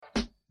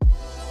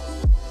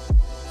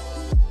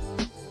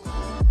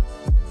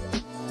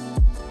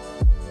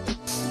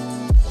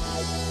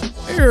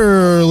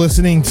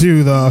listening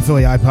to the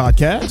Philly Eye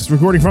Podcast,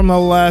 recording from the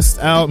Last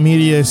Out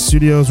Media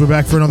Studios. We're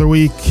back for another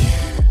week.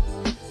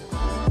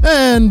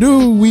 And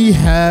do we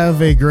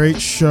have a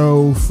great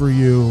show for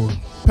you?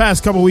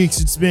 Past couple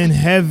weeks, it's been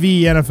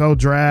heavy NFL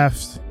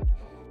draft,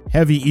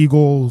 heavy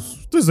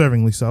Eagles,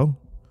 deservingly so.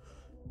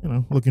 You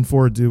know, looking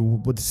forward to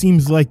what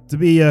seems like to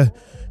be a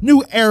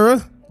new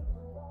era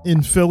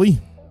in Philly.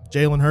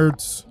 Jalen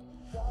Hurts,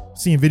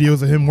 seeing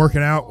videos of him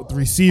working out with the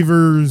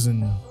receivers,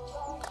 and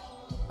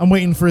I'm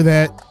waiting for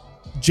that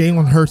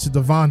Jalen Hurts and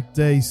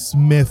Devontae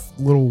Smith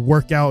little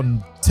workout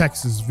in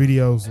Texas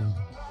videos, and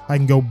I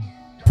can go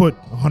put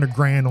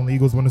 $100,000 on the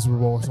Eagles win the Super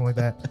Bowl or something like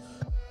that.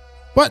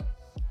 But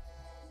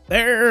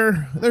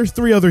there's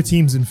three other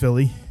teams in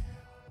Philly.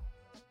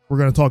 We're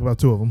going to talk about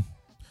two of them.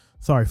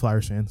 Sorry,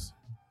 Flyers fans.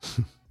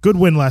 Good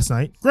win last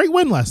night. Great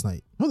win last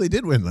night. Oh, they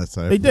did win last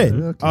night. They did.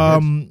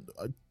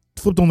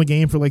 Flipped on the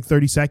game for like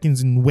 30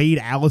 seconds, and Wade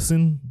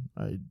Allison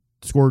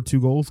scored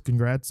 2 goals.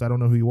 Congrats. I don't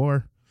know who you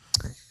are.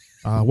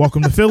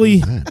 Welcome to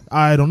Philly.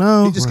 I don't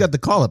know. He just got the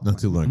call up not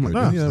too long ago.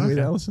 Oh, Wade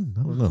okay. Allison?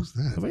 I don't know. I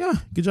was like, yeah,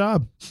 good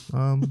job.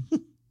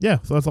 Yeah,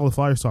 so that's all the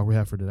Flyers talk we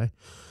have for today.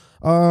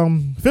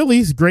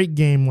 Phillies, great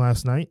game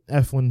last night.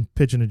 Eflin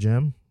pitching a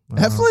gem.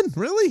 Eflin?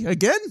 Really?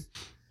 Again?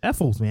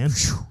 Effels, man.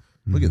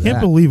 Look at Can't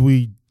that. believe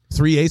we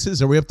 3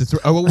 aces? Are we up to 3?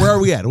 Oh, where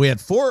are we at? Are we at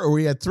 4? Or are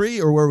we at 3?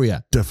 Or where are we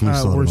at? Definitely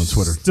saw it we're on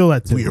Twitter. still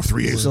at 2. We have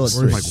 3 aces. Still at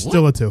We're 3.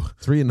 still at 2.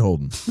 3 and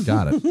Holden.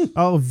 Got it.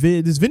 Oh,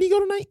 does Vinny go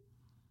tonight?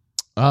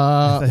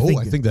 I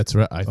think that's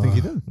right. I think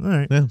he did. All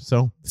right. Yeah,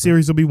 so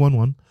Series will be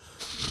 1-1.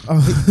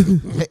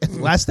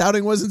 last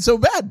outing wasn't so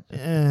bad.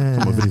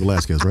 Talking about Vinny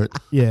Velasquez, right?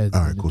 Yeah.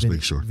 All right, cool. Just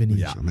make sure. Vinny,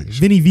 Make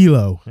sure. Vinny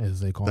Velo, as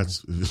they call him.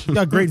 That's. He's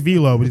got great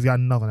velo, but he's got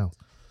nothing else.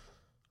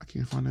 I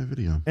can't find that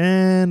video.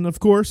 And, of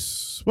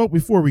course, well,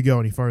 before we go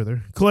any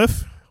further,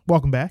 Cliff,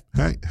 welcome back.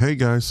 Hey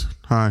guys.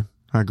 Hi,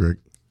 Greg.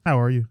 How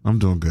are you? I'm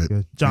doing good.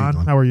 Good. John,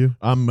 doing? how are you?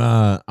 I'm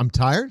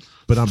tired,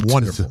 but I'm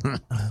wonderful. Well,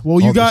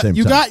 All you at the same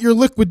time. got your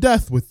Liquid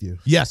Death with you.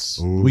 Yes,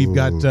 Ooh. we've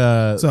got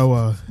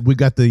We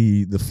got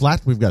the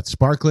flat, we've got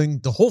sparkling,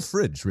 the whole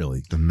fridge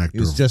really. The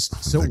nectar. It's just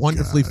of so the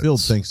wonderfully gods.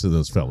 filled thanks to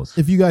those fellas.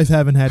 if you guys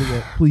haven't had it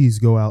yet, please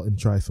go out and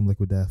try some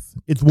Liquid Death.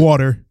 It's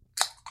water.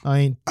 I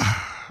ain't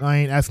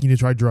asking you to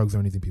try drugs or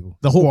anything, people.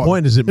 The whole Water.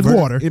 point is It's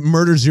water. It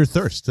murders your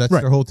thirst. That's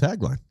Right. their whole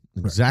tagline.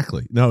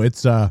 Exactly. No,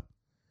 it's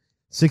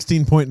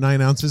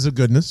 16.9 ounces of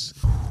goodness.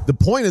 The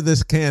point of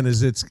this can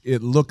is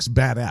it looks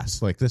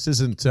badass. Like this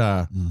isn't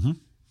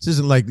this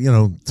isn't like,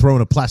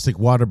 throwing a plastic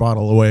water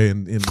bottle away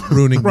and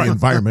ruining the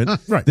environment.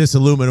 Right. This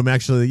aluminum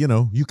actually,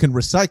 you can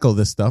recycle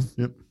this stuff.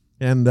 Yep.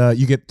 And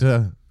you get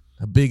a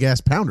big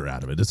ass pounder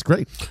out of it. It's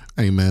great.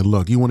 Hey man,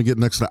 look, you want to get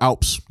next to the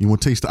Alps? You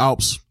want to taste the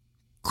Alps?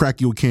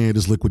 Crack you a can of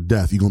this Liquid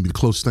Death. You're gonna be the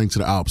closest thing to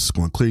the Alps. It's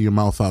gonna clear your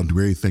mouth out and do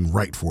everything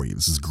right for you.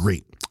 This is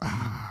great.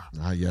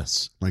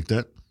 Yes. Like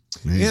that.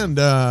 Man. And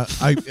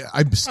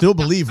I still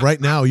believe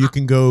right now you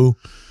can go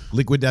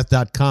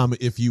liquiddeath.com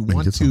if you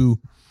want get to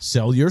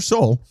sell your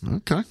soul.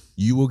 Okay.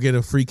 You will get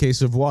a free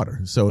case of water.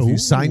 So if you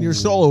sign your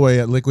soul away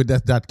at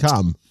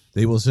liquiddeath.com,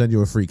 they will send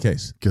you a free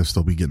case. Guess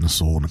they'll be getting the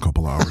soul in a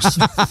couple hours.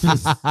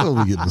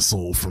 They'll be getting the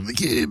soul from the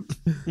kid.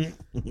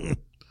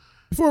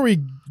 Before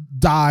we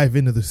dive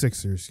into the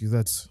Sixers,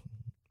 because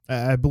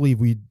I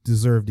believe we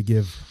deserve to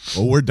give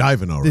Oh, we're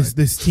diving all right.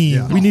 this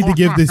team. We need to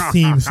give this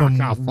team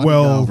some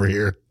over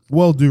here.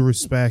 well due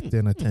respect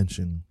and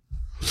attention.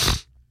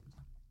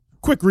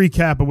 Quick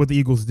recap of what the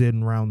Eagles did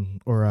in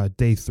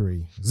day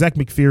 3. Zach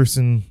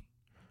McPherson,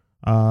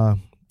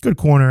 good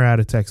corner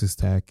out of Texas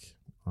Tech.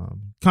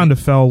 Kind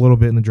of fell a little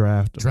bit in the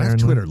draft. Draft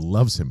apparently. Twitter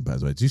loves him, by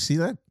the way. Did you see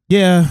that?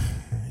 Yeah,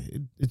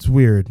 it's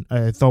weird.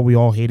 I thought we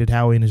all hated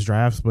Howie in his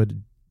drafts, but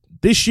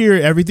this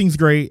year everything's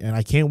great, and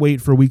I can't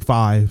wait for week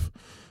 5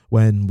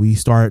 when we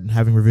start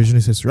having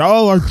revisionist history.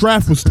 Oh, our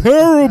draft was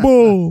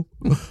terrible.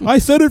 I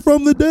said it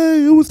from the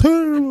day. It was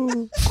terrible.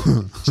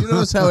 Do you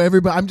notice how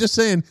everybody, I'm just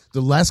saying, the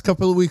last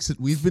couple of weeks that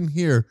we've been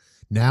here,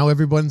 now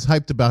everyone's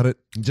hyped about it.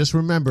 And just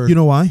remember. You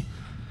know why?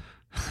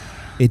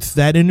 It's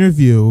that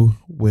interview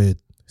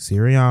with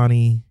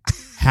Sirianni,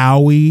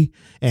 Howie,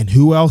 and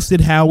who else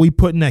did Howie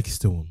put next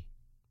to him?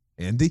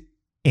 Andy?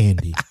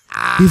 Andy.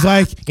 He's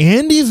like,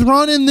 Andy's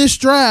running this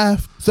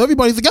draft. So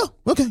everybody's like,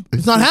 oh, okay.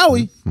 It's not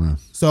Howie.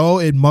 So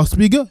it must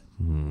be good.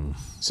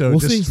 So We'll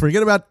just see.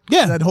 forget about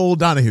that whole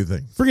Donahue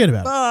thing. Forget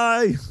about it.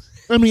 Bye.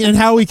 I mean, and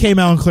Howie came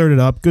out and cleared it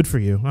up. Good for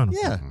you. I don't know.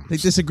 Yeah, they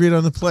disagreed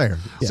on the player.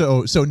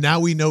 Yeah. So now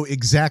we know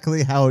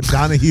exactly how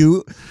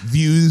Donahue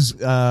views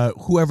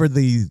whoever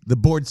the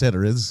board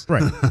setter is.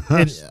 Right.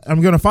 And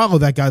I'm going to follow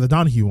that guy, the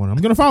Donahue one. I'm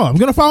going to follow him. I'm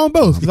going to follow them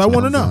both because I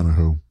want to know.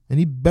 Donahue. And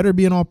he better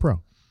be an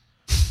all-pro.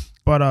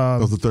 But That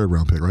was the 3rd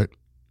round pick, right?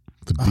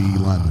 The D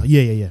lineman.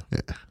 Yeah.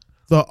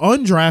 The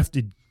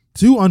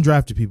two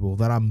undrafted people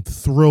that I'm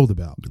thrilled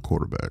about. The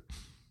quarterback.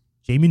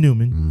 Jamie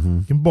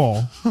Newman can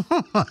ball.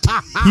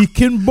 He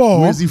can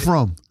ball. Where's he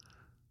from?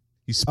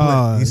 He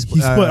split. He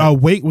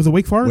split. Was it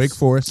Wake Forest? Wake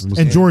Forest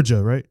and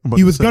Georgia, right? about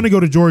He to was say. going to go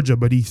to Georgia,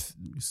 but he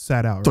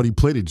sat out. Thought he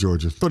played at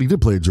Georgia. Thought he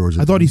did play at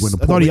Georgia. I thought he Went to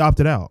opted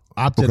Portland. out.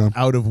 opted Okay.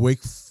 out of Wake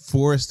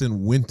Forest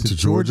and went to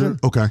Georgia.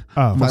 Okay.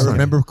 Oh, If I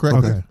remember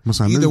correctly. Okay. Must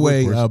have Either been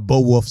way, Wake Forest. Bo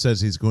Wolf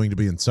says he's going to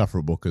be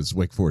insufferable because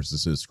Wake Forest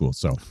is his school.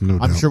 So No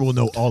I'm doubt. sure we'll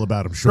know all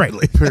about him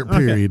shortly.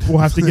 Period. We'll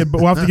have to get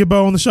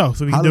Bo on the show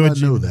so we can How do did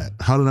it. I know that?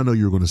 How did I know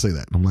you were going to say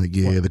that? I'm like,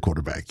 yeah, the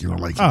quarterback. You don't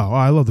like him. Oh,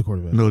 I love the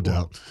quarterback. No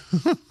doubt.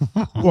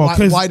 Well,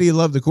 Why do you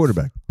love the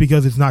quarterback?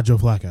 because it's not Joe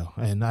Flacco,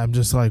 and I'm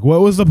just like,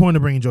 what was the point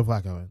of bringing Joe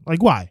Flacco in?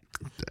 Like, why?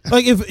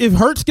 Like, if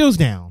Hurts goes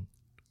down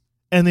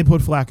and they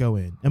put Flacco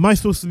in, am I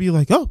supposed to be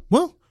like, oh,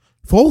 well,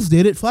 Foles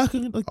did it,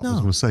 Flacco? Like, I was no.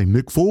 going to say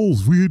Nick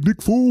Foles. Nick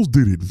Foles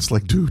did it. It's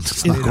like, dude,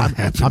 it's not going to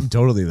happen. I'm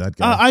totally that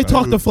guy. I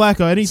talk to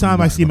Flacco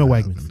anytime I see him at not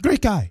Wegmans.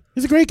 Great guy.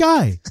 He's a great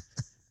guy.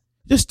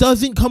 Just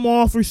doesn't come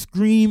off or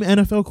scream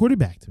NFL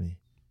quarterback to me.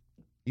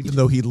 Even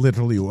though he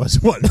literally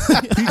was one.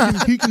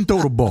 he can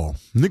throw the ball.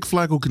 Nick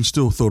Flacco can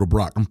still throw the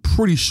rock. I'm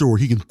pretty sure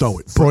he can throw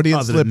it. Freudian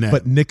Other slip, than that,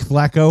 but Nick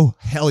Flacco,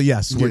 hell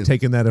yes, we're Yeah.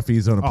 taking that if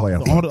he's on a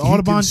playoff. the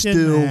Audubon he shit,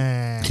 can still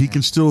nah. he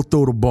can still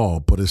throw the ball,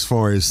 but as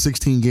far as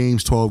 16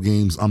 games, 12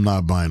 games, I'm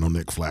not buying on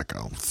Nick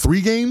Flacco. 3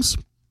 games,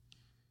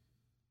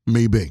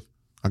 maybe.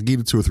 I'll give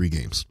it 2 or 3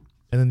 games.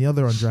 And then the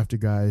other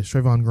undrafted guy is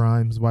Trayvon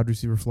Grimes, wide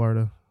receiver,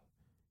 Florida.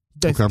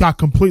 That Okay. got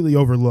completely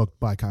overlooked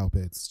by Kyle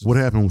Pitts. What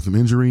happened with him?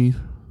 Injury?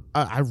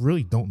 I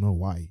really don't know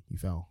why he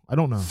fell. I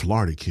don't know.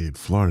 Florida kid.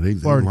 Florida, they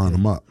Florida lined kid.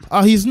 him up.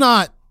 He's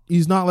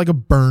not like a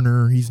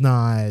burner. He's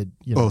not.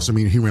 You know, Oh, so I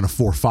mean, he ran a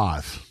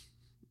 4.5.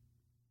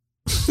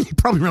 He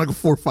probably ran like a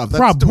 4.5. That's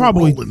Prob- still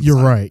probably. rolling, You're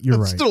son. right. You're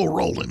That's right. still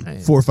rolling.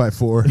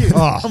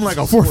 4.54. I'm like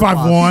a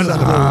 4.51.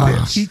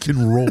 4.5. He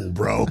can roll,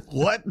 bro.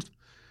 What?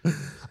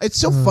 It's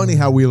so funny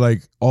how we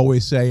like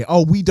always say,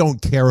 "Oh, we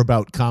don't care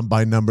about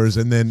combine numbers,"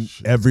 and then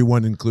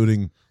everyone,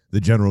 including the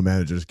general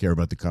managers, care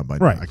about the combine.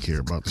 Right. I care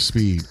about the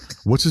speed.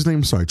 What's his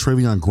name? Sorry,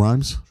 Travion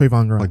Grimes.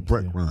 Trayvon Grimes. Like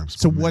Brett yeah. Grimes.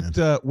 So my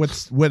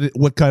man.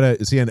 what kind of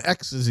is he an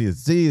X? Is he a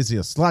Z? Is he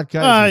a slot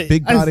guy? Is he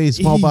big body,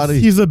 small body?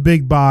 He's a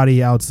big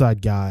body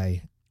outside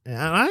guy, and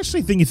I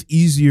actually think it's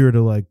easier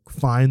to like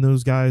find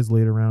those guys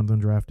later round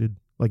undrafted,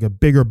 like a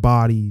bigger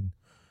body,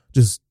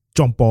 just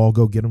jump ball,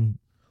 go get him.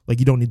 Like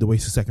you don't need to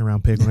waste a second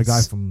round pick on a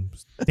guy from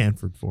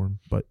Stanford for him.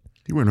 But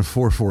He ran a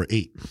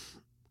 4.48.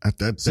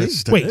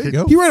 That's wait, there you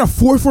go. he ran a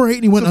 4.48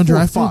 and he went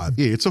undrafted. 4.5.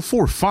 Yeah, it's a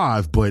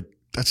 4.5, but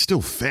that's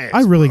still fast.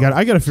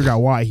 I got to figure out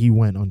why he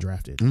went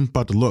undrafted. I'm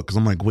about to look because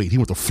I'm like, wait, he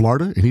went to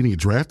Florida and he didn't get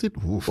drafted?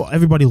 Oof. Well,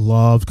 everybody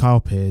loved Kyle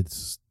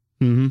Pitts.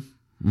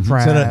 Mm-hmm. Is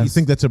that you Trask.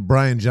 think that's a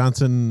Brian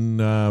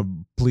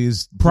Johnson?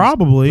 Please,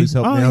 Probably. Please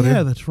help me oh out yeah,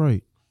 here. that's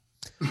right.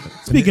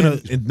 Speaking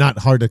of and not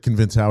hard to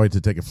convince Howie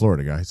to take a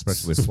Florida guy,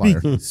 especially a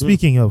flyer.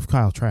 speaking of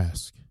Kyle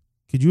Trask,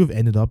 could you have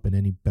ended up in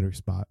any better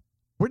spot?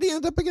 Where'd he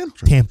end up again?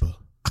 Tampa.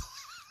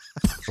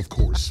 Of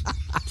course.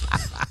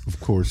 Of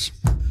course.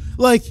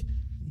 Like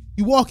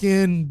you walk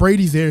in,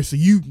 Brady's there, so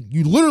you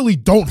literally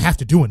don't have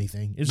to do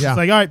anything. It's Yeah. just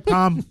like, all right,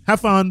 Tom,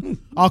 have fun.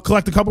 I'll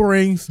collect a couple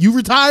rings. You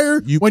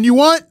retire You- when you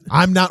want.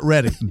 I'm not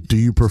ready. Do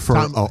you prefer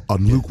Tom- a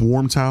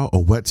lukewarm towel, a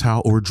wet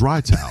towel, or a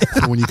dry towel?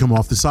 So when you come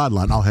off the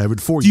sideline, I'll have it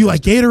for you. Do you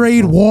like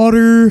Gatorade,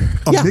 water?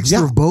 a Yeah, mixture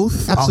yeah. of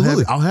both?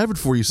 Absolutely. I'll have it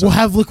for you, sir. We'll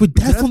have liquid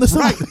death on the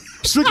side. Right.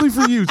 Strictly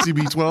for you,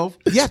 CB12.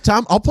 Yeah,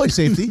 Tom, I'll play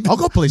safety. I'll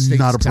go play safety.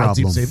 Not a town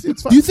team problem. safety.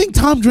 It's fine. Do you think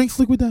Tom drinks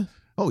liquid death?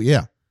 Oh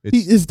yeah, He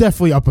is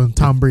definitely up on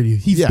Tom Brady.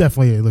 He's Yeah.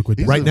 definitely a liquid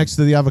death. right next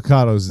to the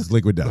avocados is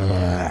liquid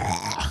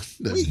death.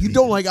 Wait, you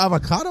don't like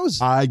avocados?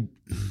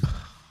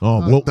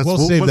 Oh, we'll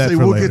save that for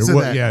we'll later. Get to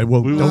that. Yeah,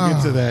 we will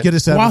get to that. get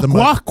us out of the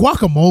mud.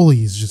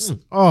 Guacamole is just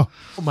Oh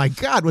my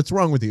God, what's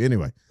wrong with you?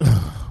 Anyway,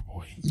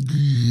 boy.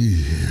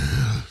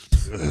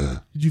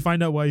 Did you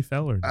find out why he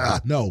fell or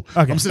not? No.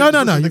 Okay. I'm sitting No.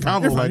 in the You're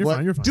convo fine. like, You're what?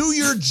 fine. You're fine. do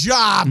your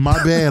job.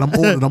 My bad. I'm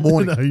on it. I'm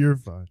on No, it. you're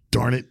fine.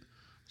 Darn it.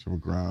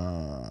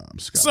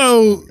 Scott.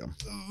 So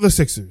the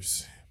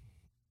Sixers,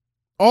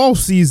 all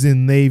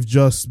season they've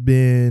just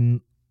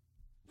been,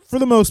 for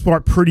the most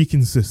part, pretty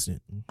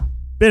consistent.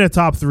 Been a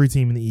top 3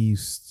 team in the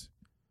East.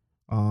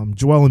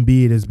 Joel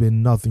Embiid has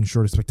been nothing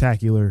short of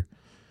spectacular.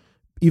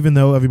 Even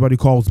though everybody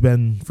calls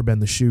Ben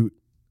to shoot,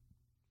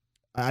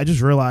 I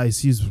just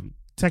realized he's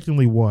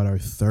technically our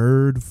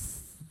third,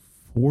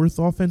 fourth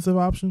offensive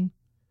option,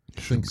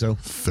 I think so.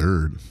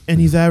 third. and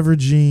he's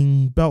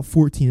averaging about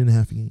 14 and a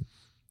half a game.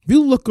 If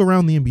you look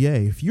around the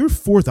NBA, if your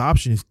fourth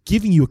option is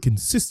giving you a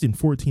consistent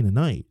 14 a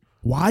night,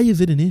 why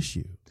is it an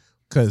issue?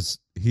 Because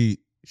he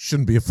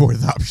shouldn't be a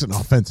fourth option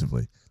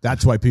offensively.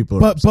 That's why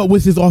people are. But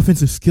with his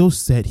offensive skill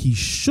set, he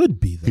should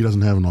be He there.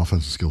 doesn't have an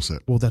offensive skill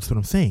set. Well, that's what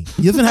I'm saying.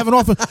 He doesn't have an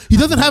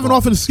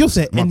offensive skill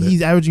set, My and bad.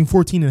 he's averaging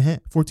 14 and a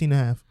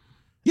half.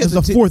 Yeah, as the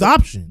a te- fourth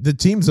option. the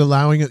team's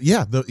allowing it.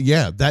 Yeah,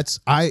 that's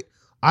I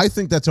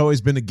think that's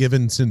always been a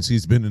given since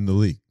he's been in the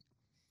league.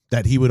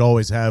 That he would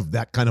always have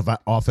that kind of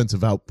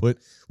offensive output,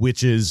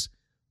 which is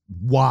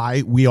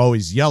why we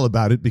always yell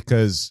about it,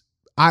 because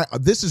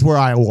this is where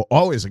I will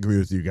always agree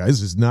with you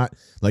guys. Is not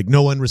like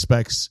no one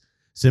respects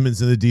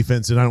Simmons in the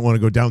defense, and I don't want to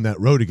go down that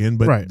road again,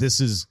 but Right.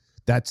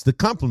 that's the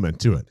compliment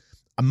to it.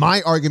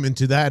 My argument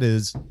to that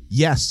is,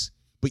 yes,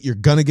 but you're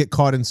going to get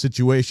caught in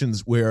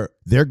situations where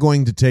they're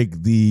going to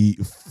take the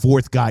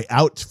fourth guy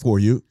out for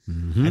you.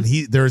 And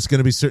there's going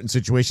to be certain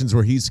situations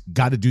where he's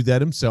got to do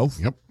that himself.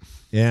 Yep.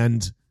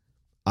 And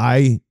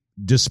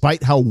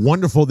despite how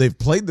wonderful they've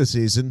played this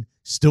season,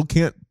 still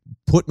can't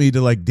put me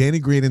to like Danny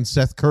Green and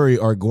Seth Curry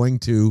are going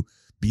to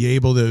be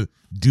able to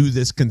do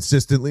this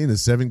consistently in a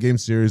 7-game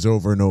series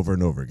over and over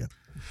and over again.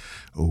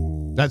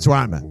 Oh, that's where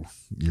I'm at.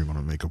 You're going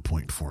to make a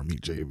point for me,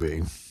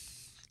 JB.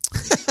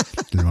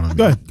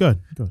 Good.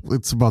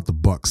 It's about the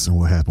Bucks and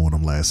what happened with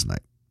them last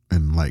night,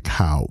 and like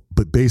how.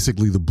 But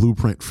basically, the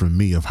blueprint for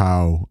me of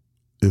how,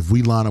 if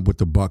we line up with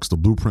the Bucks, the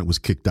blueprint was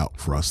kicked out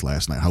for us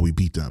last night. How we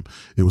beat them,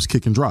 it was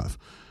kick and drive.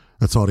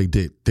 That's all they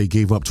did. They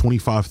gave up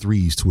 25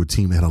 threes to a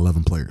team that had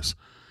 11 players.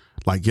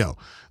 Like, the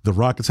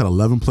Rockets had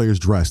 11 players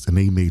dressed, and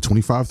they made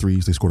 25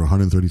 threes. They scored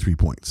 133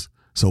 points.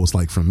 So it's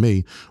like, for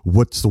me,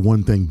 what's the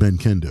one thing Ben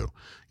can do?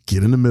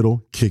 Get in the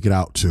middle, kick it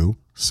out to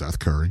Seth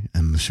Curry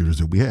and the shooters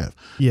that we have.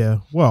 Yeah,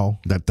 well,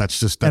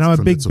 that's and I'm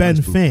a big Ben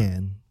nice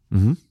fan,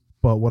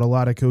 but what a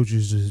lot of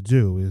coaches just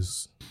do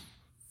is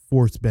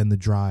force Ben to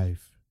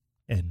drive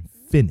and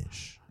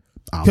finish.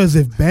 Because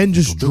if Ben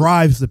just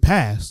drives the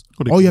pass,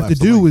 all you got to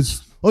do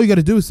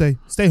is say,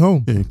 stay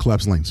home. And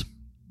collapse lanes.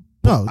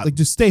 No,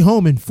 just stay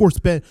home and force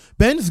Ben.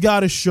 Ben's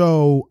got to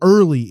show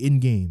early in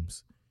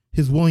games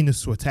his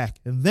willingness to attack,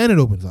 and then it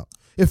opens up.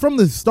 If from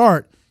the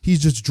start he's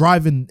just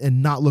driving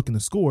and not looking to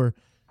score,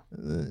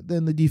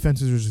 then the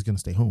defenses are just going to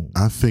stay home.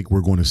 I think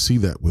we're going to see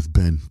that with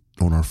Ben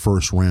on our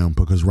first round,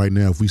 because right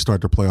now, if we start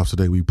the playoffs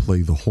today, we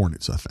play the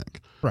Hornets, I think.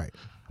 Right.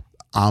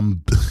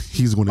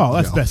 He's going to. Oh,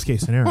 that's best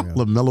case scenario.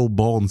 LaMelo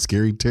Ball and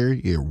Scary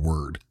Terry,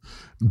 word.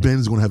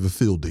 Ben's going to have a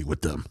field day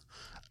with them.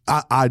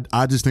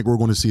 I just think we're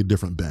going to see a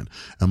different Ben.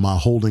 Am I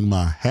holding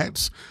my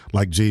hats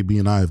like JB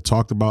and I have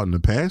talked about in the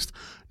past?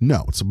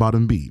 No, it's about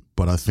Embiid.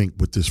 But I think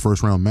with this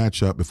first round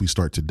matchup, if we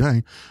start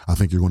today, I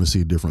think you're going to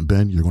see a different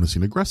Ben. You're going to see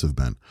an aggressive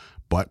Ben.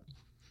 But,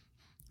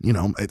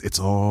 it's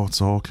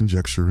all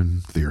conjecture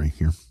and theory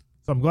here.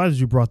 So I'm glad that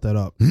you brought that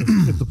up.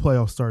 If the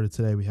playoffs started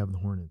today, we have the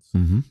Hornets.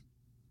 Mm-hmm.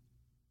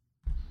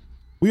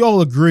 We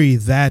all agree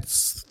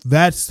that's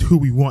who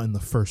we want in the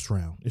first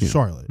round. It's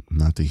Charlotte.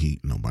 Not the Heat,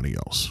 nobody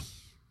else.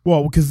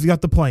 Well, because you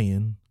got the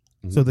play-in.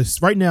 So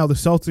right now, the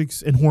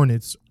Celtics and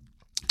Hornets.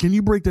 Can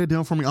you break that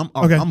down for me? I'm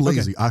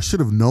lazy. Okay. I should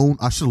have known.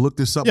 I should have looked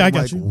this up. Yeah, I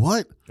got you.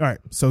 What? All right.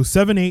 So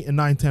 7, 8, and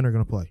 9, 10 are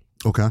going to play.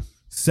 Okay.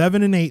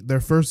 7 and 8,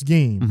 their first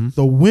game.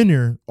 The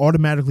winner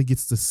automatically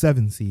gets the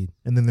 7 seed,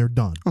 and then they're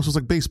done. Oh, so it's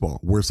like baseball,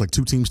 where it's like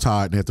two teams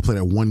tied, and they have to play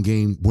that one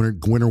game.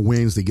 Winner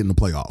wins, they get in the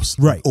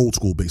playoffs. Right. Old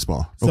school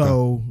baseball.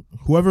 So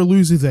whoever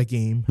loses that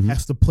game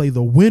has to play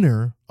the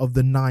winner of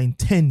the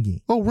 9-10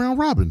 game. Oh, round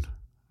robin.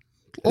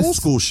 Old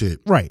school shit.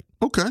 Right.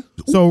 Okay.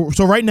 So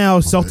right now,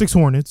 Celtics,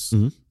 Hornets,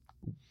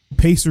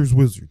 Pacers,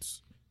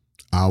 Wizards.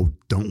 I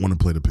don't want to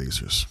play the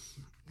Pacers.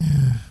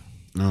 I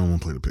don't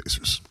want to play the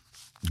Pacers.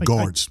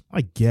 Guards.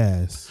 I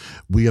guess.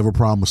 We have a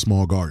problem with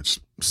small guards.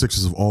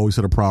 Sixers have always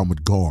had a problem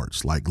with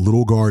guards. Like,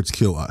 little guards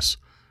kill us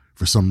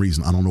for some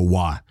reason. I don't know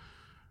why.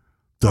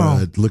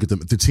 Look at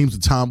them. The teams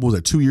at the time, was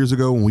that 2 years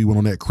ago when we went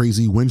on that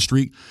crazy win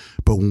streak?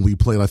 But when we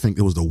played, I think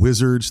it was the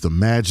Wizards, the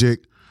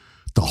Magic,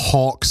 the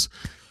Hawks.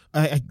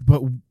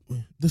 But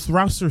this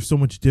roster is so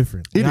much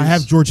different. I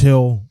have George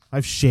Hill. I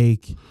have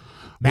Shake.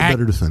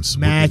 Better defense.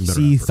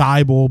 Maxey,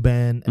 Thibault,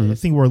 Ben. I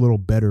think we're a little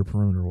better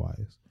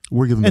perimeter-wise.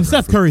 We're giving and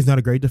Seth Curry's not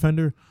a great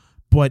defender,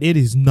 but it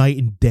is night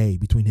and day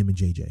between him and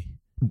JJ.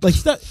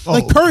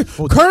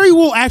 Curry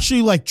will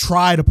actually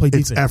try to play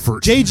defense. It's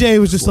effort.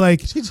 JJ was just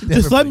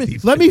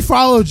let me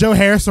follow Joe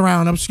Harris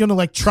around. I'm just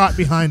gonna trot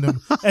behind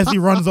him as he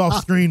runs off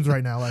screens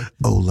right now.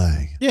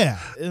 Olay. Yeah,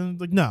 and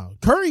no,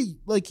 Curry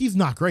he's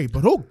not great,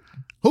 but he'll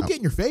get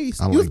in your face.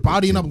 He was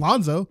bodying up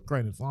Lonzo.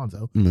 Granted, it's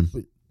Lonzo,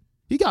 but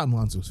he got in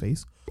Lonzo's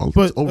face.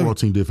 But overall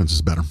team defense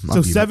is better.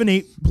 So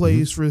 7-8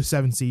 plays for the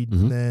 7 seed,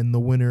 and then the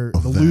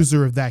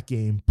loser of that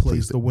game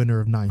plays the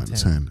winner of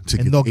 9-10,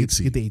 and they'll get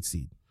the 8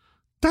 seed.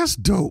 That's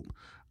dope.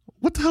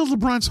 What the hell is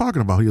LeBron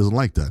talking about? He doesn't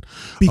like that.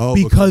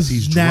 Because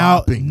he's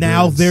now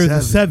they're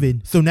the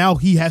 7, so now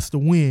he has to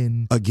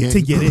win again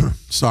to get in.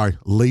 Sorry,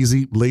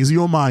 lazy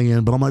on my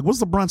end, but I'm like,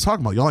 what's LeBron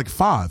talking about? Y'all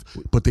 5,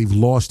 but they've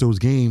lost those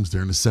games.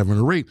 They're in the 7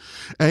 or 8.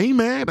 Hey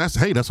man, that's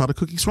how the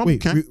cookies crumble.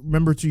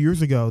 Remember 2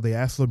 years ago they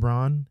asked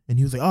LeBron, and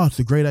he was like, "Oh, it's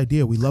a great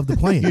idea. We love the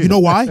plan." You know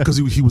why? Because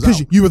he was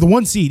out. You were the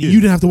 1 seed, and you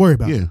didn't have to worry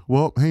about it. Yeah.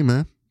 Well, hey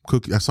man,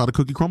 that's how the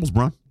cookie crumbles,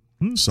 bro.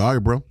 Sorry,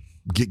 bro.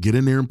 Get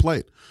in there and play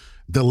it.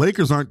 The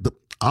Lakers aren't.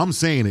 I'm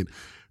saying it.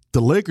 The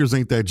Lakers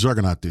ain't that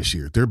juggernaut this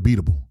year. They're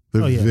beatable.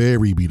 They're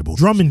very beatable.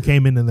 Drummond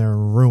came in there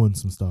and ruined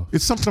some stuff.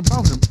 It's something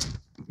about him.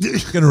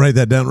 Gonna write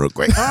that down real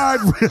quick.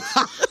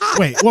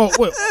 Wait.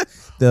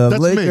 The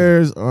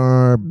Lakers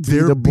are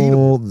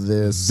beatable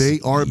this They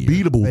are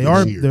beatable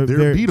this year.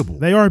 They're beatable.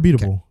 They are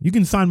beatable. Okay. You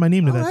can sign my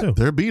name to that too.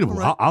 They're beatable.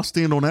 Right. I'll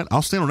stand on that.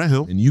 I'll stand on that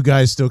hill. And you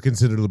guys still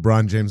consider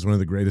LeBron James one of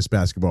the greatest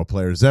basketball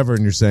players ever,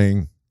 and you're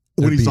saying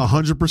when he's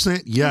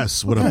 100%,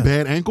 yes. With a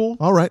bad ankle,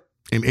 all right.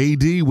 And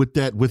AD with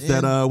that what's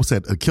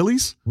that,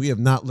 Achilles? We have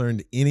not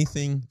learned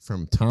anything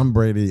from Tom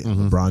Brady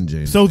and LeBron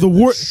James. So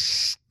the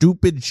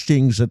stupid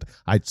things that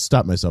I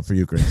stopped myself for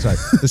Ukraine. Sorry,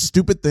 the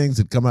stupid things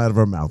that come out of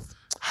our mouth.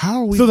 How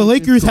are we? So the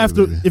Lakers have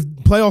to, if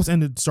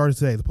playoffs started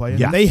today,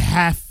 they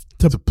have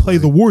to play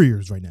the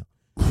Warriors right now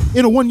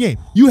in a one game.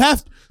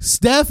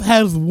 Steph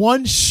has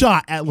one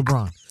shot at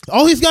LeBron.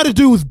 All he's got to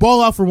do is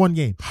ball out for one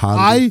game.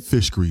 Hotter than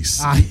fish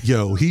grease.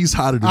 He's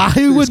hotter than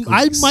fish grease.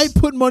 I might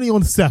put money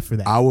on Steph for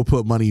that. I will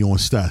put money on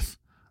Steph.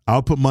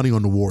 I'll put money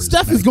on the Warriors.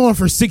 Steph is going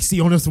for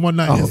 60 on this one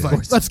night.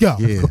 Let's go.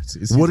 Yeah.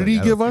 What did he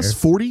give us?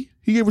 40?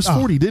 He gave us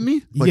 40, didn't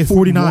he? He gave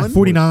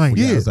 49.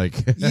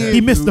 Yeah.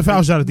 He missed the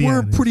foul shot at the end.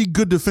 We're a pretty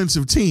good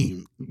defensive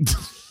team.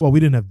 Well, we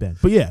didn't have Ben,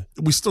 but yeah.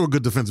 We're still a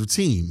good defensive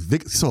team.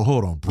 So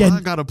hold on.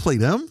 Brian got to play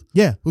them?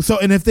 Yeah. So,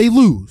 and if they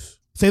lose,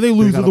 say they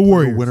lose to the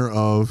Warriors. The winner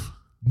of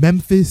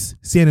Memphis,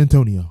 San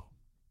Antonio.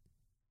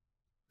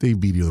 They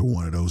beat either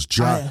one of those.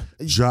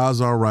 Ja's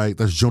all right.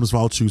 That's Jonas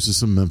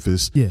Valanciunas in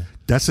Memphis. Yeah.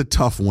 That's a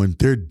tough one.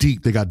 They're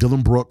deep. They got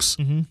Dylan Brooks,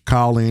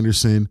 Kyle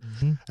Anderson.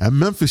 And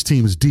Memphis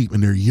team is deep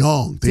and they're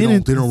young. They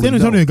don't San really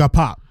Antonio know. got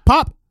Pop.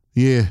 Pop.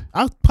 Yeah.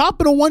 Pop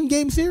in a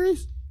one-game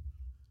series?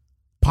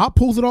 Pop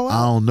pulls it all out?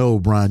 I don't know,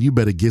 Brian. You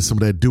better get some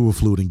of that dual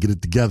fluid and get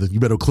it together. You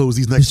better close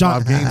these next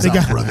 5 games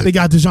out, brother. They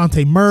got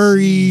DeJounte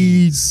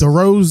Murray,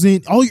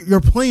 DeRozan. Oh,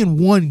 you're playing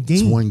one game.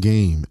 It's one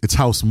game. It's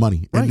house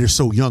money. Right. And they're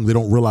so young, they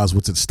don't realize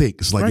what's at stake.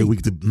 It's like we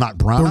could knock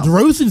Brown out.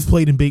 DeRozan's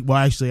played in big. Well,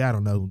 actually, I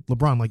don't know.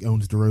 LeBron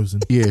owns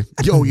DeRozan. Yeah.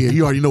 Oh, yeah.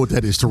 You already know what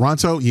that is.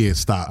 Toronto? Yeah,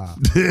 stop.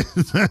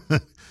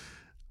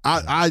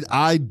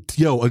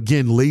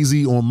 Again,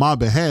 lazy on my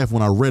behalf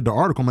when I read the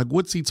article. I'm like,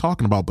 what's he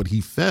talking about? But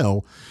he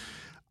fell.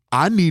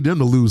 I need them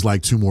to lose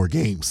like 2 more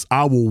games.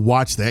 I will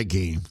watch that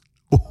game.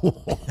 I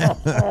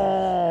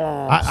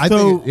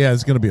think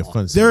it's going to be a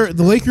fun series.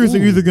 The Lakers are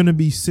either going to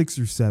be 6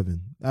 or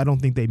 7. I don't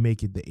think they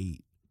make it to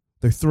 8.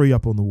 They're 3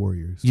 up on the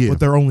Warriors. Yeah.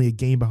 But they're only a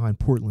game behind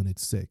Portland at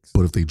 6.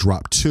 But if they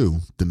drop 2,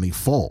 then they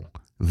fall.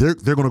 They're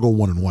going to go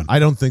 1-1. I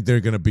don't think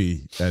they're going to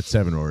be at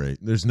 7 or 8.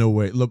 There's no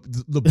way.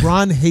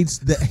 LeBron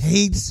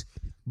hates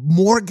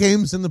more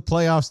games in the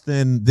playoffs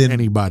than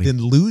anybody than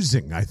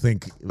losing. I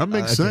think that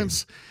makes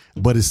sense.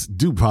 But it's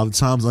probably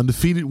times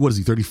undefeated. What is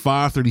he?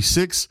 35,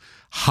 36?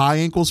 High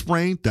ankle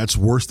sprain. That's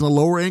worse than a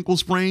lower ankle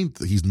sprain.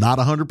 He's not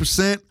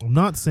 100%. I'm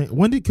not saying.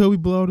 When did Kobe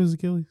blow out his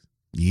Achilles?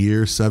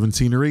 Year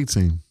 17 or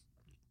 18.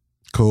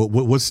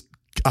 What's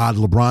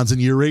LeBron's in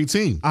year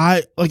 18.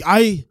 I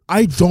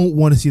don't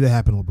want to see that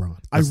happen to LeBron.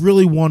 I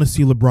really want to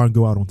see LeBron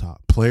go out on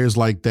top. Players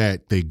like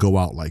that, they go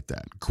out like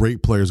that.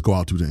 Great players go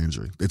out due to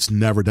injury. That's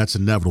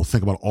inevitable.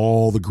 Think about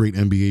all the great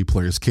NBA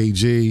players.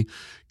 KG.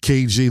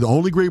 The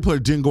only great player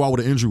that didn't go out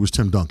with an injury was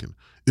Tim Duncan.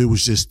 It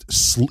was just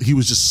he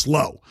was just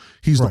slow.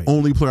 He's the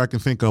only player I can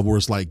think of where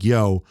it's like,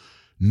 no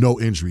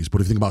injuries.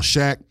 But if you think about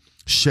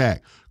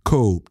Shaq,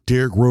 Kobe,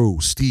 Derrick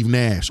Rose, Steve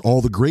Nash,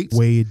 all the greats,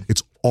 Wade,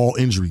 it's all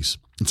injuries.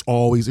 It's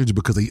always injured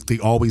because they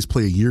always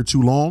play a year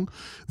too long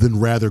than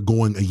rather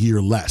going a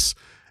year less.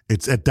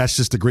 That's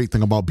just the great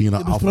thing about being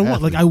an alpha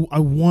athlete. I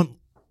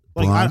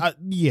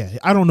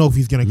don't know if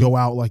he's going to go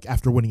out like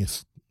after winning a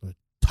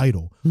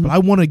title, but I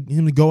want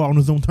him to go out on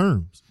his own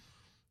terms.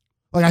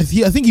 Like I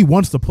think he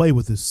wants to play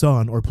with his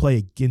son or play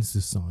against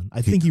his son.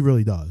 I think he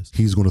really does.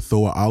 He's going to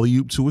throw an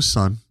alley-oop to his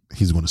son.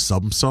 He's going to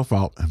sub himself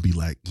out and be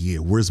like, "Yeah,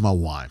 where's my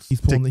wife?"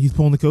 He's pulling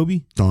the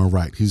Kobe. Darn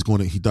right. He's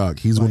going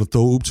to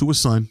throw oop to his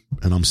son,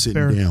 and I'm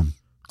sitting down.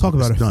 Talk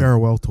about a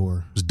farewell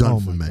tour. It's done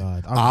for me.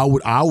 God.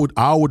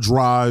 I would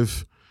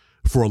drive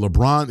for a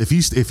LeBron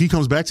if he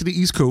comes back to the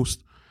East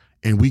Coast,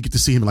 and we get to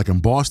see him like in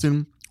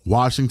Boston,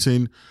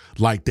 Washington,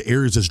 like the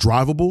areas that's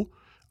drivable.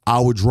 I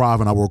would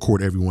drive and I would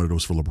record every one of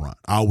those for LeBron.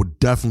 I would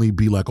definitely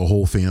be like a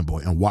whole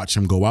fanboy and watch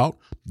him go out.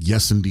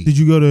 Yes, indeed. Did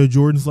you go to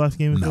Jordan's last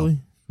game in Philly?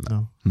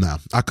 No.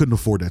 I couldn't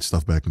afford that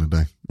stuff back in the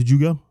day. Did you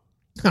go?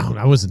 No,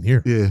 I wasn't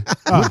here. Yeah.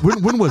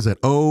 When was that?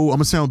 Oh, I'm going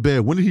to sound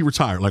bad. When did he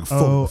retire? Like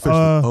was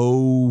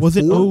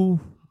it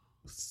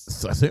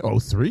I think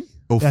 03?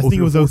 I think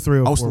it was 03.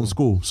 I was still in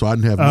school, so I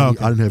didn't have money.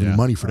 Okay. I didn't have any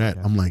money for that.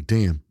 I'm like,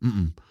 damn.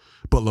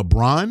 But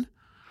LeBron,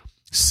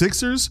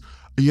 Sixers,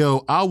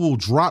 I will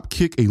drop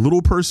kick a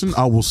little person.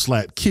 I will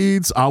slap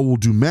kids. I will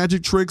do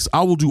magic tricks.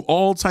 I will do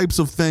all types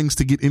of things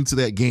to get into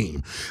that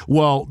game.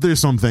 Well,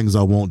 there's some things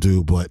I won't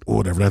do, but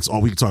whatever. That's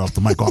all. We can talk off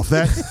the mic off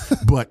that.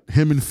 But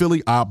him in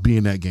Philly, I'll be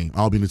in that game.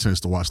 I'll be in the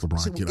chance to watch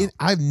LeBron get out.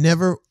 I've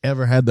never,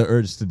 ever had the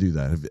urge to do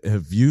that.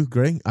 Have you,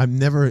 Greg? I've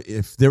never,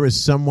 if there was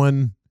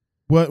someone...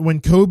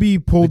 When Kobe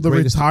pulled the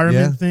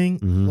retirement thing,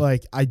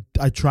 like I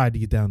tried to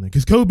get down there.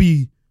 Because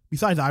Kobe,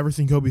 besides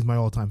Iverson, Kobe's my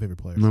all-time favorite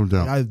player. No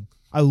doubt. Like,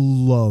 I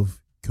love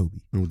Kobe.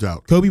 No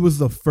doubt. Kobe was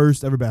the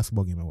first ever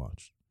basketball game I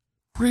watched.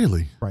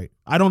 Really? Right.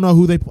 I don't know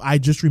who I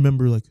just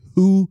remember, like,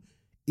 who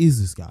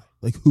is this guy?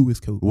 Like, who is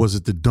Kobe? Was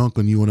it the dunk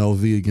on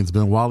UNLV against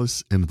Ben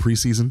Wallace in the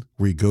preseason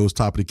where he goes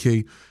top of the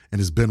key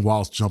and it's Ben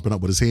Wallace jumping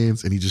up with his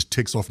hands and he just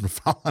takes off in the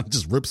foul and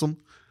just rips him?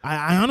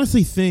 I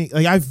honestly think,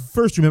 like, I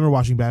first remember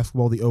watching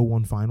basketball, the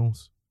 01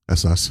 finals.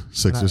 That's us,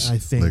 Sixers,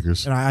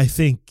 Lakers. And I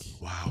think.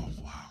 Wow.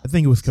 I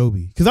think it was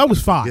Kobe because I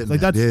was 5. Getting Like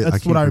that. Yeah,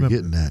 that's what I remember.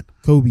 Getting that.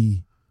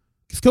 Kobe,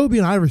 because Kobe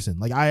and Iverson.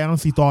 Like I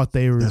honestly thought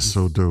they were. That's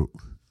so dope.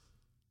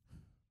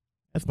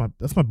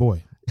 That's my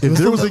boy. If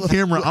there was a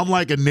camera, I'm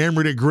like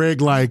enamored at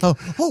Greg. Like, you're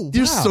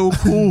wow. so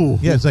cool.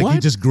 Yeah, it's like What? he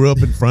just grew up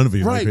in front of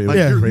you. right. Like, Like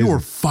Yeah. you were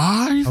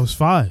 5. I was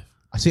 5.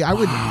 See, I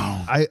would.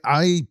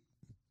 I.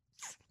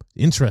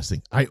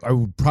 Interesting. I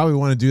would probably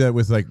want to do that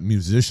with like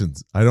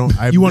musicians. I don't.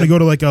 You want to go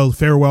to like a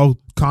farewell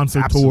concert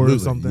tour Absolutely. or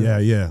something?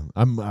 Yeah.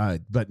 I'm.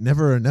 But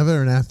never an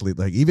athlete.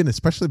 Like even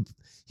especially.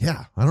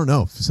 Yeah. I don't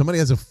know. If somebody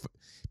has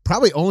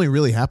probably only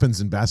really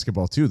happens in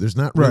basketball too. There's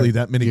not really Right.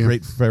 that many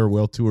great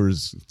farewell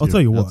tours. I'll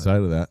tell you what.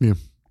 Outside of that. Yeah.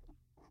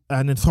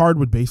 And it's hard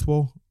with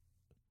baseball.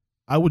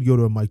 I would go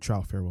to a Mike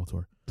Trout farewell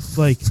tour.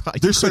 Like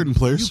There's certain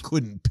players. You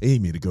couldn't pay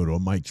me to go to a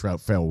Mike Trout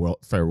farewell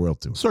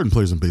tour. Certain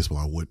players in baseball,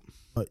 I would.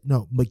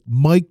 no, like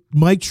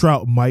Mike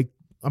Trout.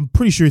 I'm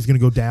pretty sure he's going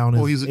to go down.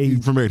 Well, as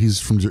he's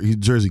from he's a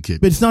Jersey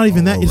kid. but it's not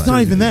even that. It's right.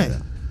 not even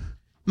that.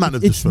 Not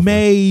It's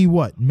May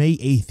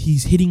 8th.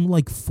 He's hitting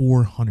like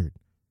 400.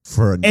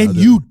 For another, And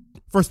you,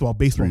 first of all,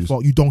 baseball's Trees.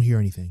 fault. You don't hear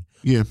anything.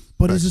 Yeah,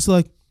 But right. it's just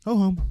like,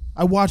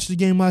 I watched the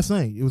game last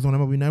night. It was on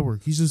MLB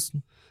Network. He's just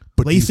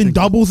But do you lacing think-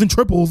 doubles and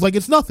triples like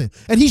it's nothing.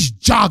 And he's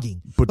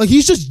jogging. But- like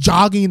he's just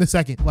jogging in the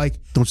second. Like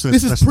Don't you think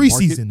this is that's the market?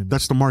 preseason to me.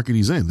 That's the market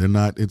he's in. They're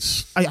not.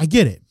 It's I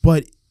get it,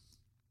 but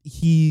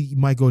he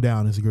might go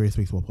down as the greatest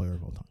baseball player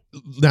of all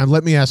time. now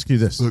let me ask you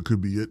this: that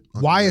could be it.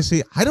 why is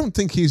he? I don't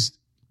think he's.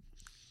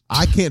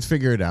 I can't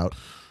figure it out.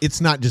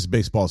 It's not just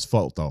baseball's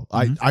fault though.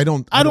 I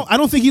don't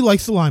think he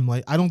likes the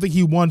limelight. I don't think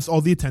he wants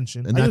all the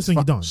attention. And I that's just think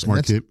he fu- does. Smart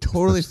That's kid.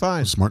 totally That's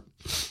fine. Smart.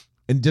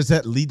 And does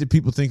that lead to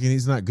people thinking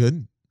he's not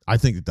good? I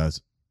think it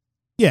does.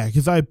 Yeah,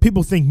 because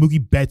people think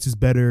Mookie Betts is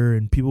better,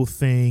 and people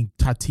think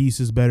Tatis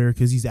is better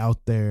because he's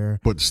out there.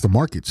 But it's the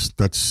markets.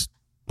 That's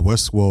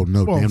West. Well,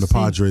 no, Well, damn the see,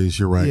 Padres.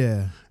 You're right.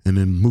 Yeah. And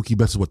then Mookie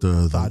Betts is what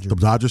the Dodgers.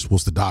 Dodgers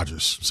was the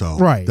Dodgers. So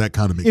Right. that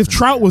kind of makes If sense.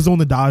 Trout was on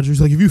the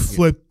Dodgers, like if you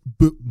flip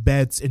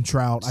Betts and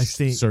Trout, I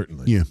think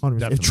Certainly. Yeah. 100%. If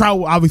Definitely.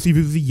 Trout, obviously, if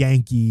he was a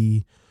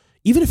Yankee,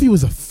 even if he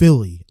was a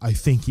Philly, I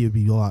think he would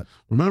be a lot.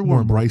 Remember More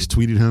when Bryce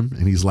tweeted him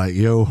and he's like,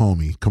 "Yo,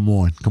 homie, come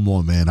on,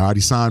 man. I already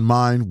signed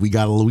mine. We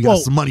got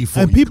some money for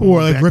you." And people Come were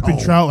on like back ripping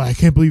home." Trout. Like, I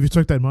can't believe you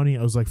took that money.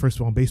 I was like, first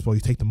of all, in baseball,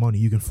 you take the money,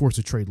 you can force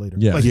a trade later.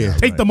 Yeah. Like, Yeah.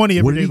 take the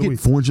money What every day did of he the get? week.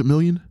 400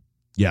 million.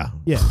 Yeah.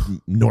 Yeah.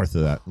 North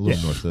of that. A little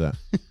Yeah. north of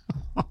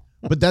that.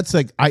 But that's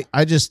like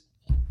I just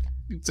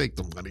You take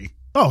the money.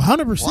 Oh,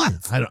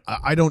 100%.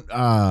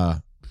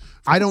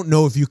 I don't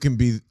know if you can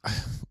be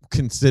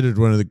considered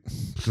one of the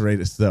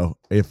greatest though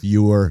if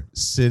you are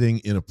sitting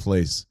in a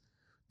place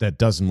that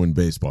doesn't win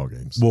baseball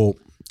games. Well,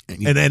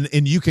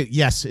 And you can,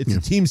 yes, it's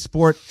a team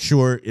sport.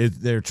 Sure,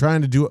 they're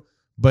trying to do it,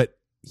 but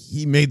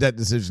he made that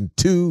decision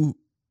too.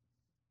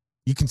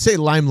 You can say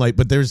limelight,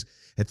 but there's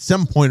at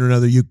some point or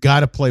another you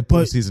got to play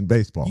But postseason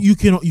baseball. You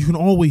can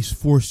always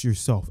force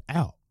yourself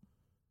out.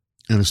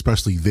 and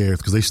especially there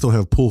because they still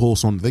have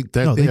Pujols on. They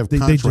have they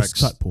contracts. just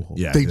cut Pujols.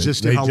 Yeah, They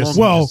just did how long?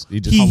 Well, he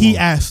just- he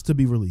asked to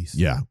be released.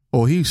 yeah,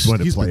 Oh, he's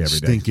Wanted to play been every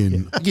day.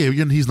 stinking. Yeah,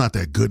 he's not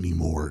that good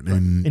anymore.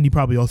 And And he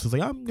probably also was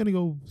like, I'm gonna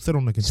go sit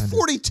on the he's contender.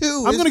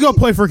 42. I'm gonna go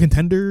play for a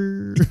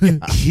contender.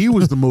 he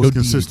was the most Go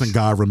consistent Deej.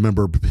 guy. I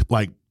remember,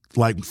 like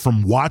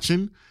from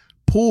watching,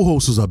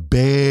 Pujols is a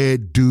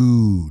bad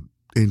dude.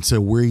 And so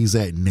where he's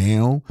at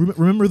now,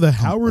 Remember the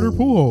Howard or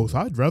old. Pujols?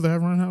 I'd rather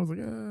have Ryan Howard.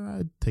 I was like,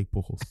 I'd take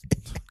Pujols.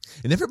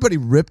 And everybody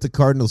ripped the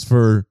Cardinals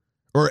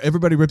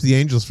everybody ripped the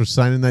Angels for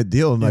signing that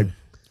deal, and they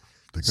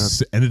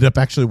got, ended up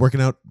actually working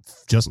out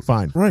just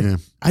fine. Right. Yeah.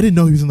 I didn't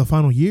know he was in the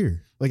final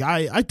year. Like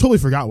I totally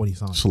forgot when he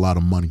signed. it's a lot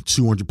of money,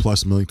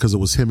 $200+ million, because it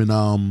was him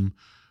and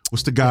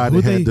what's the guy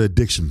who that they- had the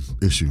addiction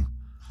issue?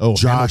 Oh,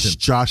 Josh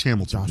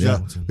Hamilton. Josh Yeah.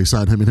 Hamilton. They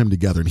signed him and him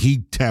together, and he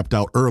tapped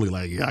out early.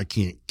 Like, I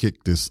can't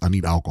kick this. I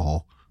need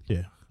alcohol.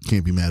 Yeah.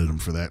 Can't be mad at him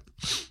for that.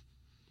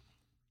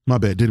 My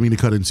bad. Didn't mean to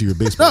cut into your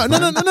baseball. No.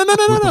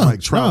 With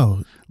Mike Trout.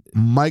 No.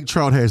 Mike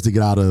Trout has to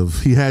get out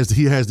of. He has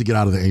to get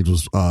out of the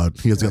Angels.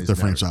 He has to get their He's never-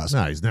 franchise.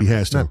 No, he's never. He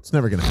has to. It's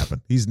never going to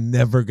happen. He's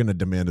never going to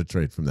demand a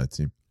trade from that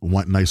team.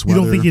 Nice You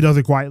weather. don't think he does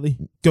it quietly?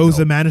 Goes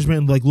to management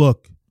and like,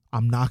 look,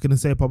 I'm not gonna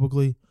say it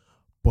publicly,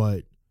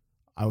 but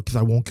because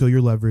I won't kill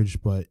your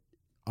leverage, but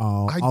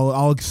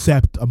I'll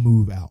accept a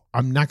move out.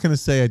 I'm not going to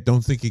say I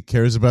don't think he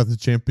cares about the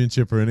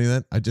championship or any of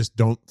that. I just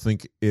don't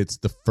think it's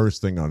the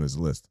first thing on his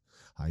list.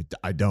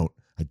 I don't.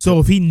 So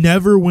if he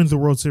never wins the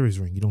World Series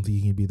ring, you don't think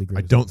he can be the I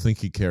greatest? don't think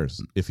he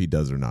cares if he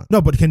does or not.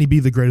 No, but can he be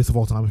the greatest of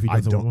all time if he I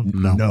doesn't win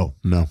don't. one?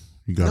 No.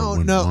 You got to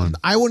win one.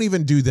 I won't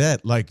even do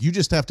that. Like you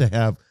just have to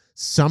have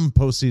some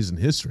postseason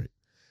history.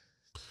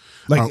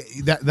 Like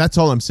that's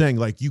all I'm saying.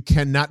 Like you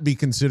cannot be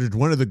considered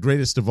one of the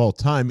greatest of all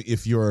time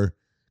if you're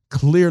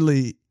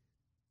clearly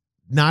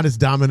not as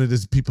dominant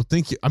as people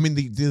think you. I mean,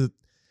 the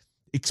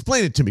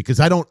explain it to me because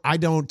I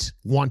don't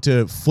want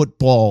to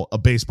football a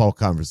baseball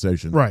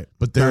conversation. Right. That's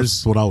But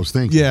there's what I was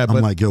thinking. Yeah, I'm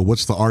but- like, yo,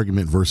 what's the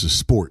argument versus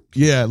sport?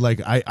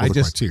 like I the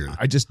just criteria.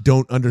 I just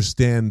don't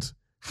understand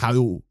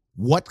how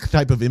what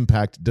type of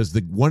impact does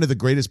one of the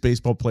greatest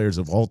baseball players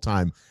of all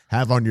time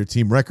have on your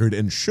team record,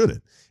 and should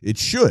it? It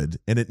should,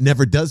 and it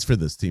never does for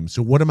this team.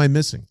 So what am I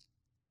missing?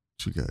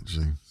 What you got,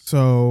 Jay?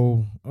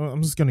 So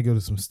I'm just gonna go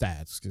to some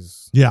stats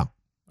because Yeah.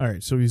 all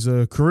right. So he's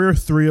a career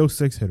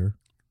 306 hitter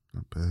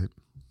Not bad.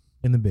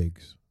 in the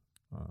bigs,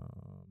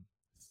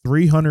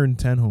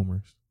 310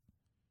 homers.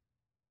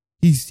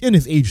 He's in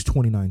his age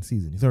 29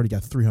 season. He's already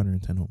got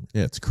 310 homers.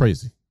 Yeah, it's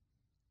crazy.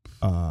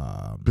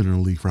 Been in the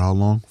league for how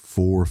long?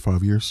 4 or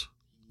 5 years?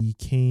 He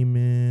came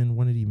in.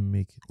 When did he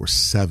make it? Or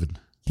 7?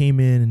 Came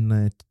in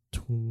at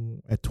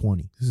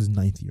 20. This is his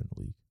 9th year in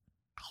the league.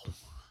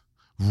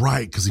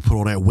 Right, because he put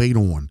all that weight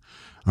on.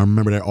 I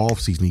remember that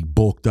offseason. He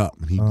bulked up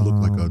and he looked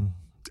like a He's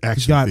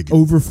action got figure.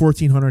 over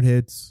 1,400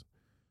 hits.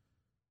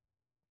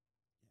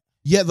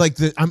 Yeah, like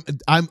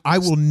I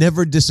will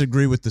never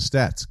disagree with the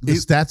stats. The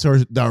stats are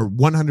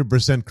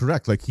 100%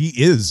 correct. Like, he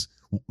is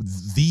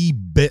the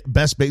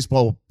best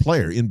baseball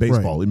player in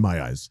baseball, in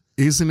my eyes.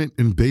 Isn't it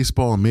in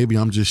baseball? And maybe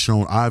I'm just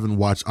showing. I haven't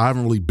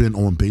really been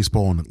on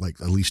baseball in like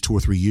at least 2 or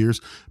 3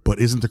 years. But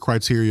isn't the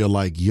criteria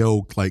like,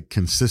 like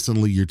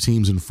consistently your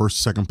teams in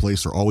first, second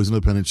place are always in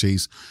the pennant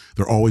chase.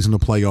 They're always in the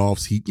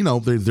playoffs.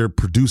 They're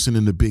producing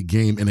in the big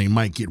game, and they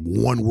might get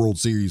one World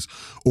Series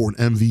or an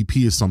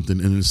MVP or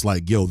something. And it's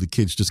like, the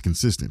kid's just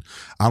consistent.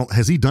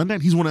 Has he done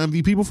that? He's won an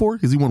MVP before?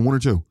 Has he won 1 or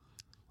 2?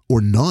 Or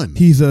none?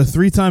 He's a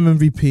 3-time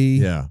MVP.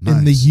 Yeah.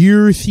 In the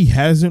years he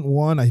hasn't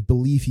won, I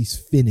believe he's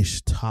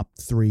finished top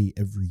 3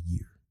 every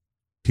year.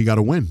 He got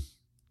to win.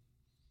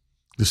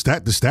 The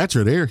stats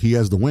are there. He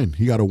has to win.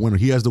 He got to win.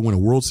 He has to win a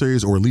World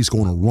Series or at least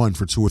go on a run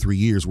for 2 or 3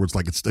 years where it's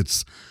like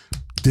this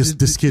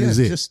kid is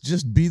it.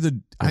 Just be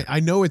the. I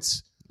know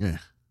it's. Yeah.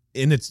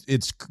 And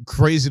it's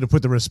crazy to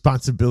put the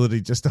responsibility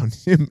just on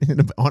him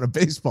on a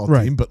baseball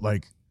team, but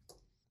like,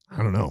 I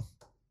don't know.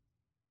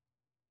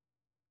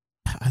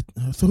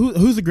 So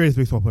who's the greatest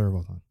baseball player of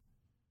all time?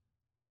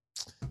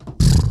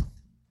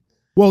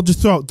 Well,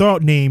 just throw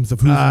out names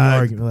of who's in the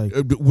argument.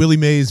 Like Willie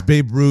Mays,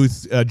 Babe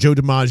Ruth, Joe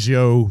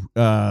DiMaggio,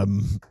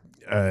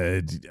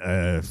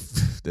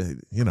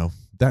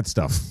 that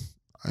stuff.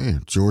 Yeah,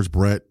 George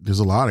Brett. There's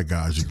a lot of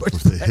guys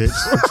with the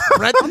hits.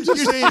 Brett, I'm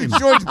just saying,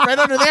 George Brett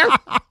under there.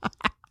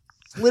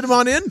 Slid him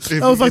on in.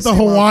 That was like the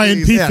Hawaiian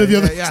pizza the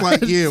other day. It's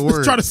like,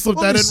 Let's try to slip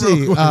that in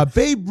real quick.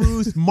 Babe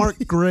Ruth,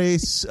 Mark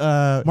Grace,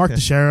 Mark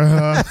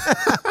Teixeira.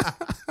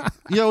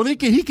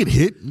 He could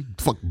hit.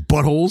 Fuck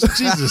buttholes.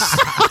 Jesus.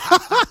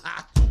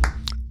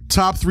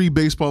 Top 3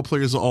 baseball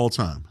players of all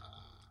time.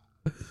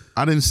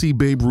 I didn't see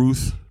Babe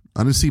Ruth.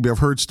 I've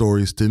heard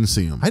stories. Didn't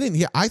see him. I didn't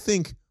hear. I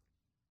think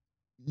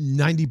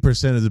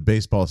 90% of the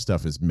baseball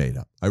stuff is made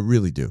up. I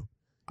really do.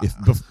 If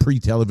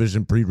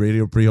pre-television,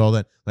 pre-radio, pre-all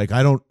that. Like,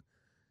 I don't.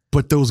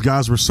 But those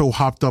guys were so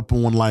hopped up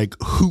on like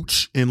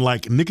hooch and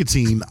like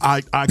nicotine, I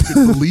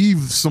could believe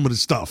some of the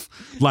stuff.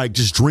 Like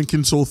just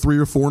drinking till 3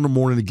 or 4 in the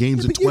morning, the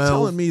game's at 12. You're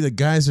telling me the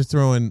guys are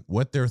throwing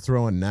what they're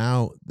throwing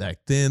now back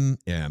then,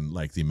 and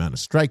like the amount of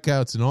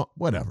strikeouts and all,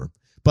 whatever.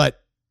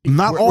 But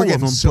not all we're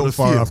of them. So but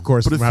far, of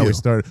course, from how we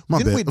started.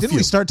 Didn't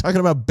we start talking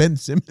about Ben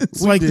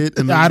Simmons? Like,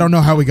 I don't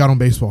know how we got on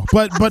baseball,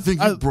 but I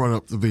think you brought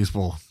up the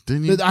baseball,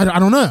 didn't you? I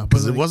don't know,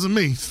 because it wasn't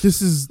me.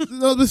 This is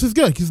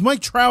good because Mike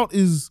Trout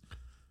is.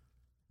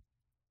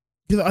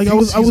 Like I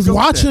was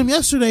watching him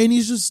yesterday, and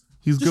he's just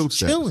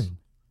chilling.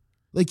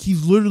 Like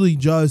he's literally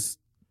just.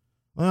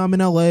 I'm in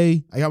LA.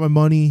 I got my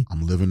money.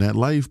 I'm living that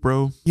life,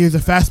 bro. Here's a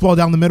fastball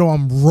down the middle.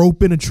 I'm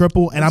roping a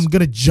triple, and I'm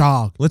gonna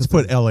jog. Let's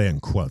put LA in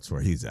quotes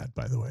where he's at.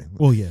 By the way,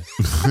 well, yeah,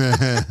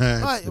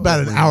 about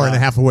an hour and a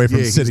half away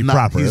from city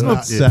proper. He's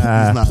not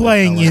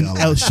playing in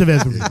El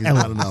Chavez. He's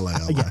not in LA.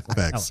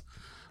 Facts.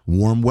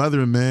 Warm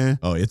weather, man.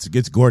 Oh, it's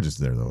gorgeous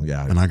there, though.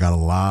 Yeah, and I got a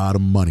lot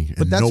of money,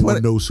 and no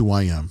one knows who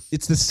I am.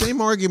 It's the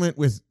same argument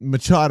with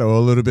Machado a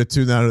little bit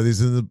too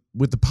nowadays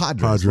with the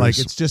Padres. Like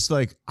it's just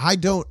like I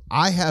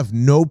have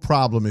no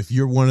problem if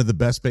you're one of the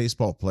best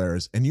baseball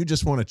players and you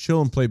just want to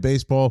chill and play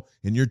baseball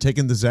and you're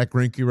taking the Zach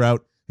Greinke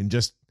route and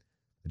just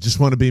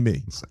want to be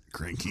me. Zach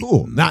Greinke,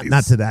 cool. Nice.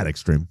 Not to that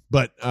extreme,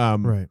 but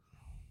right.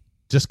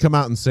 Just come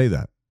out and say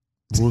that.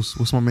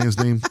 What's my man's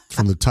name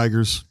from the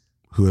Tigers?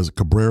 Who has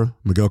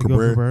Miguel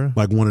Cabrera,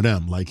 like one of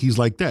them. Like he's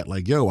like that.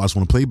 Like, yo, I just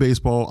want to play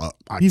baseball.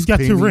 He's got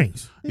 2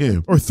 rings. Yeah.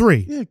 Or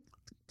 3. Yeah.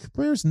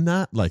 Cabrera's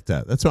not like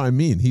that. That's what I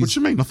mean. What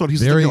you mean? I thought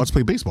he's very let's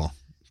play baseball.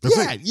 That's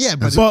it. Yeah,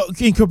 but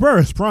in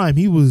Cabrera's prime,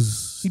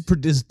 his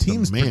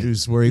teams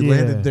produced where he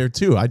landed there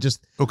too.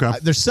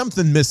 There's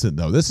something missing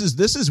though. This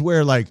is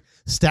where like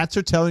stats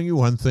are telling you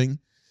one thing,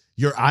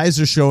 your eyes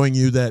are showing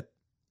you that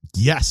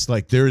yes,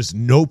 like there is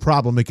no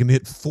problem. It can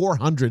hit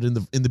 400 in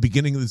the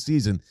beginning of the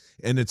season,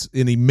 and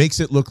he makes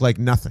it look like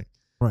nothing.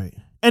 Right,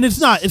 and it's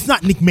not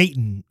Nick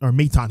Maton or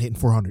Maton hitting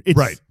 400. It's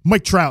right.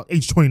 Mike Trout,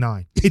 age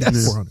 29, hitting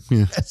 400.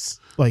 Yeah. Yes.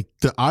 Like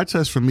the eye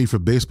test for me for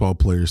baseball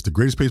players, the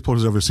greatest baseball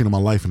players I've ever seen in my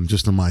life, and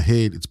just in my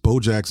head, it's Bo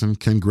Jackson,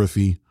 Ken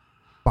Griffey,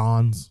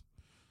 Bonds.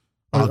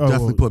 I'll Oh,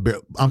 definitely put Barry.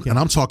 okay. And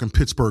I'm talking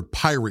Pittsburgh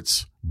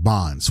Pirates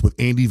bonds with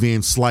Andy Van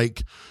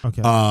Slyke,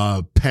 Okay.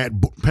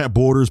 Pat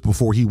Borders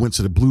before he went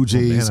to the Blue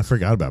Jays. Man, I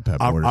forgot about Pat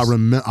Borders. I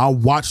remember. I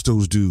watched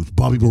those dudes,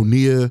 Bobby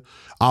Bonilla.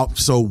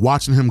 So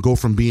watching him go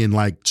from being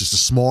like just a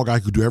small guy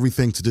who could do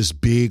everything to this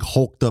big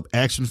hulked up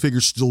action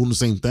figure, still doing the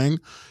same thing.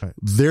 Right.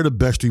 They're the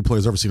best street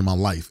players I've ever seen in my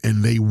life,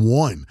 and they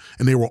won,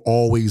 and they were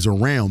always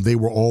around. They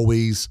were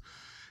always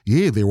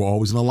in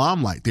the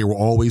limelight. They were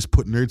always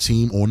putting their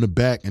team on the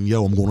back, and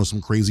I'm going on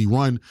some crazy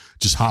run.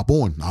 Just hop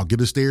on. I'll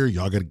get us there.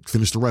 Y'all got to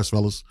finish the rest,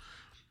 fellas.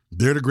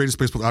 They're the greatest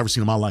baseball I've ever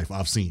seen in my life.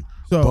 I've seen.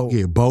 So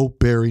Bo,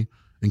 Barry,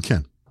 and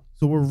Ken.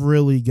 So we're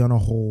really gonna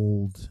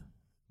hold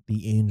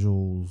the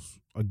Angels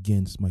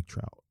against Mike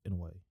Trout in a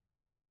way.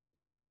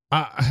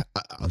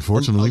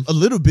 Unfortunately. a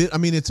little bit. I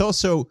mean, it's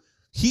also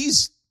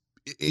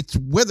it's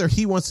whether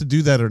he wants to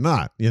do that or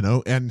not,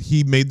 and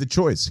he made the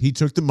choice. He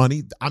took the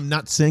money. I'm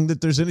not saying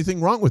that there's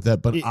anything wrong with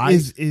that, but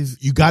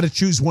you got to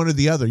choose one or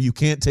the other. You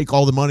can't take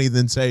all the money and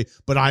then say,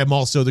 but I am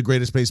also the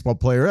greatest baseball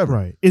player ever.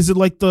 Right? Is it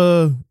like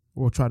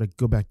we'll try to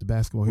go back to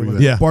basketball here.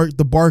 Like Yeah.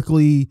 the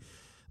Barkley,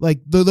 like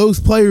those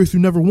players who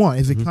never won.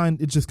 Is it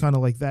it's just kind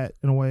of like that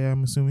in a way?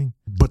 I'm assuming.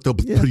 But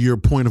to your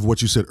point of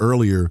what you said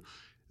earlier,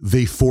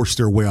 they forced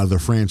their way out of their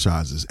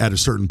franchises at a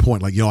certain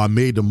point. Like, I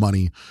made the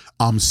money.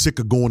 I'm sick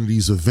of going to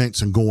these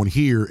events and going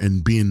here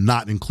and being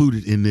not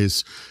included in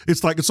this.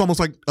 It's almost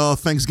like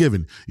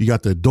Thanksgiving. You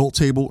got the adult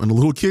table and the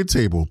little kid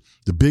table.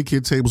 The big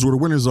kid tables where the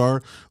winners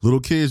are.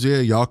 Little kids,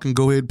 y'all can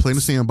go ahead and play in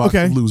the sandbox.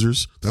 Okay. For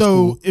losers. That's so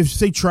cool. if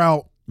say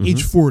Trout,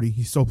 age 40,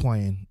 he's still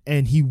playing,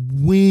 and he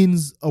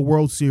wins a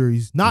World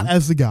Series, not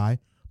as the guy,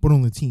 but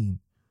on the team.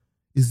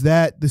 Is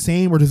that the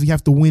same, or does he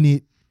have to win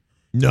it?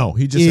 No,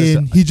 he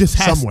just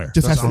has somewhere.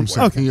 That's what I'm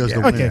saying. Okay. He has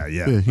to Okay. win.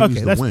 Yeah. He needs Okay,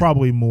 to that's win.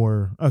 probably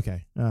more.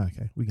 Okay.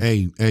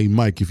 Hey,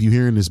 Mike, if you're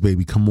hearing this,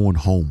 baby, come on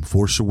home.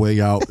 Force your way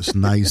out. It's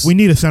nice. We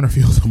need a center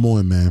field. Come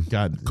on, man.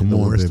 God, Come in the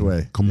on, worst baby.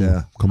 way. Come Yeah.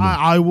 on. Come on.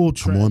 I will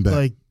try. Come on back.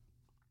 Like,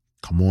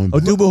 Come on.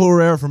 back. Odubel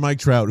Herrera for Mike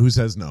Trout. Who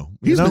says no?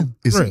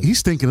 He's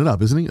stinking it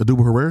up, isn't he?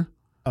 Adubel Herrera?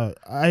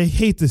 I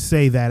hate to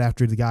say that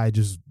after the guy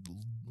just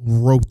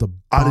roped the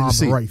I didn't bomb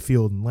see to it. right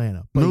field in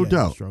Atlanta. But No he's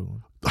doubt.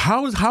 struggling.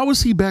 How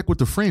is he back with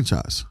the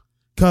franchise?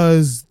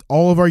 Because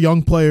all of our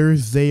young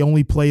players, they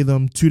only play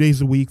them 2 days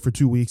a week for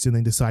 2 weeks, and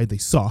they decide they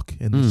suck,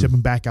 and they ship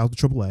them back out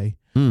to AAA.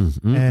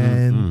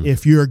 And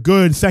if you're a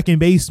good second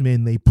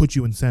baseman, they put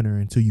you in center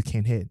until you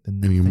can't hit,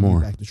 and then Anymore.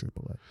 you're back to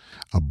AAA.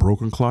 A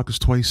broken clock is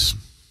twice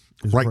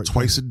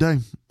a day.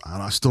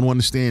 I still don't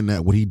understand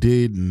that, what he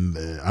did. And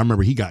I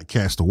remember he got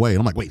cast away.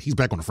 I'm like, wait, he's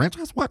back on the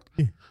franchise? What?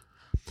 Yeah.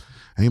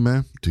 Hey,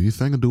 man, do your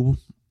thing, Adubel.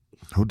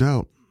 No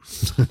doubt.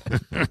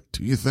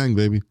 Do your thing,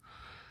 baby.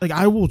 Like,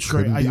 I will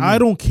trade. Couldn't be I me.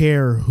 don't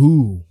care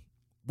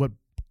what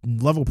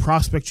level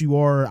prospect you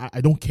are.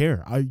 I don't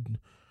care.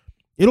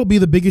 It'll be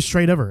the biggest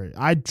trade ever.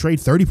 I'd trade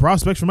 30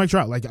 prospects for Mike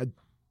Trout. Like,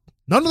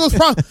 none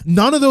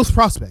of those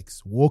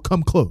prospects will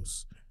come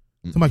close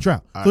to Mike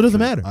Trout. So it doesn't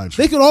matter.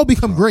 They could all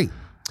become great.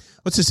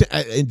 Let's just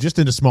say, just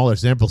in a smaller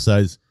sample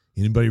size,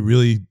 anybody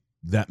really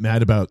that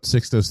mad about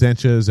Sixto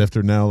Sanchez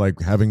after now,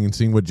 like having and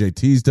seeing what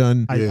JT's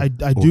done? I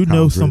Or do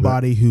know Kyle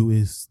somebody who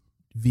is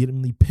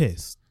vehemently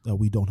pissed that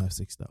we don't have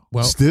Sixto.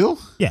 Well, Still?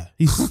 Yeah,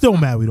 he's still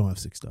mad we don't have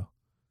Sixto.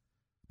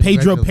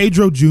 Pedro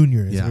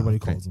Jr. as everybody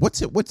calls him.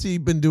 What's he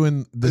been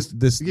doing this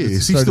Yeah,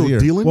 is he start of still the year?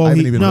 dealing? Well, I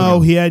haven't even heard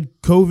of he had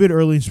COVID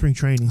early in spring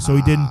training, so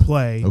he didn't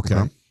play.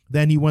 Okay.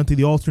 Then he went to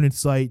the alternate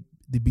site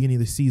the beginning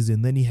of the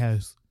season. Then he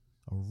has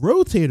a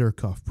rotator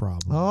cuff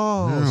problem.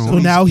 Oh, so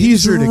now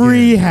he's injured again.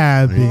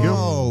 rehabbing.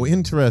 Oh,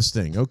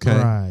 interesting. Okay.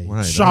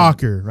 Right.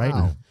 Shocker, right?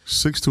 Wow.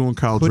 6'2" and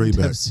Kyle Couldn't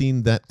have Draybeck.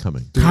 seen that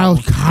coming. Kyle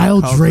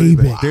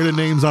Draybeck. They're the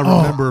names I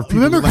remember. Oh,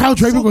 remember Kyle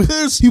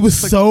Draybeck? He was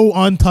so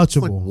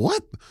untouchable. Like,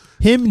 what?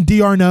 Him and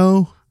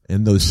D'Arnaud.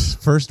 And those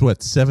first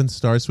 7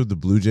 starts with the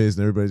Blue Jays,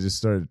 and everybody just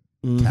started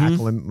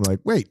cackling. Like,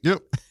 wait,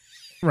 Yep.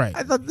 Right.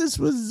 I thought this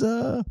was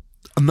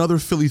Another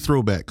Philly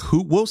throwback.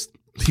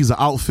 He's an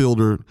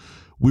outfielder.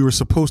 We were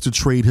supposed to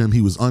trade him.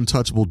 He was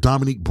untouchable.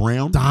 Dominic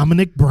Brown.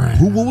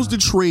 What was the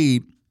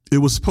trade? It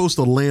was supposed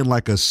to land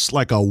like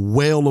a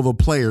whale of a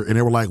player, and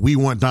they were like, "We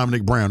want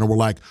Dominic Brown," and we're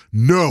like,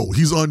 "No,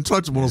 he's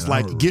untouchable." It's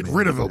like, get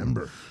rid of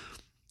him.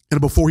 And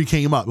before he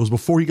came up, it was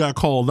before he got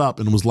called up,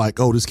 and it was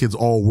like, "Oh, this kid's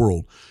all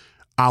world."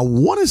 I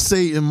want to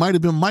say it might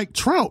have been Mike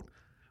Trout,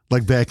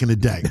 like back in the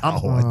day.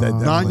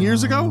 9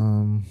 years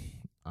ago.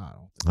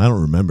 I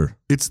don't remember.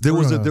 There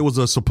was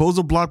a supposed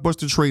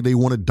blockbuster trade. They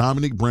wanted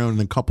Dominic Brown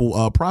and a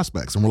couple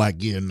prospects, and we're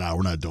like, yeah, no,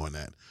 we're not doing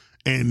that.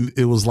 And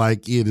it was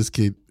like, yeah, this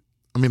kid.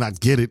 I mean, I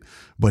get it,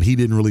 but he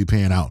didn't really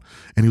pan out.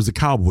 And he was a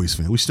Cowboys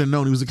fan. We should have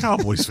known he was a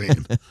Cowboys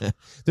fan.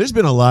 There's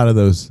been a lot of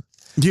those.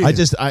 Yeah.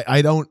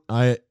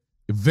 I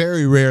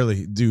very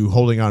rarely do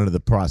holding on to the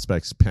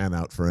prospects pan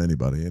out for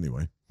anybody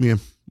anyway. Yeah.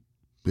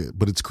 Yeah,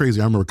 but it's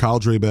crazy. I remember Kyle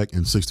Draybeck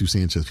and Sixto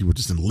Sanchez. People were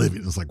just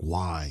livid. It's like,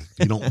 why?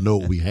 You don't know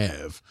what we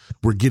have.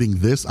 We're getting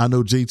this. I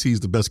know JT's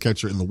the best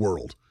catcher in the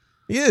world.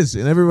 He is,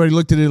 and everybody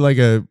looked at it like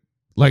a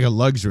like a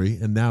luxury,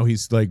 and now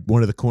he's like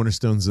one of the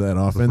cornerstones of that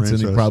offense. And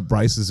he franchise. probably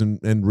Bryce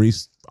and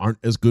Reese aren't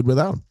as good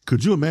without him.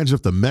 Could you imagine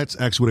if the Mets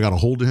actually would have got a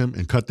hold of him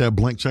and cut that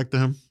blank check to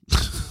him?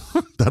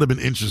 That'd have been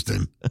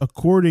interesting.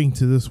 According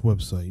to this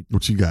website,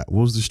 What you got?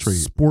 What was this trade?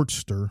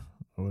 Sportster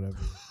or whatever.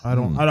 I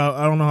don't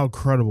know how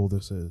credible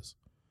this is.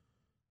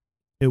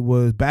 It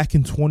was back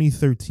in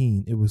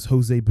 2013. It was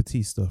Jose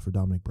Batista for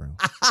Dominic Brown.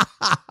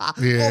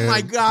 Yeah, Oh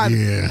my God.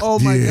 yeah, Oh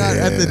my God.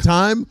 At the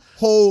time,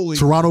 holy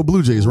Toronto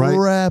Blue Jays, right?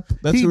 crap.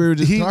 That's what we were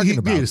just talking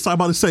about. Yeah, so I'm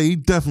about to say he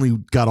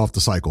definitely got off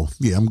the cycle.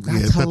 Yeah,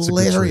 that's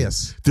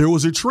hilarious. A good trade. There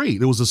was a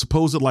trade. There was a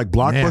supposed like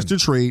blockbuster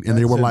trade, and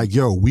they were like,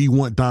 "Yo, we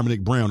want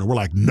Dominic Brown," and we're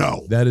like,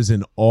 "No." That is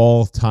an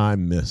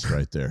all-time miss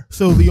right there.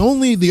 So the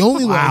only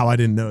Wow, I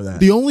didn't know that.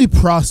 the only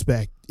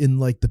prospect in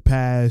like the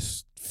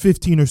past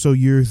 15 or so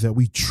years that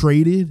we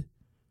traded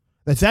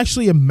that's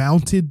actually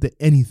amounted to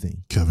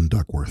anything. Kevin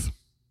Duckworth.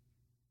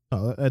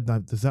 Oh,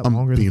 is that I'm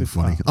longer being than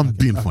funny. Oh, I'm okay,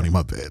 being okay. funny.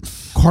 My bad.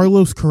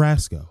 Carlos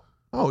Carrasco.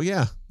 Oh,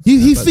 yeah.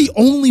 He's the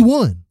only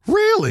one.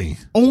 Really?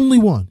 Only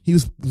one. He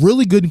was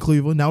really good in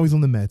Cleveland. Now he's on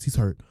the Mets. He's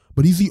hurt.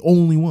 But he's the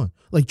only one.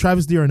 Like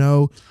Travis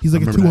d'Arnaud, he's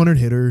like a 200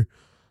 hitter.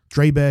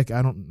 Draybeck,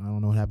 I don't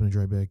know what happened to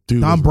Draybeck.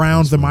 Dude, Don those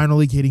Brown's the were minor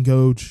league hitting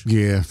coach.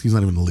 Yeah, he's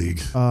not even in the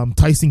league.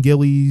 Tyson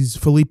Gillies,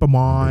 Philippe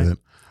Amon.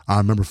 I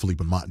remember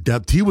Philippe Mott.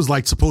 He was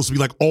like supposed to be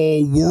like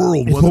all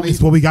world. Wasn't he?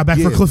 It's what we got back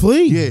for Cliff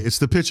Lee. Yeah, it's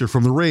the pitcher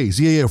from the Rays.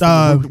 Yeah.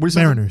 From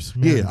Mariners.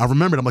 Yeah, I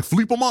remember it. I'm like,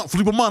 Philippe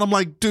Mott. I'm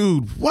like,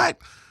 dude, what?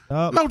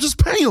 No,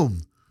 just pay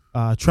him.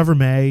 Trevor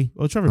May.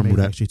 Well, Trevor May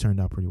Remember that. actually turned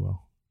out pretty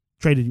well.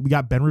 We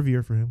got Ben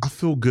Revere for him. I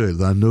feel good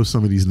that I know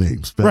some of these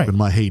names back in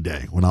my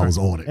heyday when I was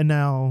on it. And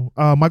now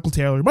Michael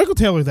Taylor. Michael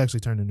Taylor's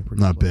actually turned into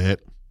pretty Not good.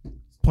 bad.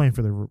 Playing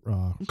for the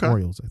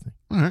Orioles, I think.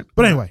 All right.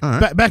 But anyway, All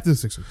right. back to the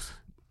Sixers.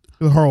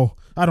 The whole,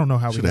 I don't know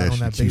how Should we got ask on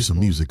you that to cue some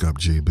baseball. music up,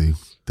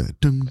 JB.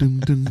 That dum dum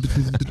dum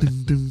dum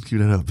dum dum. Cue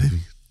that up, baby.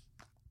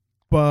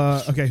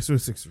 But okay, so the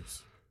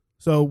Sixers.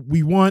 So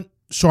we want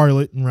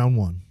Charlotte in round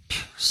 1.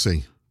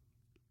 See.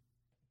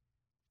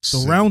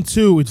 So round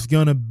 2, it's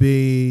gonna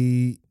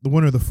be the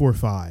winner of the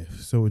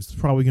 4-5. So it's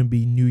probably gonna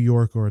be New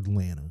York or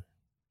Atlanta.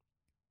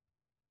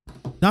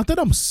 Not that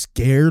I'm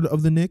scared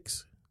of the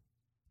Knicks,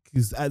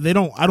 because I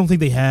don't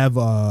think they have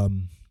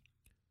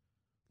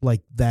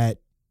like that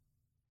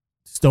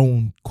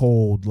stone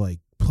cold like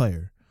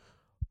player.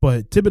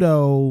 But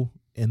Thibodeau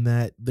and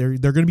that they're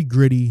gonna be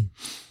gritty.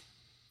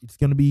 It's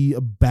gonna be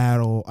a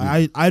battle.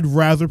 I'd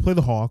rather play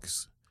the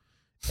Hawks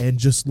and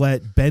just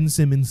let Ben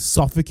Simmons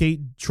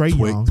suffocate Trae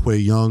Young.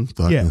 Trae Young,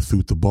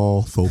 threw the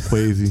ball, throw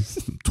crazy.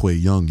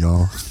 Trae Young,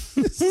 y'all.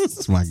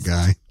 That's my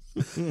guy.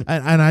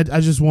 And I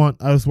just want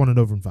it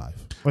over in 5.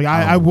 Like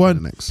I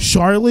want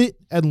Charlotte,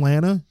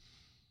 Atlanta,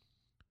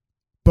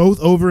 both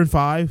over in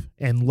 5,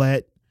 and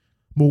let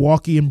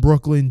Milwaukee and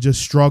Brooklyn just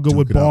struggle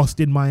with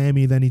Boston,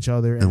 Miami, then each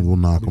other, and we'll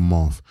knock them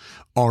off.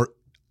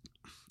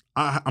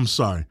 I'm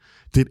sorry.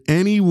 Did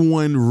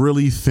anyone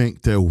really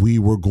think that we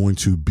were going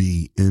to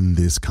be in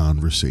this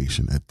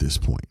conversation at this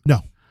point?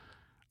 No.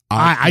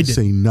 I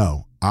say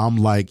no. I'm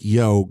like,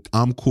 yo,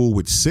 I'm cool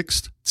with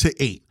 6 to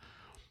 8.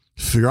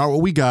 Figure out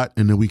what we got,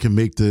 and then we can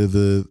make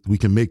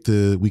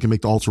the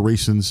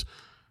alterations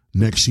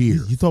next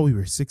year. You thought we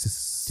were 6,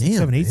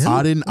 7, 8?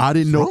 I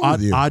didn't know.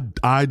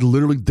 I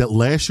literally, that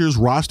last year's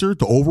roster,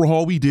 the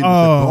overhaul we did with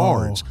the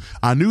guards.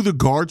 I knew the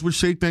guards would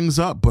shake things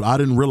up, but I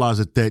didn't realize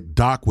that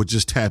Doc would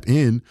just tap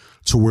in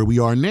to where we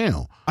are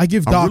now. I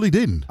really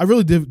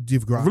did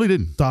give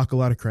Doc a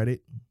lot of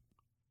credit,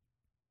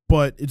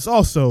 but it's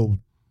also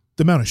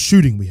the amount of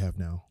shooting we have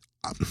now.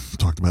 I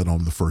talked about it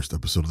on the first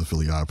episode of the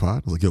Philly iPod.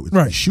 I was like, yo,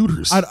 it's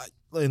shooters.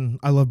 And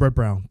I love Brett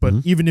Brown, but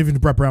even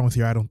if Brett Brown was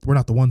here, we're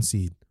not the 1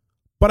 seed.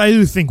 But I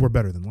do think we're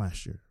better than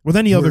last year. With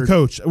any other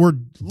coach, we're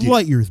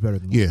light years better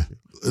than last year.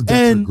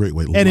 That's a great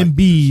way to and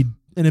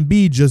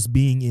Embiid just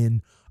being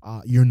in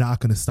you're not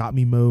going to stop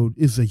me mode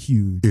is a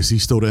huge. Is he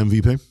still the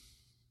MVP?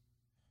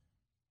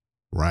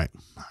 Right.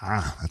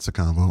 That's a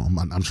combo.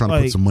 I'm trying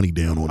to put some money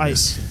down on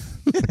this.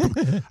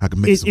 I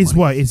can make some money. It's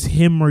what? It's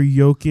him or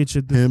Jokic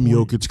at this point?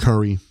 Jokic,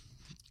 Curry.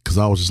 Because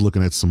I was just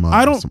looking at some.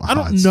 I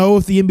don't know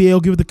if the NBA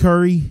will give it to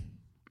Curry.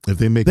 If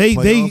they make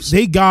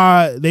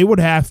they would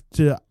have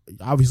to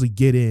obviously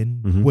get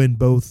in, win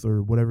both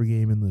or whatever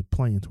game in the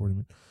play-in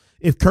tournament.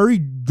 If Curry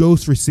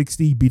goes for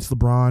 60, beats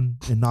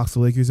LeBron, and knocks the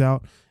Lakers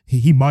out,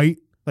 he might.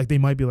 Like they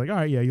might be like, all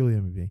right, yeah, you're the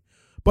MVP.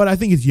 But I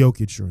think it's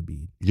Jokic or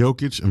Embiid.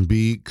 Jokic,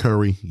 Embiid,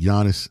 Curry,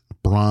 Giannis,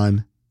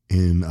 Bron,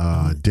 and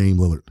Dame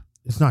Lillard.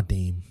 It's not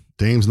Dame.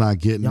 Dame's not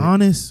getting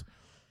Giannis.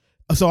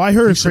 So I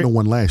heard he should have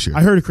won last year.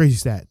 I heard a crazy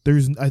stat.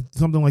 There's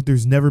something like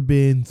there's never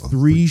been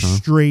 3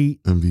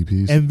 straight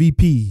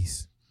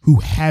MVPs who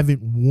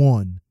haven't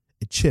won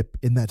a chip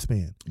in that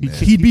span.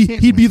 He'd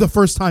be the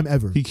first time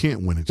ever. He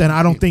can't win it. Then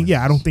I don't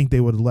think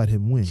they would have let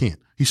him win. He can't.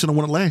 He should have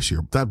won it last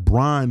year. That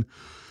Brian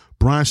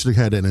should have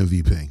had that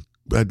MVP.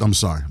 I'm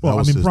sorry. Well,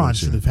 I mean, Bron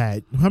should have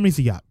had. How many has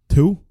he got?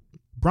 2?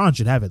 Bron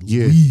should have at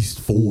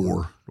least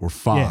 4 or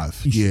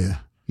 5. Yeah.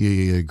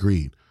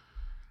 Agreed.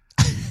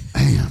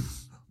 Damn.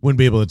 Wouldn't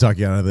be able to talk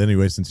you out of it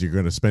anyway, since you're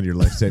going to spend your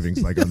life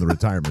savings like on the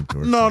retirement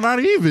tour. No, not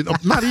even.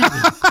 Not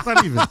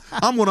even.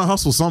 I'm going to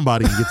hustle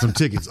somebody and get some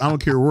tickets. I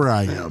don't care where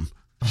I am.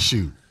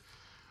 Shoot.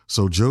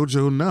 So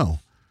JoJo, no.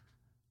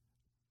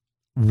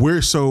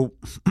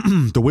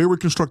 The way we're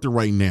constructed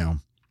right now,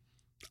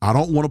 I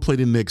don't want to play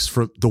the Knicks.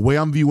 For the way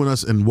I'm viewing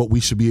us and what we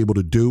should be able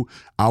to do,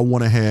 I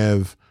want to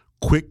have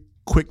quick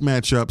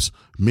matchups,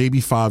 maybe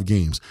 5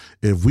 games.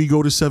 If we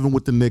go to 7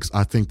 with the Knicks,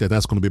 I think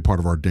that's going to be a part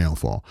of our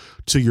downfall.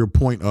 To your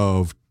point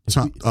of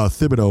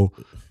Thibodeau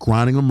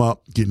grinding them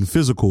up, getting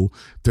physical,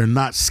 they're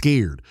not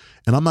scared.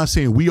 And I'm not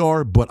saying we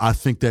are, but I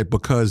think that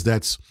because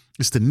it's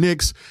the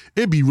Knicks,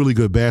 it'd be really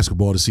good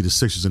basketball to see the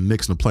Sixers and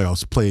Knicks in the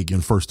playoffs play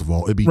again, first of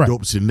all. It'd be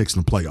dope to see the Knicks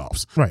in the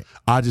playoffs. Right.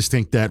 I just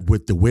think that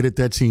with the way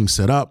that team's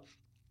set up,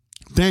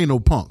 they ain't no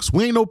punks.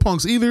 We ain't no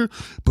punks either,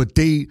 but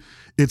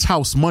it's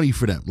house money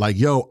for them. Like,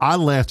 yo, I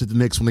laughed at the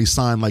Knicks when they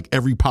signed like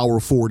every power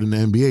forward in the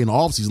NBA in the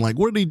offseason. Like,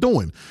 what are they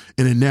doing?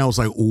 And then now it's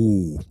like,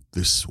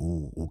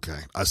 okay.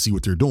 I see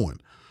what they're doing.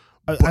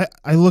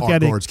 I look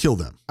at it. Guards kill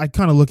them. I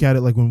kind of look at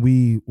it like when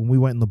we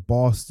went into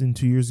Boston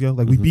 2 years ago.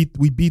 Like we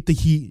beat the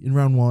Heat in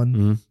round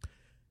 1,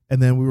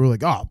 and then we were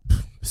like, oh,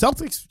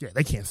 Celtics, yeah,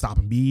 they can't stop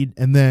Embiid.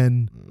 And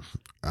then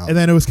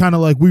it was kind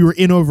of like we were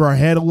in over our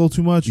head a little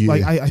too much. Yeah.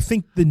 Like I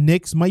think the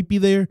Knicks might be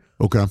there.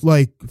 Okay.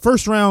 Like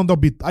first round,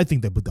 I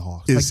think they beat the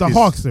Hawks.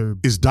 Hawks are.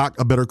 Is Doc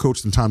a better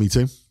coach than Tommy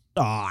T?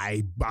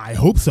 I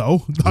hope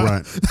so.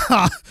 Right.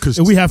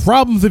 Because we have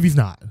problems if he's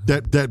not.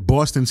 That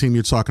Boston team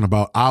you're talking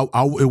about,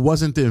 it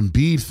wasn't the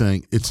Embiid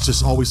thing. It's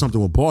just always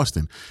something with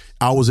Boston.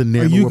 I was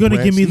enamored. Are you going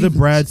to give me Stevens. the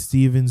Brad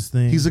Stevens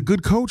thing? He's a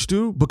good coach,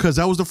 dude, because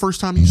that was the first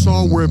time you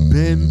saw where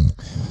Ben.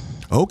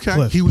 Okay,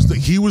 Cliff. He was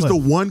the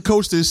one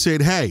coach that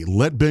said, "Hey,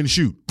 let Ben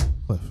shoot,"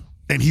 Cliff.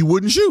 And he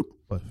wouldn't shoot.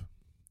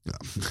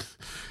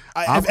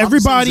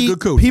 Everybody, he's a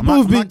good coach. People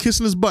have been not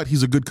kissing his butt.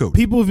 He's a good coach.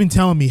 People have been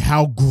telling me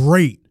how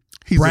great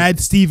Brad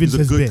Stevens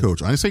has been. He's a good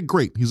coach. I didn't say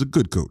great. He's a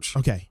good coach.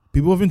 Okay,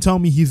 people have been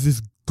telling me he's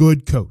this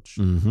good coach.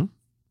 Mm-hmm.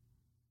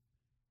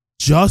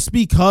 Just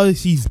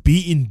because he's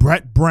beaten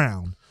Brett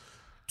Brown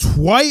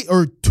twice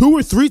or 2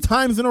 or 3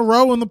 times in a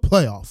row in the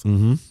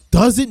playoffs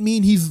doesn't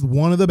mean he's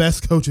one of the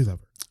best coaches ever.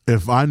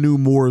 If I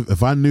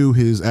knew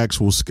his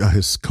actual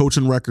his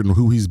coaching record and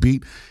who he's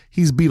beat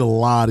a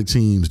lot of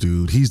teams,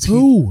 dude.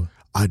 Who?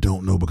 I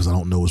don't know because I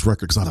don't know his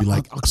record because I'd be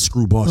like,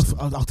 screw Boston.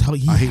 I'll tell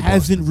you, he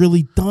hasn't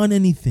really done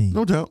anything.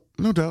 No doubt.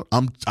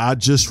 I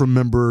just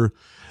remember,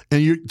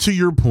 and to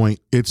your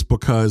point, it's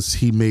because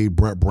he made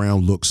Brett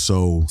Brown look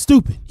so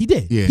stupid. He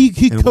did. Yeah.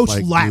 He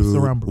coached laps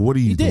around. What are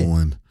you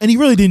doing? And he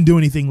really didn't do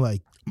anything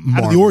like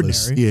out of the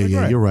ordinary.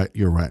 Yeah, like,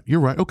 You're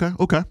right.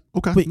 Okay.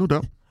 But, no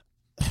doubt.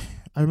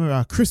 I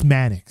remember Chris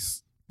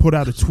Mannix put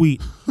out a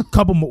tweet a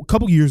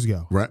couple years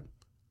ago. Right.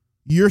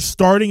 You're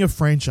starting a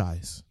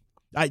franchise.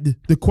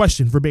 The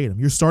question verbatim,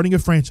 you're starting a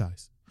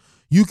franchise.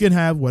 You can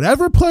have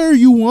whatever player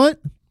you want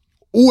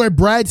or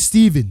Brad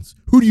Stevens.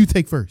 Who do you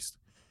take first?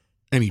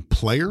 Any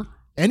player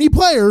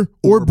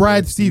or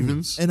Brad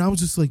Stevens. And I was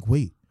just like,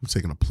 wait. I'm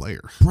taking a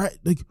player.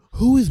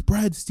 Who is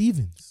Brad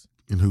Stevens?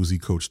 And who's he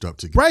coached up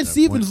to get Brad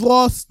Stevens point?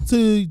 Lost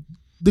to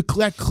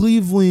that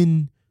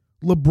Cleveland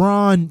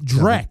LeBron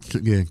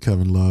Drek.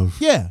 Kevin Love.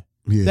 Yeah.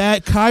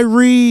 That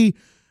Kyrie,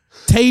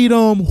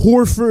 Tatum,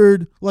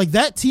 Horford, like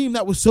that team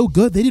that was so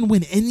good, they didn't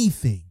win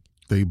anything.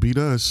 They beat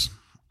us.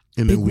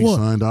 And then we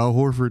signed Al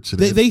Horford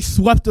today. They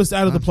swept us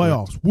out of the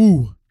playoffs.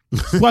 Woo.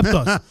 Swept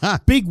us.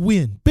 Big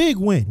win.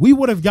 We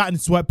would have gotten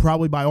swept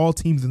probably by all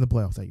teams in the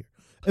playoffs that year.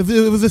 If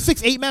it was a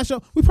 6-8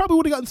 matchup, we probably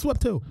would have gotten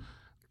swept too.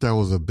 That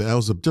was a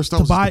bad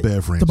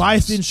franchise.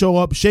 Tobias didn't show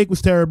up. Shake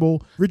was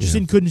terrible.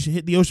 Richardson couldn't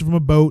hit the ocean from a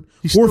boat.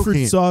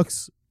 Horford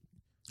sucks.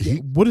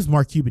 What is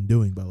Mark Cuban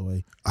doing, by the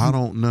way? I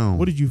don't know.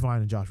 What did you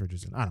find in Josh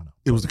Richardson? I don't know.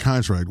 It was the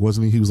contract,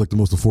 wasn't he? He was like the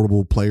most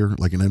affordable player,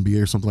 like in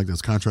NBA or something like that.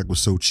 His contract was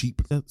so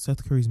cheap.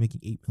 Seth Curry's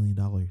making $8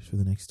 million for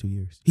the next 2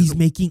 years. He's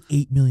making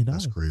 $8 million.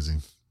 That's crazy.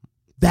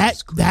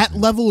 That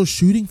level of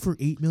shooting for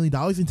 $8 million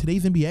in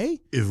today's NBA?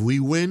 If we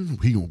win,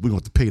 we're going to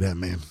have to pay that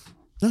man.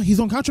 No, he's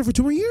on contract for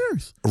 2 more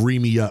years.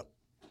 Ream me up.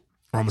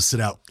 Or I'm going to sit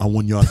out on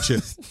 1 yard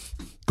chip.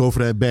 Go for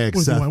that bag,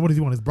 Seth. What does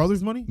he want? His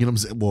brother's money? You know what I'm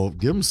saying? Well,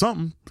 give him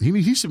something.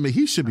 He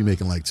should be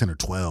making like 10 or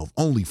 12.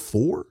 Only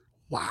 4?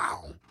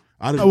 Wow.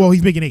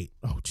 He's making 8.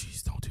 Oh,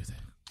 jeez, don't do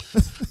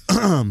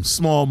that.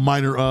 Small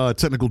minor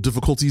technical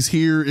difficulties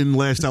here in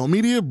Lashed Out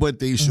Media, but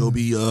they shall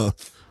be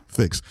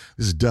fixed.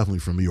 This is definitely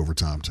from me over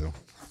time too,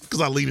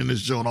 because I lean in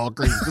this joint all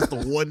crazy. This is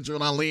the one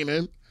joint I lean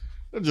in.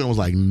 That joint was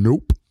like,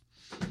 nope.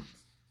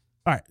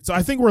 All right, so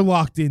I think we're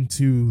locked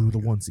into the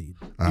 1 seed.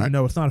 All right.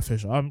 No, it's not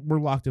official. We're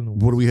locked in the 1.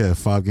 What do we have?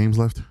 5 games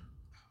left? I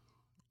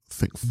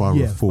think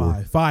 5 or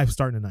 4. 5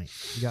 starting tonight.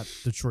 We got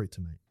Detroit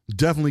tonight.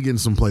 Definitely getting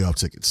some playoff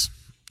tickets.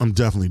 I'm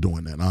definitely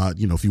doing that.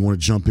 If you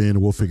want to jump in,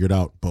 we'll figure it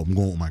out. But I'm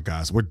going with my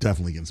guys. We're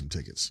definitely getting some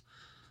tickets.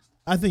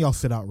 I think I'll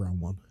sit out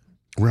round 1.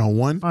 Round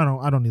 1?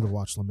 I don't need to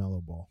watch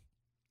LaMelo ball.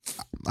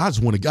 I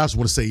just want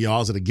to say, I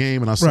was at a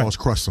game and I saw us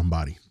crush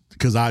somebody.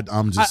 Because I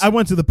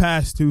went to the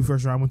past 2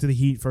 first round. I went to the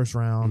Heat first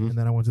round, and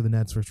then I went to the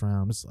Nets first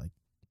round. It's like,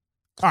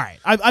 All right,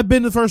 I've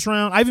been to the first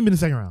round. I haven't been to the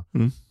second round.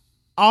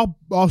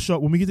 Mm-hmm. I'll show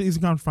up when we get to the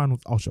Eastern Conference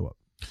Finals. I'll show up,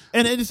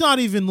 and it's not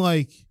even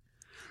like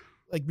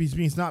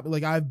it's not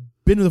like I've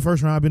been to the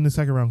first round. I've been to the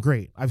second round.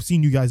 Great, I've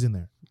seen you guys in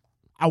there.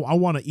 I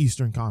want an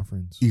Eastern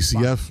Conference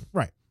ECF,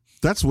 right?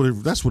 That's what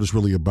it's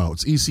really about.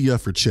 It's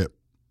ECF or chip.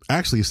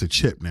 Actually, it's a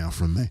chip now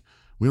from me.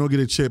 We don't get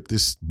a chip.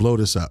 Blow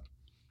this up.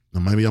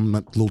 Now, maybe I'm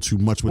not a little too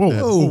much with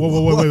that.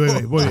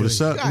 Whoa, Blow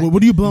this up.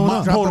 What are you blowing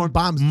up? Hold on,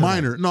 bombs.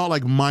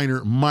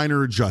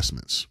 Minor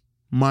adjustments.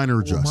 Minor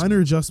adjustments.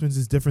 Minor adjustments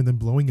is different than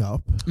blowing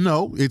up.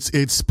 No,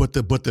 it's but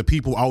the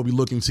people I will be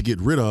looking to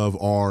get rid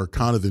of are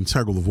kind of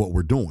integral of what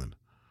we're doing.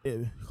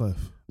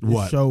 Cliff,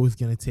 what? The show is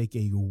going to take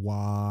a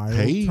wild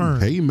turn.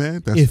 Hey,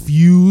 man. If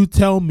you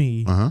tell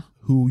me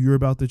who you're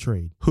about to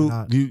trade,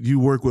 you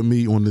work with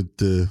me on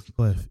the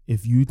Cliff.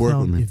 If you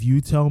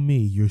tell me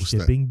you're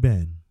shipping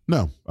Ben,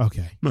 no,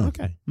 okay, no,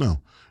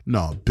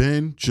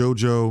 Ben,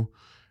 JoJo.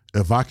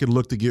 If I could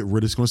look to get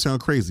rid, it's going to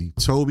sound crazy.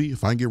 Toby,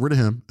 if I can get rid of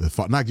him, if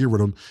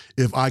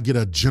I get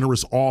a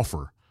generous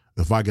offer,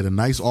 if I get a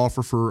nice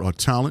offer for a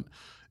talent,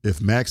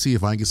 if I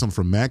can get something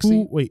from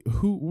Maxey. What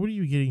are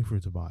you getting for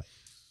Tobias?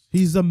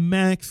 He's a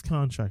max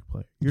contract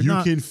player. You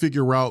can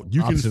figure out.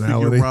 Thanks,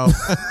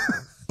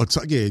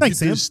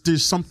 Sam.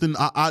 There's something.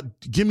 I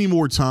give me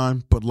more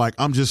time, but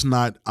I'm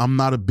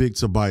not a big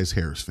Tobias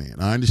Harris fan.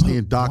 I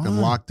understand Doc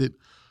unlocked it.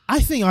 I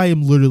think I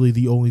am literally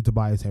the only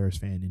Tobias Harris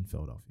fan in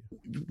Philadelphia.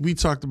 We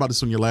talked about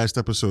this on your last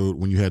episode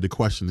when you had the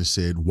question that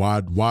said,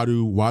 why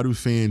do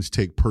fans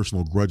take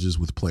personal grudges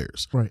with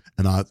players? Right.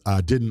 And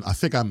I didn't. I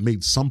think I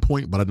made some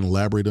point, but I didn't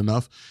elaborate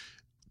enough.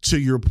 To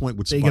your point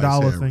with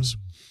Tobias Harris,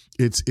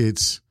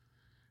 it's.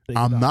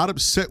 I'm not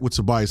upset with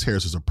Tobias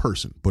Harris as a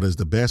person, but as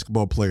the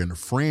basketball player in the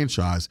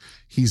franchise,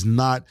 he's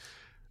not.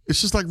 It's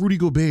just like Rudy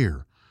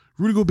Gobert.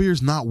 Rudy Gobert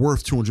is not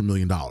worth $200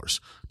 million.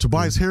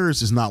 Tobias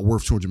Harris is not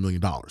worth $200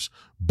 million,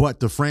 but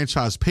the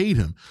franchise paid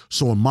him.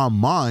 So in my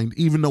mind,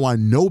 even though I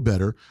know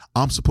better,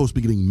 I'm supposed to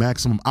be getting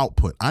maximum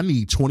output. I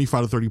need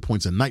 25 to 30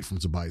 points a night from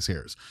Tobias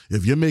Harris.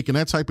 If you're making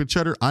that type of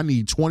cheddar, I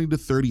need 20 to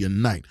 30 a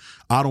night.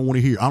 I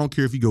don't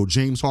care if you go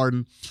James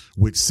Harden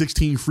with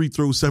 16 free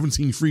throws,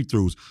 17 free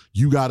throws.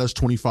 You got us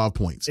 25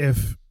 points.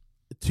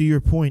 To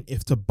your point,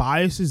 if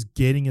Tobias is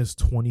getting us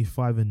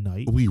 25 a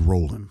night, we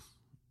rolling.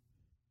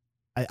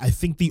 I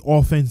think the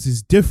offense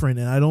is different,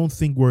 and I don't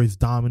think we're as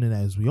dominant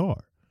as we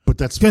are. But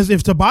that's because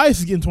if Tobias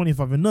is getting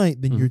 25 a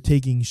night, then you're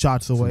taking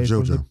shots away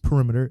from the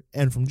perimeter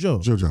and from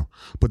JoJo.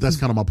 But that's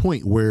kind of my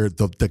point, where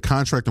the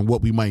contract and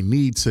what we might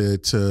need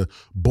to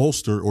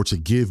bolster or to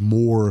give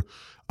more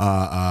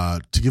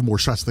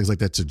shots, things like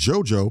that to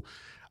JoJo.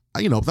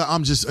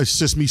 It's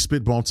just me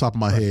spitball on top of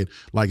my head.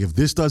 Like, if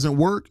this doesn't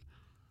work,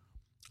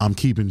 I'm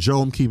keeping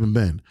Joe. I'm keeping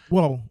Ben.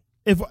 Well,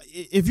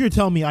 if you're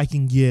telling me I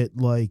can get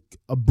like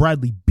a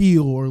Bradley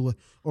Beal or like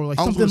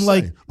something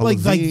like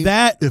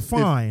that,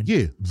 fine.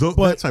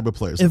 That type of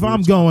players. If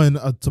I'm going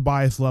a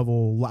Tobias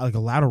level, like a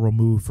lateral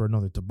move for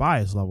another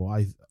Tobias level,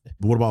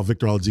 But what about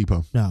Victor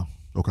Oladipo? No.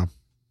 Okay.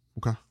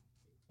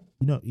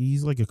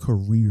 He's like a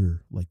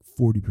career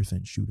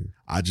 40% shooter.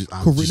 Not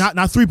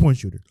 3-point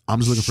shooter.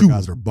 I'm just looking for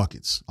guys that are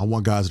buckets. I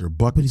want guys that are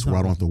buckets where I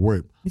don't have to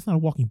worry. He's not a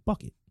walking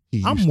bucket.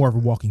 I'm more of a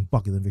walking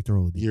bucket than Victor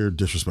Oladipo. You're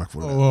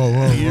disrespectful.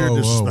 You're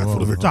disrespectful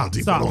to Victor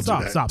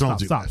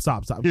Oladipo.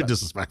 Stop. You're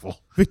disrespectful.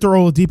 Victor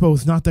Oladipo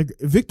is not that.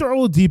 Victor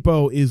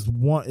Oladipo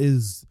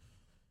is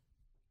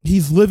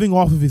he's living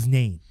off of his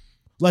name.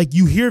 Like,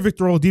 you hear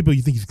Victor Oladipo,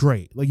 you think he's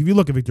great. Like, if you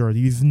look at Victor Oladipo,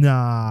 he's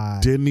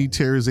not. Didn't he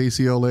tear his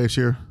ACL last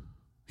year?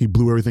 He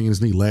blew everything in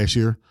his knee last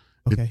year.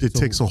 Okay, it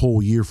takes a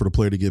whole year for the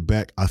player to get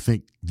back. I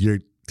think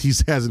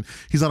he's not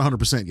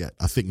 100% yet.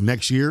 I think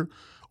next year.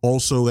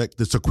 Also,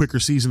 it's a quicker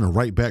season and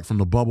right back from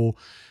the bubble.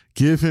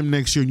 Give him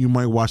next year, and you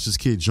might watch this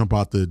kid jump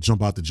out the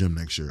gym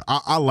next year.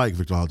 I like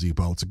Victor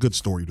Oladipo. It's a good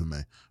story to me.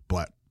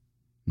 But,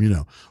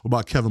 what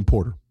about Kevin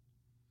Porter?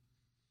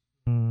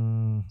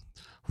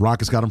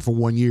 Rockets got him for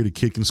 1 year. The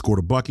kid can score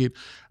the bucket.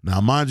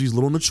 Now, mind you, he's a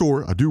little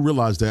mature. I do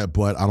realize that,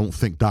 but I don't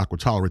think Doc would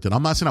tolerate that.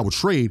 I'm not saying I would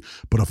trade,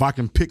 but if I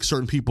can pick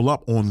certain people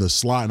up on the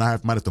slide and I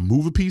might have to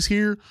move a piece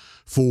here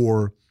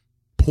for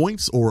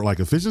points or like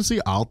efficiency,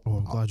 I'm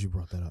glad you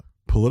brought that up.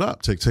 Pull it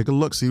up. Take a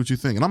look. See what you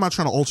think. And I'm not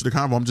trying to alter the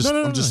convo. I'm just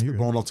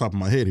going off the top of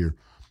my head here.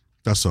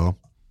 That's all.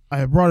 I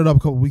had brought it up a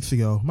couple weeks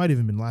ago. Might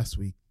even been last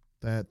week.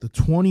 That the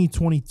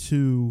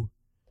 2022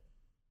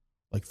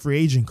 free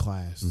agent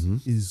class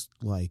is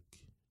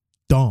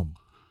dumb.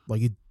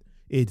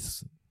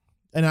 It's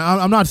and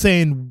I'm not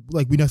saying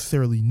we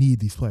necessarily need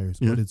these players,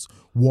 but it's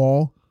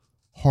Wall,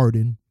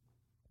 Harden,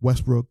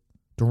 Westbrook,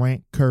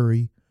 Durant,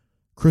 Curry,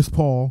 Chris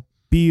Paul,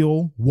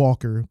 Beal,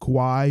 Walker,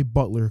 Kawhi,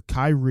 Butler,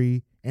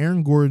 Kyrie,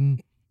 Aaron Gordon,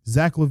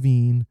 Zach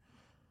LaVine,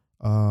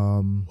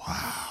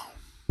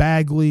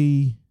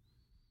 Bagley.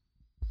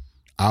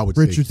 I would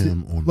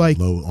Richardson, take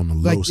him on the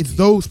low it's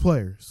those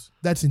players.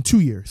 That's in 2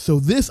 years. So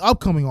this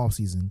upcoming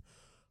offseason,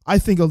 I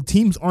think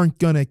teams aren't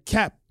going to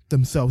cap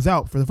themselves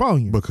out for the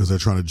following year. Because they're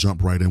trying to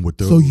jump right in with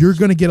those. So you're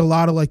going to get a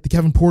lot of the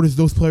Kevin Porters,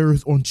 those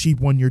players on cheap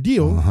 1 year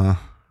deal,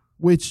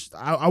 which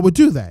I would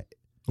do that.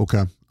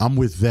 Okay, I'm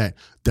with that.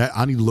 That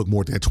I need to look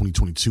more at that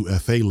 2022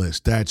 FA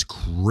list. That's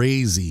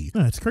crazy.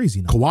 No, it's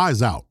crazy now.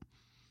 Kawhi's out.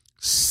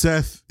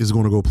 Seth is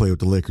going to go play with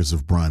the Lakers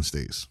if Bron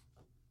stays.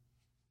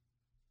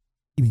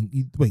 I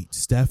mean, wait,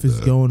 Steph is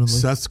going to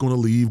Seth's going to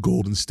leave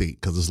Golden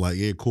State because it's like,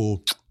 yeah,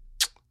 cool.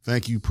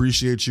 Thank you,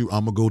 appreciate you.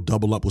 I'm gonna go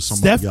double up with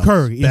somebody Steph else.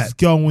 Curry is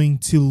going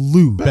to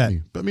lose. Bet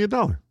me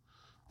 $1.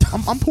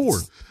 I'm poor.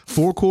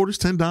 4 quarters,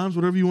 10 dimes,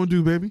 whatever you want to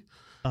do, baby.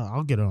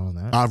 I'll get on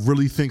that. I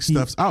really think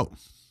Steph's out.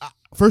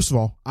 First of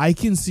all, I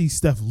can see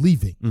Steph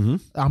leaving. Mm-hmm.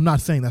 I'm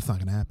not saying that's not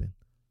going to happen.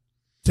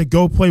 To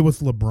go play with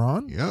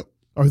LeBron? Yep.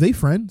 Are they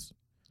friends?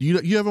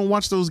 You haven't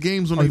watched those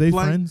games when Are they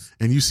play, friends?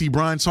 and you see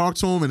Brian talk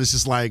to him, and it's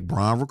just like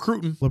Brian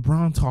recruiting.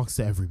 LeBron talks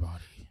to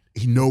everybody.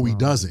 He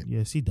doesn't.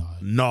 Yes, he does.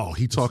 No,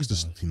 he talks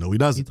to. No, he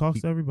doesn't. He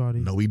talks to everybody.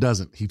 No, he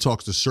doesn't. He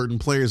talks to certain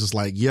players. It's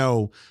like,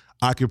 yo,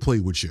 I can play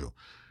with you.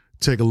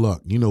 Take a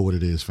look. You know what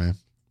it is, fam.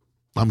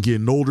 I'm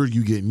getting older.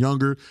 You getting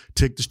younger.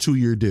 Take this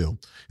 2-year deal.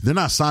 They're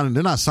not signing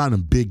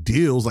big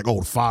deals like,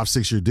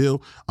 5-6 year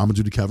deal. I'm gonna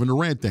do the Kevin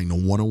Durant thing, the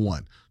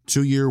 1-on-1,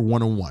 2-year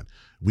 1-on-1.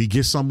 We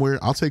get somewhere.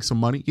 I'll take some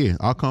money. Yeah,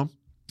 I'll come.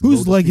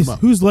 Whose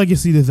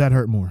legacy does that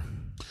hurt more?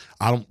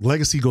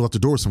 Legacy goes out the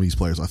door with some of these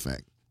players, I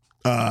think.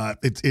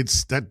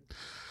 It's that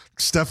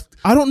Steph.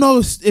 I don't know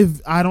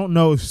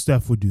if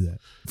Steph would do that.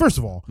 First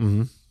of all,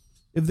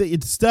 if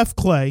it's Steph,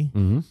 Clay,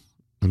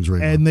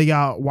 and they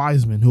got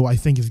Wiseman, who I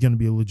think is going to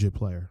be a legit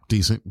player,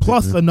 decent.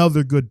 plus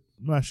another good.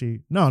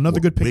 Another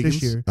good pick Wiggins?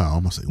 this year. Oh, I'm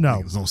gonna say no.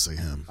 Wiggins. Don't say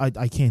him.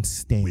 I can't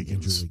stand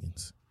Wiggins. Andrew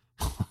Wiggins.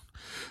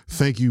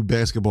 Thank you,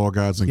 basketball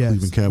gods and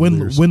Cleveland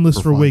Cavaliers.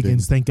 Winless for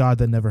Wiggins. Thank God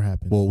that never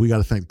happened. Well, we got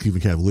to thank the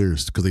Cleveland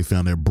Cavaliers because they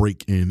found their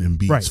break in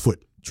Embiid's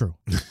foot. True.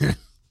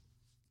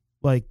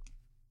 Like,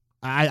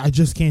 I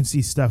just can't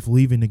see Steph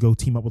leaving to go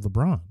team up with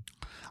LeBron.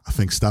 I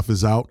think Steph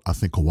is out. I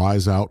think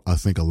Kawhi's out. I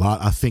think a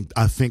lot. I think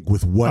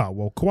with what? Oh,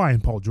 well, Kawhi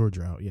and Paul George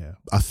are out, yeah.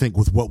 I think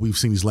with what we've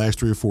seen these last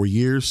 3 or 4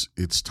 years,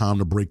 it's time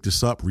to break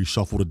this up,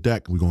 reshuffle the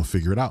deck, and we're going to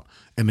figure it out.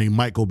 And they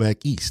might go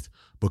back east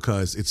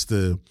because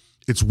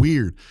it's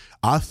weird.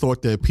 I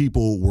thought that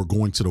people were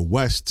going to the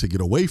West to get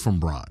away from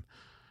Bron.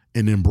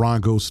 And then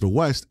Bron goes to the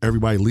West.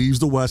 Everybody leaves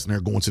the West and they're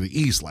going to the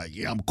East. Like,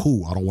 yeah, I'm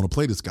cool. I don't want to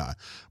play this guy.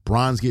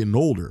 Bron's getting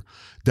older.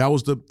 That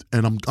was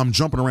and I'm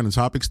jumping around the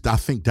topics. I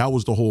think that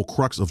was the whole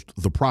crux of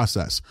the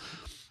process.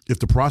 If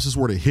the process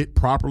were to hit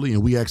properly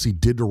and we actually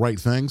did the right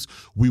things,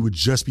 we would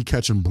just be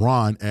catching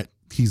Bron at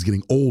he's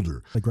getting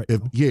older. Like right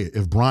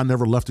if Bron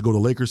never left to go to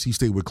Lakers, he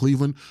stayed with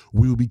Cleveland,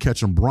 we would be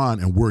catching Bron,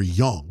 and we're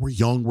young. We're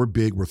young, we're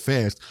big, we're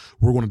fast.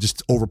 We're going to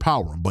just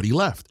overpower him. But he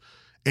left.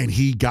 And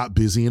he got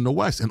busy in the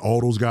West. And all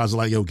those guys are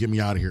like, yo, get me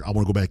out of here. I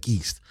want to go back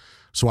East.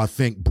 So I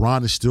think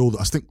Bron is still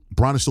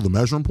the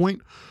measuring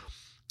point.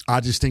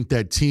 I just think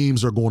that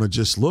teams are going to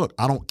just look,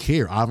 I don't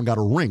care. I haven't got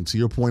a ring, to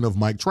your point of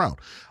Mike Trout.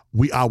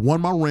 I won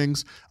my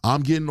rings.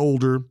 I'm getting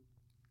older.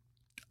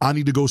 I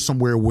need to go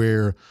somewhere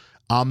where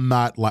I'm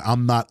not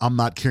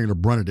carrying the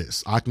brunt of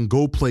this. I can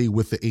go play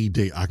with the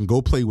A-Day. I can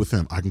go play with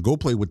him. I can go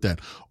play with that.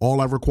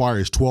 All I require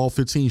is 12,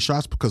 15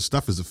 shots because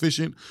Steph is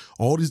efficient.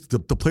 All these the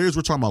players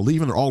we're talking about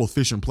leaving are all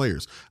efficient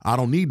players. I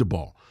don't need the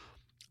ball.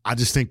 I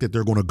just think that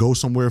they're going to go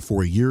somewhere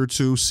for a year or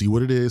two, see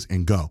what it is,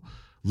 and go.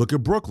 Look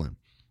at Brooklyn.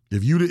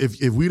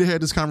 If we'd have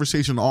had this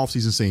conversation in the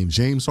offseason saying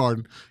James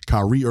Harden,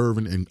 Kyrie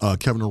Irving, and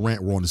Kevin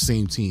Durant were on the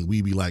same team,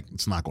 we'd be like,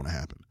 it's not going to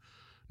happen.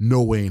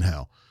 No way in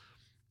hell.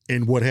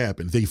 And what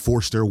happened? They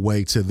forced their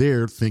way to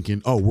there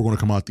thinking, oh, we're going to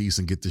come out the East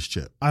and get this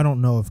chip. I don't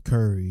know if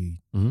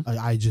Curry,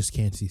 I just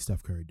can't see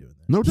Steph Curry doing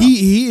that. No doubt.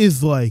 He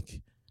is like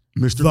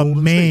Mr.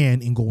 the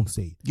man in Golden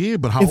State. Yeah,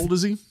 but how old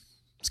is he?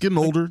 He's getting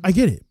older. I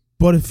get it.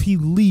 But if he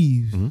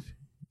leaves, I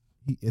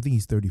think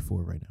he's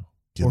 34 right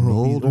now. Or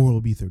he'll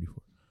be 34.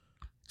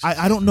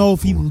 I don't know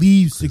if he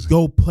leaves to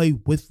go play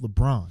with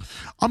LeBron.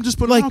 I'm just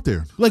putting it out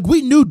there. Like,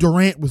 we knew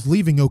Durant was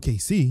leaving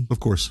OKC.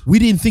 Of course. We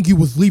didn't think he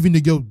was leaving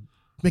to go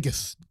make a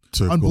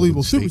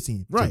unbelievable super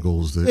team. Right.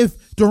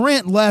 If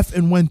Durant left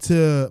and went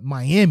to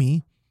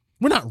Miami,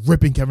 we're not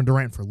ripping Kevin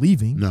Durant for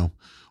leaving. No.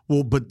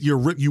 Well, but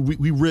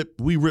we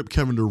rip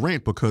Kevin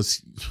Durant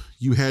because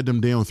you had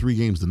them down 3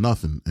 games to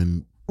nothing.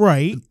 And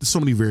right. So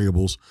many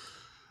variables.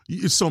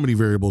 It's so many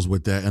variables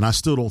with that. And I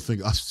still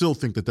think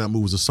that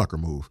move was a sucker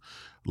move.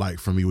 Like,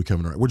 for me with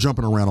Kevin Durant. We're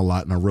jumping around a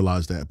lot, and I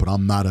realize that. But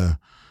I'm not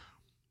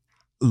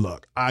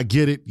look, I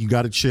get it. You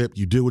got a chip.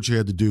 You did what you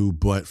had to do.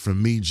 But for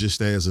me,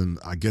 just as an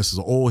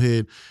old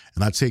head,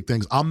 and I take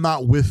things, I'm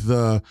not with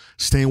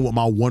staying with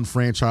my one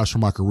franchise for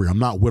my career. I'm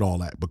not with all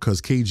that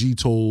because KG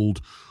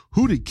told,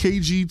 who did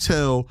KG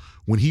tell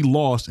when he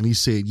lost and he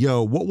said,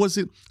 yo, what was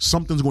it?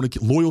 Something's going to,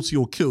 loyalty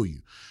will kill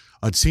you.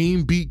 A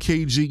team beat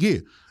KG. Yeah.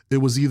 It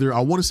was either,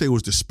 I want to say it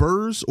was the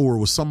Spurs or it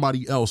was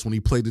somebody else when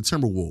he played the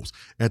Timberwolves.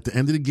 At the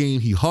end of the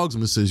game, he hugs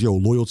him and says, yo,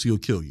 loyalty will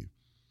kill you.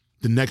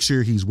 The next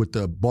year, he's with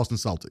the Boston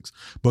Celtics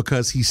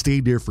because he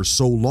stayed there for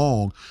so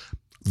long.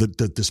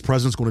 This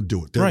president's going to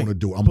do it. They're going to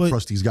do it. I'm going to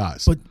trust these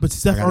guys. But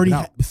Steph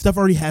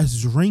already has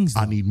his rings.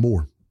 Though. I need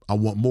more. I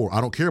want more.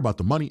 I don't care about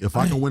the money. If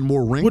I can win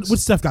more rings. What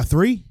Steph got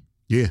 3?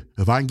 Yeah,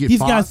 if I can get He's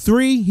 5, got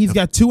 3. He's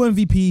got 2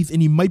 MVPs,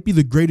 and he might be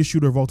the greatest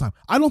shooter of all time.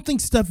 I don't think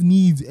Steph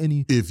needs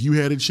any. If you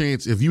had a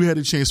chance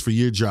for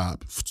your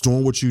job,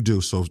 doing what you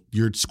do, so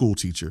you're a school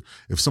teacher,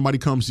 if somebody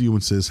comes to you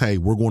and says, hey,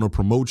 we're going to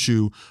promote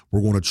you,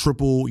 we're going to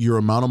triple your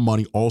amount of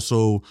money,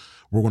 also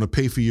we're going to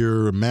pay for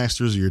your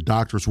master's or your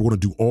doctorates, we're going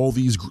to do all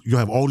these, you'll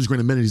have all these great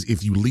amenities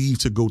if you leave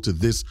to go to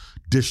this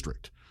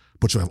district,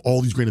 but you'll have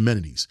all these great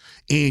amenities,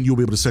 and you'll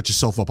be able to set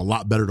yourself up a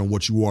lot better than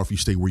what you are if you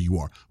stay where you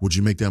are. Would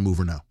you make that move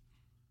or no?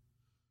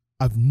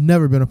 I've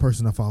never been a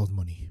person that follows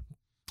money.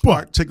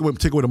 But take away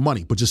the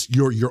money, but just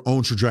your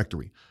own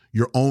trajectory,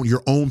 your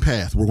own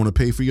path. We're going to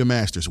pay for your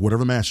masters,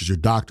 whatever masters, your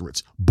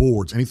doctorates,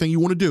 boards, anything you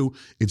want to do,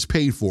 it's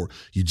paid for.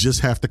 You just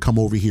have to come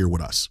over here with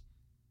us.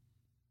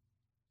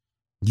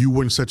 You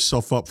wouldn't set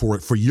yourself up for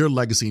it for your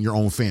legacy and your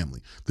own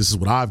family. This is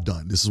what I've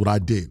done. This is what I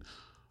did.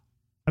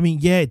 I mean,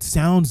 yeah, it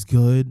sounds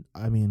good.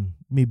 I mean,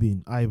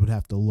 maybe I would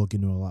have to look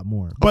into it a lot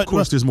more. But of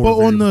course, there's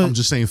more. I'm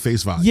just saying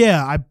face value.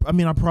 Yeah, I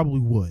mean, I probably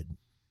would.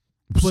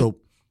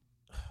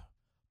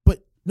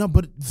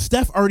 But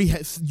Steph already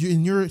has,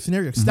 in your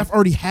scenario, Steph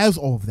already has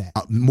all of that.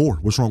 More.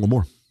 What's wrong with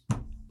more?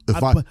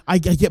 I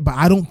get, but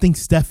I don't think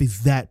Steph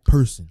is that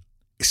person.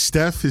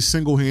 Steph has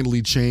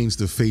single-handedly changed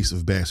the face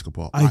of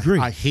basketball. I agree.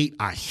 I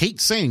hate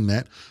saying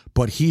that,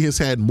 but he has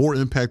had more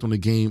impact on the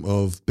game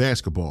of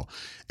basketball.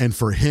 And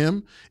for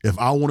him, if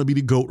I want to be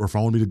the GOAT or if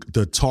I want to be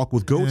to talk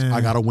with GOATs,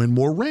 I got to win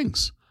more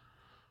rings.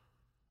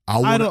 I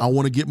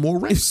want to get more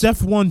rings. If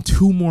Steph won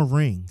 2 more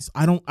rings,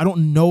 I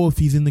don't know if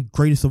he's in the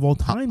greatest of all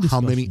time.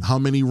 How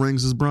many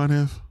rings does Bron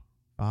have?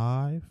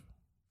 5.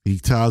 He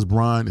ties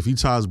Bron. If he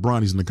ties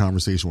Bron, he's in the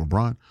conversation with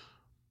Bron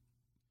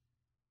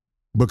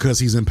because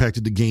he's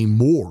impacted the game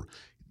more.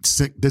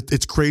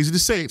 It's crazy to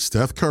say it.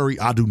 Steph Curry,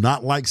 I do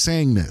not like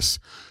saying this.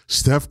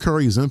 Steph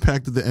Curry has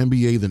impacted the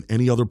NBA than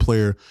any other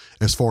player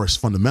as far as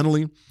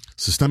fundamentally,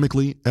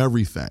 systemically,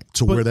 everything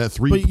where that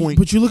 3-point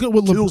but you look at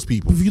what kills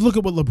people. If you look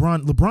at what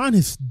LeBron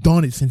has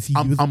done it since he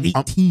was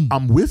 18.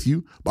 I'm with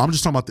you, but I'm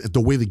just talking about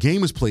the way the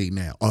game is played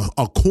now.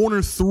 A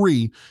corner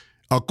three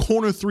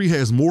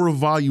has more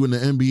value in the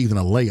NBA than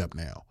a layup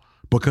now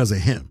because of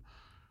him.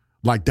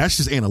 Like, that's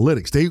just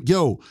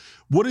analytics.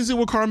 What is it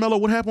with Carmelo?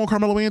 What happened with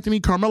Carmelo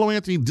Anthony? Carmelo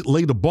Anthony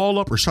laid the ball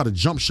up or shot a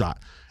jump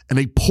shot, and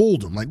they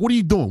pulled him. Like, what are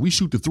you doing? We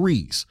shoot the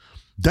threes.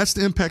 That's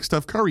the impact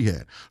Steph Curry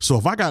had. So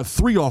if I got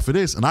 3 off of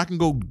this and I can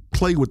go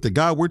play with the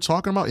guy we're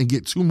talking about and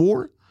get 2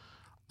 more,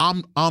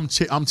 I'm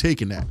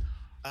taking that.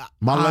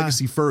 My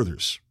legacy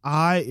furthers.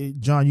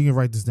 John, you can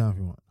write this down if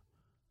you want.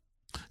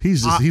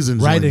 He's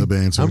enjoying writing. the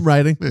banter. I'm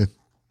writing. Yeah.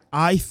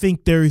 I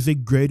think there is a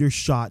greater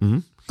shot.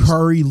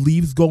 Curry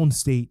leaves Golden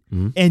State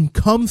and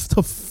comes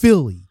to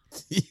Philly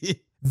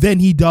than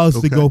he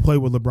does to go play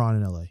with LeBron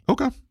in LA.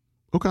 Okay.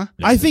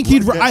 Yeah, I think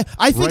he'd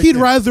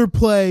rather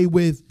play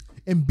with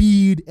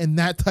Embiid and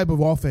that type of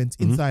offense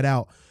inside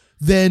out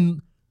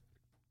than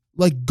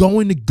like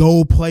going to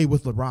go play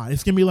with LeBron.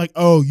 It's gonna be like,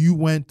 oh, you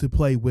went to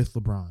play with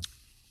LeBron.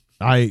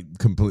 I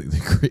completely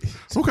agree.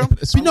 Okay.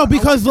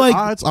 Because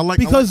I like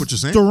what you're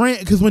saying.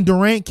 Durant, because when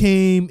Durant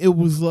came, it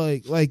was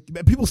like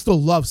people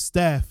still love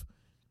Steph,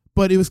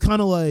 but it was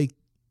kind of like,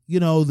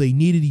 they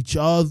needed each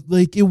other.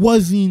 Like, it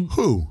wasn't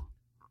who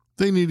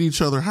they needed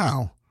each other.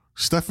 How?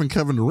 Steph and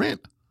Kevin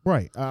Durant.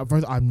 Right.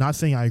 I'm not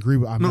saying I agree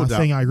with. I'm No not doubt.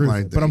 saying I agree with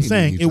Right, it, but I'm they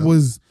saying need it each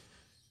was.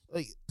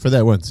 For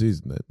that one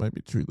season, that might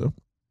be true though.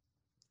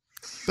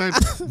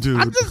 Dude,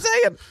 I'm just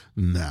saying.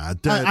 Nah,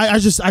 I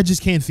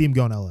just can't see him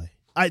going to LA.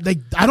 I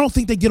don't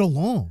think they get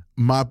along.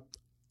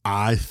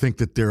 I think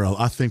they're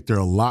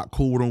a lot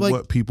cooler than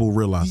what people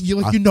realize.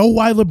 You know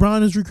why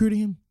LeBron is recruiting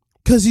him?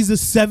 Because he's a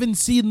 7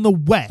 seed in the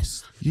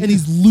West and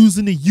he's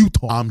losing to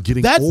Utah.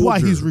 That's why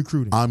he's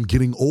recruiting. I'm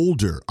getting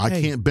older. I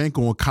can't bank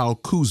on Kyle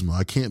Kuzma.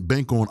 I can't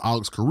bank on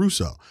Alex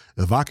Caruso.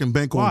 If I can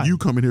bank on you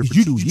coming here for 2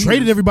 years. You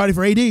traded everybody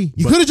for AD.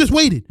 You could have just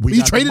waited.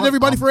 You traded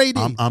everybody for AD.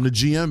 I'm the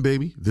GM,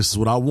 baby. This is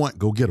what I want.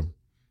 Go get him.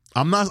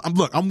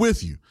 I'm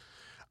with you.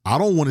 I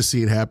don't want to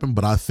see it happen,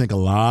 but I think a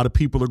lot of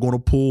people are going to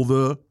pull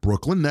the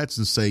Brooklyn Nets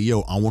and say, yo,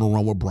 I want to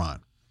run with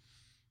Bron.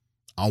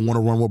 I want to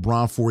run with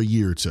Bron for a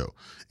year or 2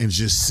 and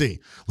just see.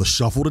 Let's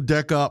shuffle the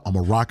deck up. I'm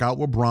going to rock out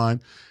with Bron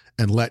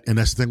and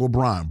that's the thing with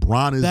Bron.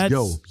 Bron is,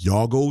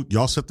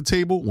 y'all set the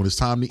table. When it's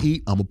time to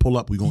eat, I'm going to pull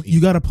up. We're going to eat.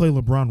 You got to play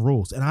LeBron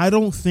rules. And I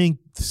don't think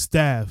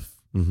Steph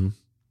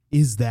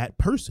is that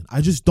person.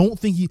 I just don't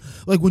think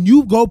when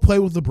you go play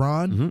with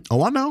LeBron.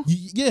 Oh, I know.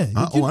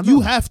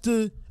 You have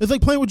to. It's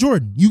like playing with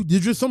Jordan.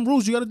 There's just some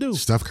rules you got to do.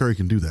 Steph Curry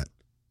can do that.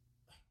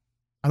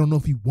 I don't know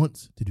if he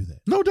wants to do that.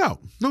 No doubt.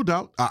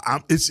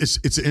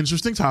 It's an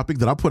interesting topic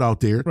that I put out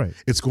there. Right.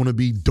 It's going to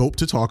be dope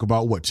to talk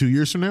about. 2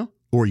 years from now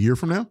or a year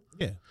from now?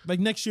 Yeah, like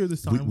next year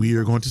this time. We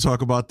are going to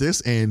talk about this,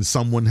 and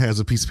someone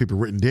has a piece of paper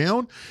written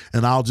down,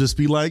 and I'll just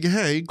be like,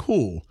 "Hey,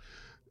 cool."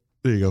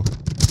 There you go.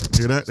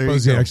 Hear that? There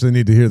you actually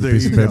need to hear the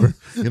piece of paper.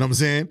 You know what I'm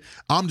saying?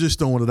 I'm just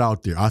throwing it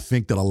out there. I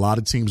think that a lot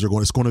of teams are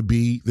going. It's going to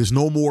be. There's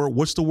no more.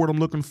 What's the word I'm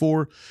looking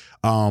for?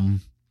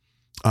 Geez,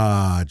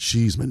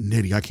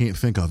 Manetti. I can't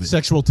think of it.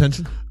 Sexual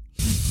tension.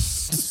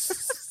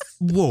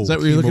 Whoa, Is that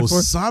what you're looking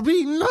for?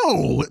 Sabi?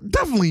 No,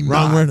 definitely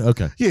Wrong not. word?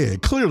 Okay. Yeah,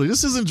 clearly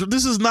this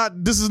is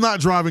not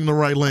driving the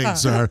right lane,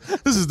 sir.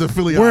 This is the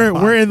Philly.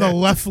 We're in the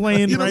left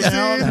lane You know right what I'm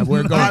now. saying? Yeah,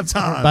 we're going Hot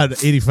time.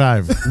 about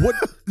 85. What?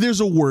 There's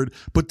a word,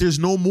 but there's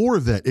no more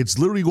of that. It's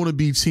literally going to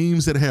be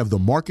teams that have the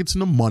markets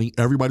and the money.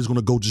 Everybody's going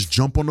to go just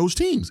jump on those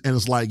teams, and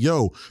it's like,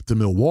 yo, the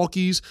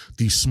Milwaukee's,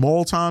 these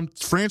small time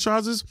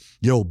franchises,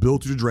 yo,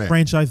 build through the draft.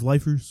 Franchise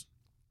lifers.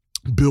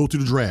 Build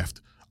through the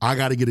draft. I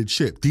got to get a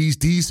chip.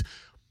 These.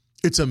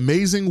 It's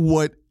amazing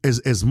what,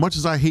 as much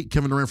as I hate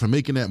Kevin Durant for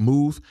making that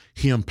move,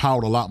 he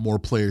empowered a lot more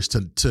players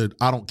to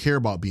I don't care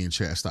about being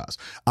chastised.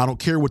 I don't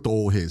care what the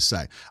old heads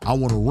say. I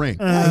want a ring.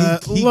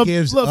 He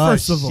gives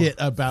first a of all, shit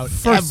about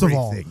First everything.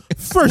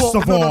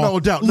 of all, no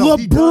doubt. No,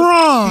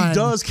 LeBron he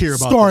does care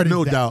about started that,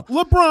 no that. doubt.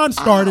 LeBron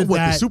started What,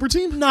 that. the super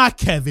team? Not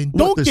Kevin. What,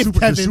 Don't the give super-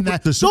 the Kevin super-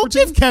 that. the super Don't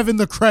give team? Kevin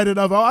the credit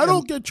of. I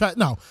don't get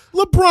no.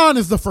 LeBron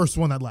is the first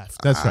one that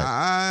left. That's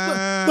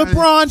right.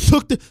 LeBron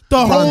took the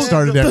whole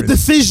started the everything.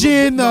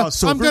 decision. No,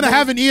 so I'm going to forget-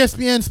 have an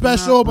ESPN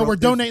special, Nah, but bro, we're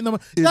donating them.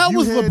 If That you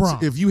was had-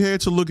 LeBron. If you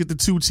had to look at the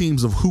two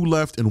teams of who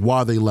left and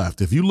why they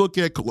left, if you look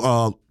at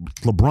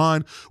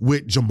LeBron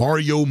with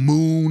Jamario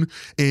Moon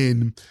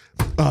and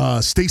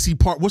Stacey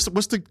Park, what's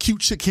the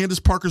cute chick, Candace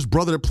Parker's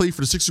brother that played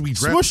for the Sixers we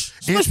drafted?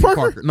 Smush Anthony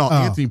Parker? No, Oh.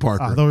 Anthony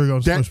Parker. I thought we were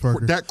going that, Smush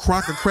Parker. That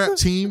crocker crap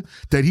team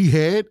that he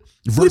had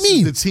What do versus you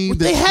mean? the team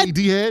They that had-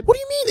 KD had. What do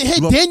you mean? They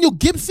had Look, Daniel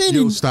Gibson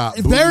Yo, and stop.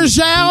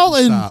 Bergeau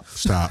and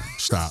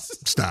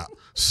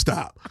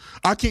Stop.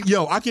 I can't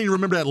even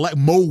remember that.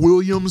 Mo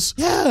Williams.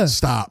 Yeah.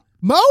 Stop.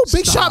 Mo,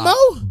 Big Stop. Shot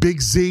Mo.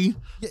 Big Z.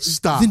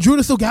 Stop.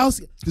 Zydrunas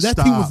Ilgauskas. That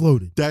team was Stop.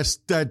 loaded.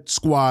 That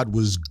squad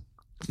was.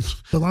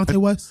 Delonte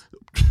West.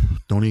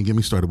 Don't even get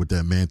me started with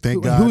that, man.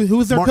 Thank God. Who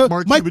was their coach?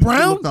 Mark Mike Cuban, you can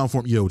Brown? look down for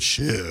him. Yo,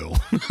 chill.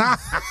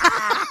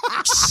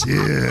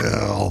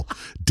 Chill.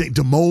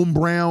 Damone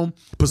Brown.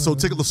 But so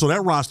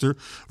that roster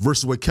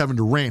versus what Kevin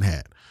Durant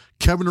had.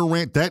 Kevin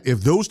Durant, that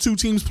if those two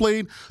teams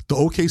played, the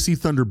OKC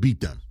Thunder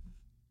beat them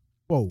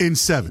Whoa. in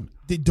 7.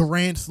 Did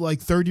Durant's like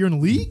third year in the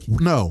league?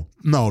 No,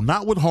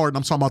 not with Harden.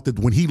 I'm talking about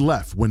when he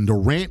left, when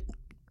Durant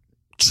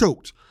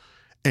choked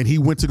and he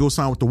went to go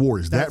sign with the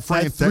Warriors. That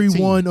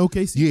 3-1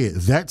 OKC. Yeah,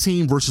 that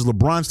team versus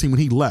LeBron's team when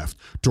he left.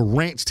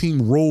 Durant's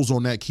team rolls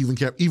on that Cleveland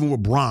Cap, even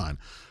with Bron.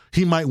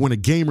 He might win a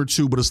game or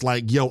two, but it's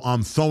like, yo,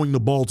 I'm throwing the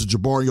ball to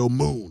Jamario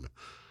Moon.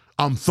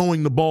 I'm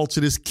throwing the ball to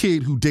this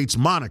kid who dates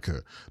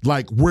Monica.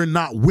 Like, we're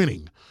not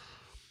winning.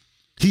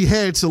 He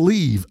had to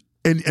leave.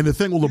 And the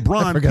thing with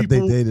LeBron, I forgot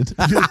people, they dated.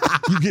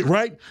 you get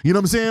right. You know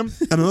what I'm saying?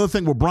 And another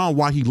thing with Bron,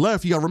 why he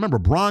left, you got to remember,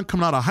 Bron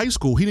coming out of high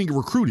school, he didn't get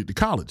recruited to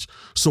college.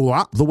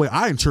 So the way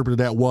I interpreted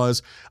that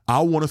was,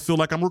 I want to feel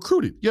like I'm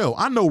recruited. Yo,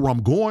 I know where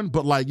I'm going,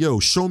 but like, yo,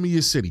 show me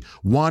your city.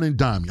 Wine and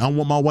dime me. I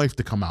want my wife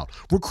to come out.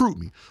 Recruit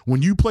me.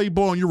 When you play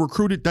ball and you're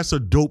recruited, that's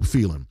a dope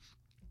feeling.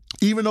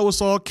 Even though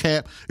it's all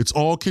cap, it's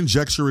all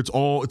conjecture, it's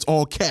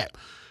all cap.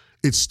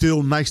 It's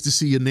still nice to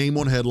see your name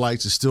on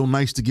headlights. It's still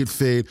nice to get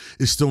fed.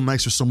 It's still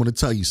nice for someone to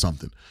tell you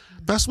something.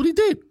 That's what he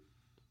did.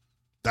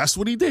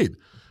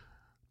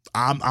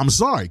 I'm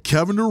sorry.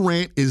 Kevin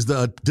Durant is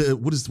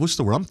what's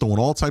the word? I'm throwing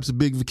all types of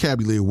big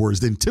vocabulary words.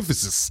 The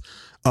antithesis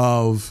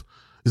of,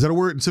 is that a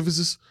word?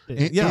 Antithesis?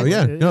 Yeah.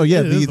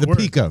 it is The a word.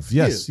 peak of.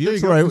 Yes. Yeah, there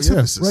That's you go. right.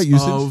 Antithesis Right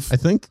usage, of- I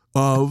think.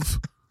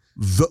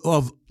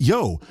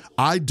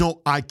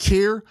 I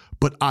care,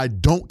 but I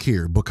don't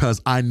care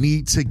because I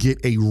need to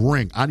get a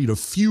ring. I need a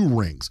few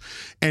rings.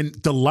 And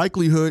the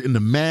likelihood and the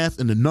math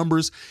and the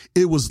numbers,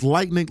 it was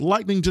lightning.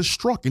 Lightning just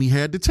struck and he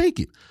had to take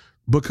it.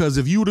 Because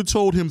if you would have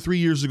told him 3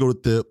 years ago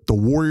that the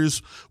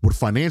Warriors would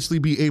financially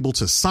be able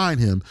to sign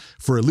him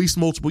for at least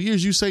multiple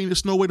years, you saying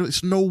there's no way.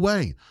 There's no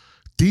way.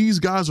 These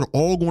guys are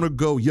all going to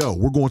go, yo,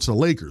 we're going to the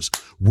Lakers.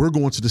 We're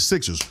going to the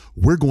Sixers.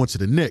 We're going to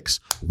the Knicks.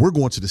 We're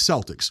going to the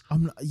Celtics.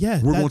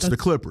 We're going to the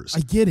Clippers.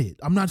 I get it.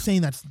 I'm not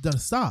saying that's gonna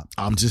stop.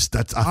 I'm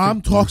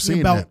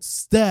talking about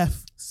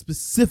Steph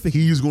specifically.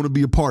 He's going to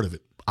be a part of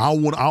it. I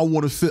want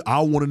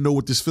to know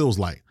what this feels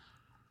like.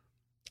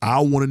 I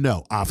want to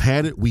know. I've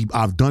had it.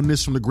 I've done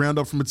this from the ground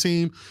up from a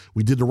team.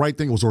 We did the right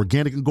thing. It was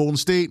organic in Golden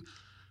State.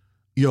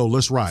 Yo,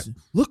 let's ride.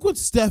 Look what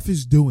Steph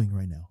is doing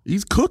right now.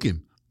 He's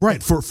cooking.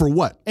 Right. For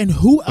what? And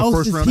who else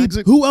first is round he?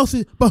 exit? Who else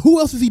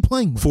is he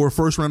playing with? For a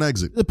first round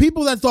exit. The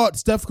people that thought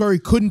Steph Curry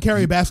couldn't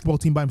carry a basketball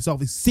team by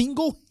himself is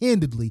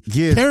single-handedly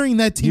carrying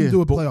that team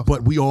to a playoff.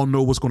 But we all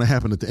know what's going to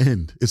happen at the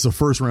end. It's a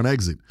first round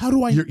exit. How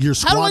do I? You're how do I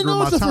squandering know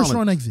my it's a talent. first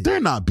round exit? They're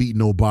not beating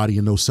nobody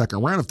in no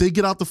second round. If they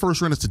get out the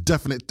first round, it's a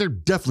definite. They're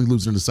definitely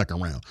losing in the second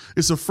round.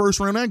 It's a first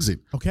round exit.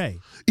 Okay.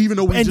 Even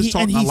though we And just he-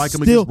 talked, and I he's like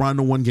him still- against Brian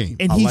in one game.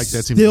 And I he's like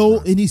that team. still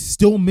against Brian. and he's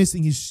still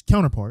missing his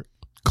counterpart,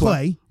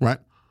 Clay. Right.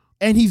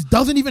 And he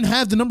doesn't even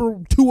have the number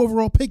 2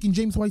 overall pick in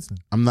James Wiseman.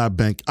 I'm not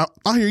bank.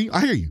 I hear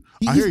you.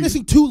 He's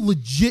missing 2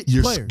 legit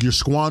You're players.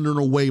 squandering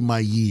away my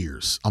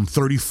years. I'm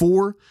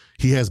 34.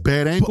 He has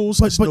bad ankles.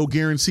 but- It's no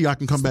guarantee I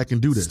can come back and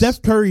do this.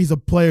 Steph Curry is a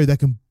player that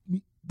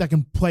that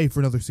can play for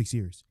another 6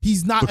 years.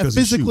 He's not Because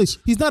he shoots.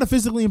 he's not a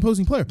physically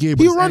imposing player. Yeah, but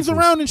he his runs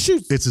ankles. around and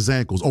shoots. It's his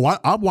ankles. Oh,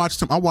 I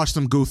watched him. I watched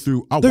him go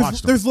through.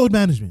 There's load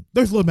management.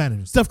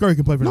 Steph Curry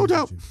can play for No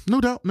another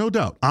doubt. No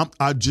doubt.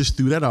 I just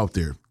threw that out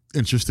there.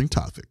 Interesting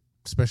topic.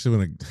 Especially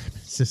when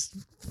it's just,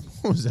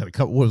 what was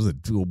it,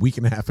 a week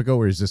and a half ago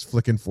where he's just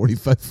flicking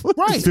 45 foot.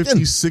 Right.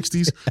 50s,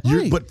 60s.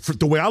 Right. But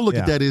the way I look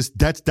at that is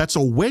that's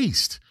a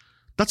waste.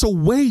 That's a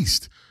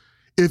waste.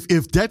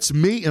 If that's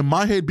me in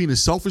my head being a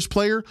selfish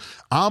player,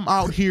 I'm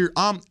out here.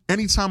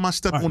 Anytime I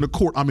step on the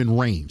court, I'm in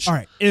range. All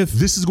right. If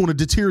This is going to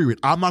deteriorate.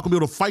 I'm not going to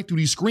be able to fight through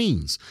these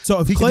screens. So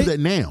if he Clay, can do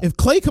that now. If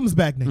Clay comes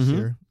back next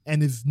year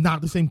and is not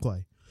the same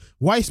Clay,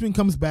 Weissman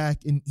comes back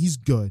and he's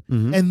good,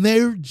 and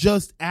they're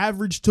just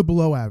average to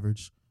below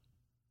average,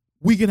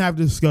 we can have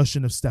the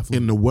discussion of Steph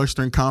leaving. In the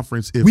Western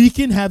Conference, We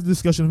can have the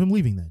discussion of him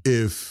leaving then.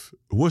 if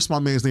what's my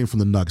man's name from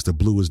the Nuggets that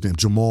blew his name?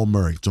 Jamal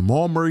Murray.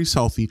 Jamal Murray's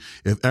healthy.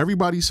 If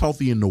everybody's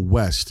healthy in the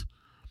West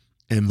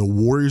and the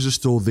Warriors are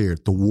still there,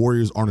 the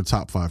Warriors aren't a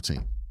top 5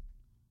 team.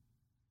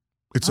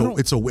 If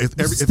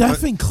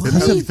Stephen Clay?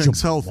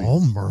 everything's healthy. Jamal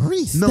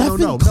Murray?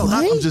 No.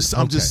 Clay?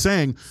 I'm just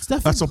saying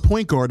Stephen that's a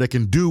point guard that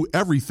can do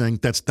everything.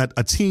 That's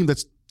a team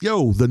that's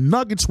the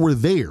Nuggets were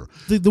there.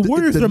 The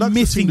Warriors the are Nuggets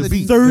missing team to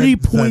beat. 30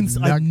 The points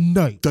a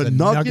night. The The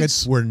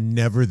Nuggets were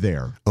never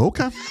there.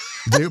 Okay.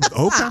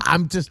 Okay.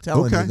 I'm just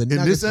telling Okay. you, the In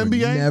Nuggets this were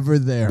NBA, never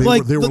there.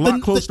 They were a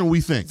lot closer than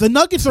we think. The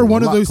Nuggets are They were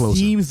one a of lot those closer.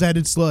 teams that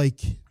it's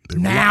like were a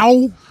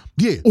now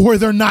Yeah. or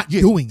they're not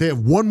doing They it. have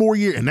one more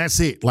year and that's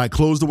it. Like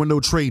close the window,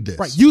 trade this.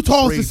 Right.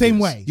 Utah's Trade the same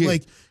this. way. Yeah.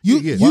 Like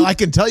Well, I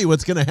can tell you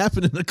what's going to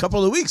happen in a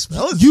couple of weeks,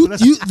 fellas.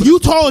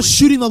 Utah is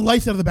shooting the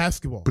lights out of the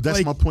basketball. But that's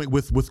Like, my point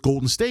with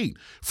Golden State.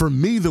 For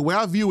me, the way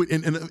I view it,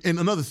 and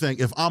another thing,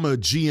 if I'm a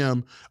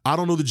GM, I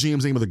don't know the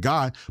GM's name of the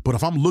guy, but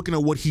if I'm looking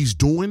at what he's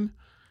doing,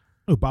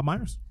 Bob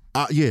Myers.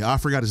 I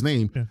forgot his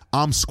name. Yeah.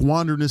 I'm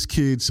squandering this,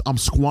 kids. I'm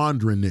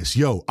squandering this.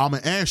 Yo, I'm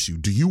going to ask you,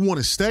 do you want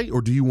to stay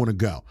or do you want to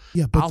go?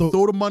 Yeah, but I'll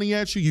throw the money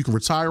at you. You can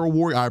retire a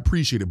Warrior. I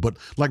appreciate it. But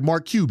like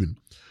Mark Cuban,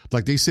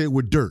 like they said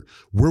with Dirk,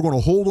 we're going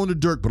to hold on to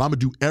Dirk, but I'm going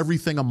to do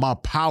everything in my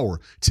power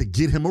to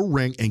get him a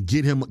ring and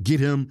get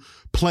him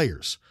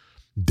players.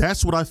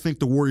 That's what I think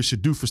the Warriors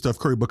should do for Steph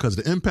Curry because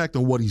of the impact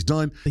on what he's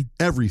done,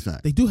 everything.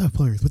 They do have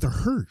players, but they're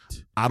hurt.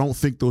 I don't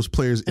think those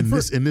players in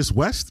this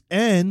West.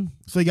 And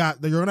so they're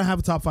going to have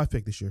a top 5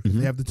 pick this year.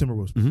 They have the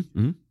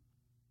Timberwolves.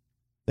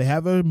 They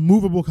have a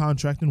movable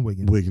contract in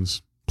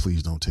Wiggins,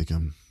 please don't take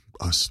him.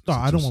 No,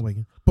 I don't want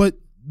Wiggins. But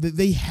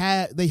they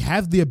have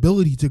the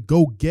ability to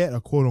go get a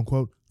quote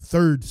unquote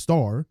third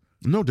star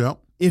No doubt.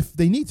 if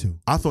they need to.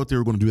 I thought they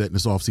were going to do that in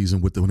this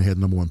offseason when they had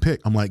the number 1 pick.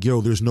 I'm like,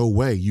 yo, there's no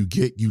way you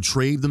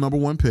trade the number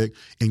 1 pick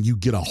and you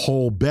get a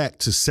haul back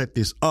to set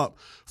this up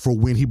for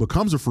when he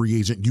becomes a free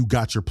agent. You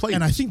got your players.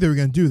 And I think they were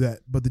going to do that,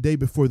 but the day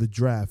before the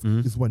draft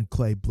is when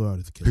Clay blew out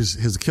his Achilles.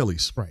 his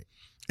Achilles. Right.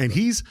 And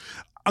he's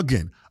a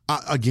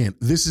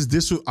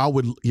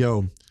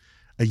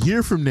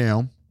year from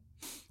now.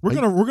 We're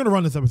gonna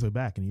run this episode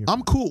back in a year.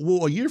 I'm cool.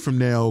 Well, a year from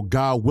now,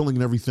 God willing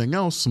and everything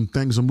else, some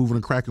things are moving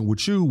and cracking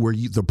with you where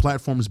the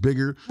platform is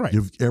bigger. Right.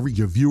 Your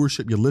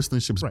viewership, your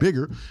listenership is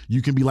bigger.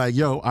 You can be like,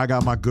 yo, I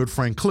got my good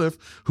friend Cliff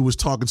who was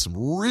talking some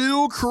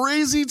real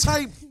crazy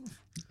type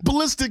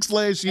ballistics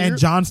last year. And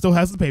John still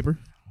has the paper.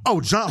 Oh,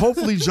 John,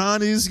 hopefully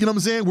John is, you know what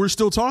I'm saying? We're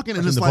still talking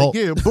and it's the like, vault.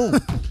 yeah, boom.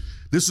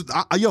 This is,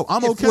 I'm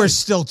If okay. we're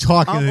still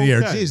talking I'm in the air,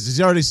 okay. jeez, he's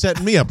already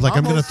setting me up like I'm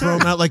I'm going to okay. throw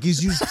him out like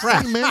he's used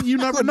crack. Hey, man, you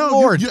never Good know.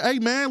 Lord. Hey,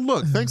 man,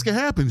 look, things can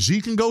happen.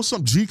 G can go.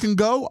 G can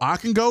go. I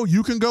can go.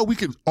 You can go. We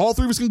can. All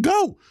 3 of us can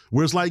go.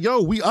 Where it's like,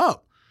 yo, we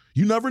up.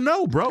 You never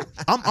know, bro.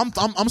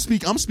 I'm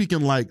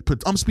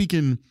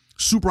speaking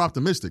super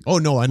optimistic. Oh,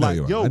 no, I know Like,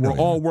 you are. yo, I know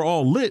you are. we're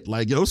all lit.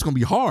 Like, yo, it's gonna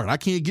be hard. I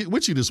can't get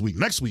with you this week,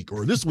 next week,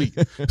 or this week.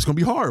 It's gonna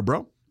be hard,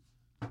 bro.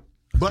 But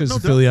Because no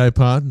the doubt, Philly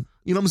iPod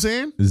you know what I'm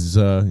saying? is,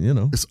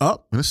 It's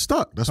up and it's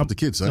stuck. That's what the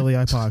kids say. Philly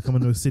iPod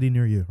coming to a city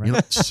near you, right? You know,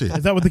 shit.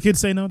 Is that what the kids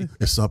say nowadays?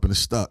 It's up and it's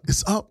stuck.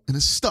 It's up and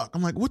it's stuck.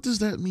 I'm like, what does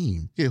that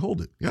mean? Yeah,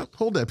 hold it. Yeah,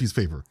 hold that piece of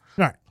paper.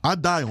 All right. I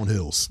die on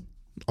hills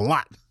a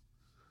lot.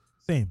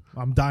 Same.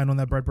 I'm dying on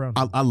that Brett Brown.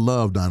 I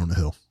love dying on the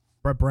hill.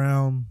 Brett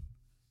Brown,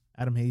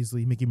 Adam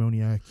Hazley, Mickey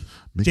Moniak,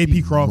 Mickey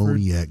JP Crawford.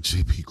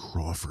 JP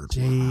Crawford.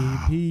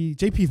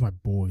 JP's my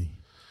boy.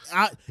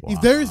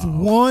 If there's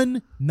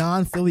one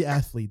non-Philly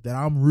athlete that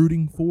I'm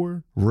rooting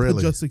for Really?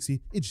 to just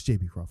succeed, it's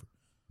JP Crawford.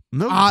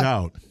 No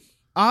doubt.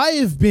 I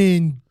have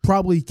been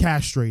probably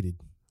castrated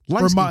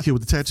Light skinned kid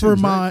with the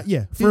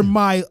tattoos. for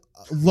my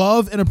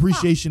love and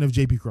appreciation of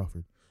JP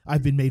Crawford.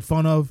 I've been made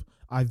fun of.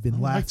 I've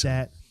been laughed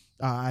at.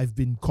 I've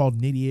been called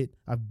an idiot.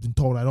 I've been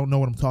told I don't know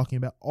what I'm talking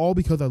about, all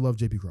because I love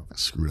JP Crawford.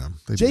 Screw them.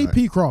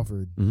 JP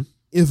Crawford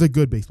is a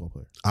good baseball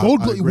player. I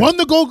agree. Won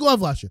the Gold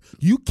Glove last year.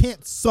 You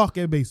can't suck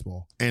at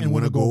baseball And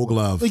win a Gold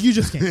Glove. Like, you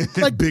just can't.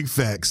 Like, Big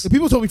facts.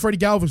 people told me Freddie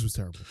Galvis was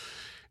terrible.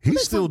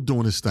 He's still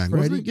doing his thing.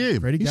 Wasn't he? Yeah,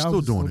 Freddie he's Galvis,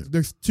 still doing it.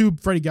 There's 2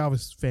 Freddie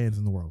Galvis fans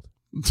in the world.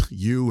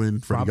 You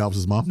and Freddie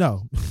Galvis' mom?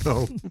 No,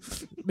 Oh.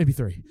 maybe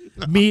 3.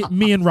 Me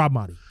and Rob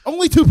Motti.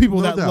 Only 2 people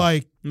No that doubt.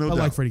 like No that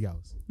doubt. like Freddie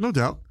Galvis. No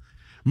doubt.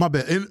 My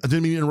bad. And I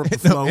didn't mean to interrupt the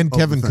flow. And of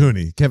Kevin the thing.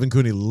 Cooney. Kevin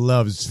Cooney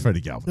loves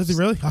Freddie Galvis. Does he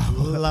really?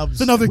 Loves.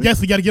 It's another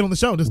guest we got to get on the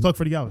show and just talk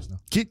Freddie Galvis now.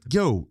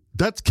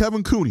 That's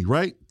Kevin Cooney,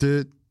 right?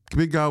 The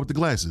big guy with the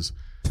glasses.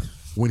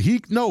 When he he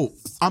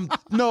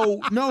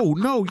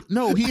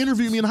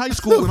interviewed me in high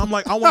school, and I'm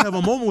like, I want to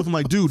have a moment with him.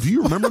 Like, dude, do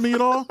you remember me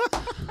at all?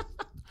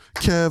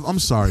 Kev, I'm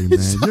sorry, man.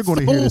 You're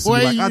going to hear this and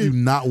be like, I do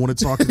not want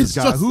to talk to this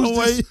guy.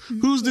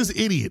 Who's this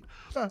idiot?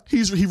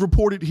 He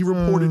reported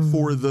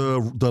for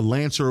the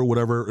Lancer or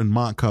whatever in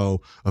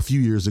Montco a few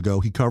years ago.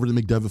 He covered the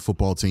McDevitt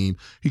football team.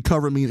 He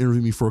covered me and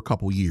interviewed me for a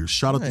couple years.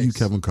 Shout out to you,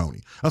 Kevin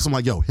Coney. That's I'm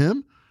like,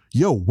 him?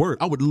 Word.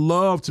 I would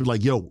love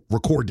to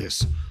record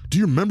this. Do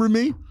you remember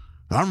me?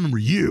 I remember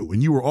you,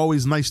 and you were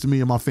always nice to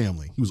me and my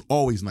family. He was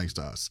always nice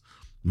to us.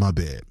 My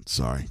bad.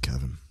 Sorry,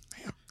 Kevin.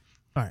 Damn.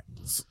 All right.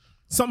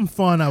 Something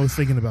fun I was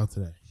thinking about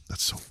today.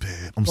 That's so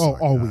bad. I'm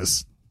sorry,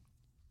 always.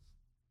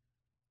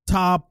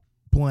 Top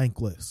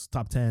blank list.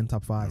 Top 10,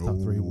 top 5, top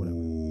 3, whatever.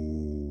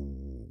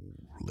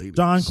 Ladies.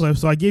 John Cliff.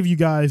 So I gave you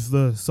guys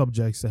the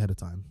subjects ahead of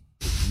time.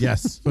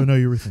 Yes. So I know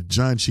you were thinking.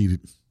 John cheated.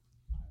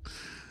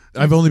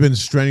 I've only been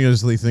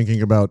strenuously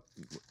thinking about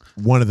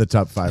one of the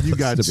top 5. You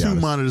got 2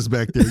 monitors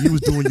back there. You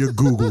was doing your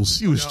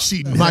Googles. You was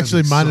cheating. I'm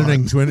actually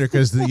monitoring Twitter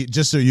because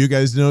just so you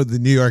guys know, the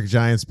New York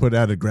Giants put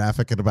out a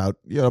graphic at about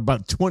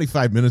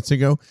 25 minutes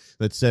ago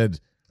that said,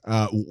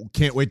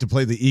 can't wait to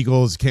play the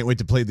Eagles. Can't wait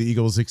to play the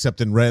Eagles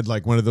except in red,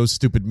 like one of those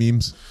stupid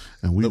memes.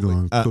 And we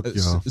going to cook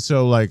y'all.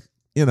 So I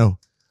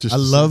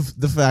love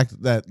the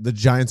fact that the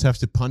Giants have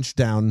to punch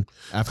down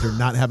after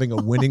not having a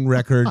winning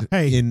record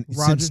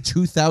since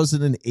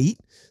 2008.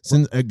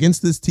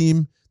 Against this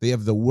team, they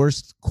have the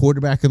worst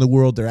quarterback in the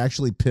world. They're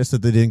actually pissed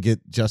that they didn't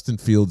get Justin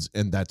Fields,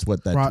 and that's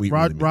what that tweet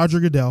really means. Roger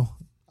Goodell,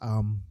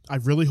 I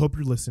really hope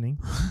you're listening.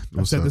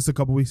 I've said this a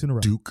couple weeks in a row.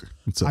 Duke.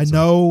 I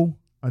know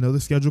the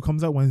schedule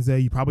comes out Wednesday.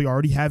 You probably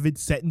already have it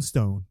set in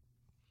stone.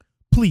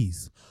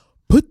 Please,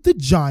 put the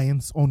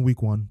Giants on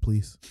week 1,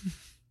 please.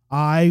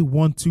 I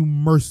want to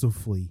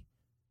mercifully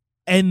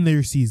end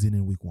their season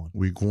in week 1.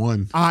 Week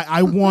 1.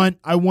 I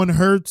want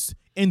Hurts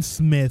and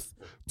Smith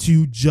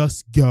to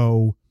just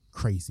go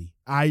crazy.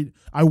 I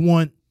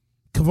want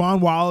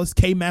Kevon Wallace,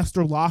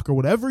 K-Master Lock, or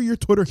whatever your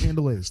Twitter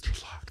handle is.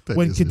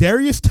 When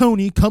Kadarius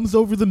Toney comes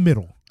over the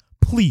middle,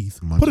 please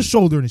put a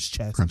shoulder in his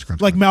chest,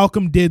 like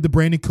Malcolm did the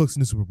Brandon Cooks in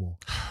the Super Bowl.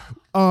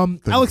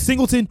 Alex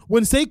Singleton,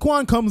 when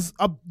Saquon comes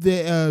up,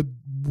 I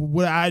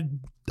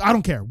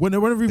don't care.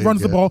 Whenever he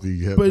runs the ball,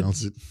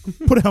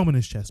 but put a helmet in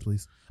his chest,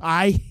 please.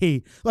 I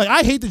hate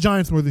the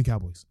Giants more than the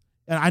Cowboys.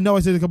 And I know I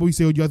said a couple weeks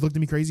ago, you guys looked at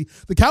me crazy.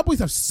 The Cowboys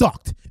have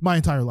sucked my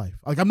entire life.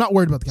 I'm not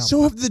worried about the Cowboys.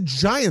 So have the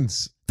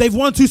Giants. They've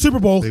won 2 Super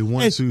Bowls. They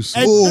won 2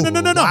 Super Bowls. No.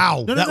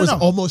 Wow. That was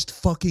almost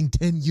fucking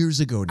 10 years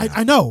ago now.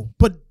 I know,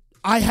 but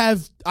I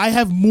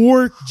have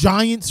more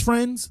Giants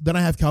friends than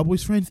I have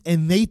Cowboys friends,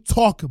 and they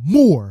talk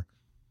more.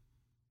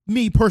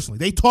 Me personally,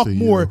 they talk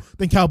more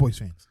than Cowboys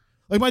fans.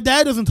 My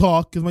dad doesn't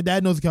talk because my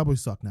dad knows the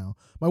Cowboys suck now.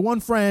 My one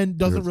friend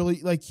doesn't really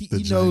he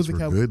knows the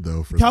Cowboys. Good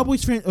though.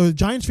 Cowboys fans,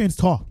 Giants fans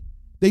talk.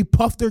 They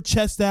puff their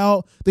chest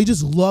out. They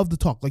just love to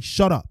talk.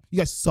 Shut up. You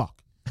guys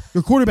suck.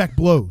 Your quarterback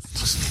blows.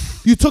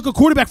 You took a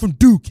quarterback from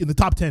Duke in the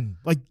top 10.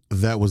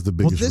 That was the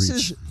biggest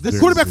reach. The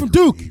quarterback from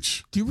Duke.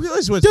 Do you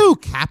realize what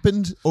Duke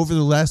happened over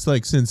the last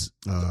since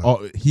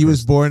he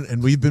was born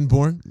and we've been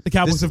born? The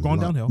Cowboys have gone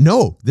downhill.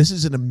 No, this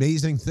is an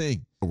amazing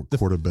thing. The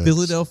quarterbacks.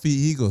 Philadelphia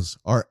Eagles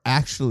are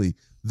actually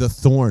the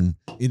thorn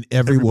in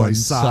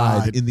everyone's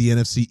side in the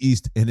NFC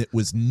East, and it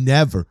was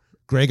never.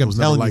 Greg, I'm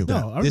telling you,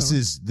 this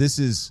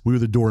is we were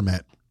the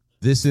doormat.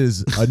 This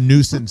is a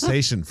new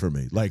sensation for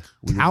me.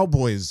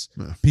 Cowboys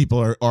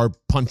people are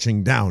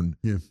punching down.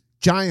 Yeah.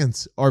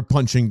 Giants are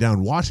punching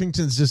down.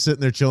 Washington's just sitting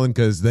there chilling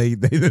because we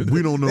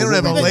don't know. They don't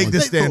have a leg to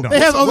stand on. They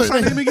have what's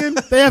our name again?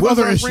 They have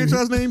other issues.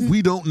 Franchise name?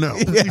 We don't know.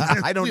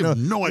 I don't know.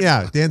 No idea.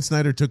 Yeah, Dan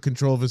Snyder took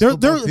control of his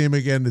football team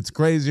again. It's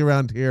crazy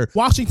around here.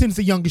 Washington's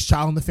the youngest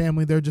child in the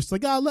family. They're just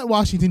let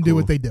Washington do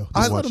what they do.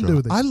 Let them do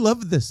what they do. I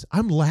love this.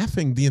 I'm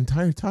laughing the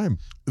entire time.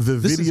 The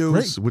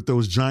videos with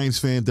those Giants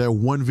fans, that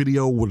one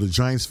video where the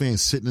Giants fan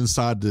sitting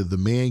inside the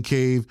man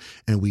cave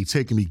and we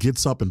take him, he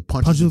gets up and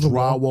punches the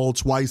drywall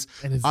twice.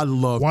 And I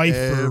love wife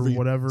or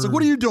whatever. It's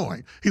what are you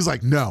doing? He's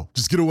like, no,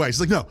 just get away.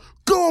 She's like, no,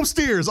 go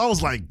upstairs. I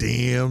was like,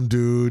 damn,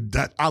 dude,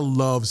 I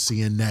love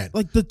seeing that.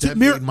 The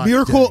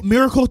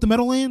miracle at the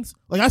Meadowlands.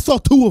 I saw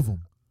 2 of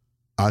them.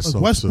 I saw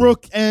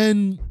Westbrook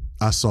and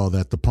I saw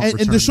that the punt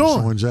return,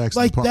 Deshaun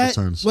Jackson, punt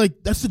returns.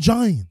 That's the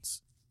Giants.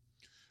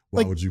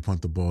 Why would you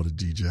punt the ball to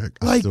D-Jack?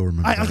 I still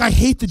remember that. I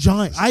hate the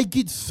Giants. I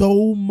get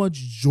so much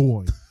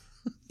joy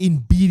in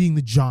beating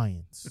the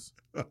Giants.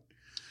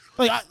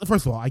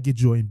 First of all, I get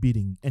joy in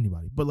beating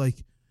anybody, but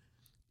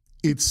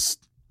it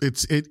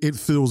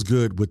feels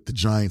good with the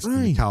Giants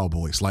and the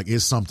Cowboys.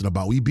 It's something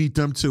about we beat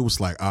them too.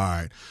 It's all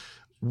right,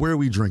 where are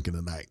we drinking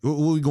tonight? Where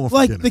are we going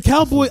for dinner?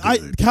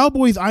 The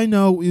Cowboys I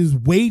know is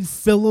Wade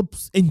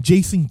Phillips and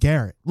Jason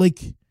Garrett.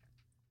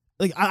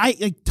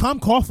 Tom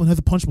Coughlin has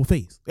a punchable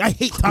face. I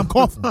hate Tom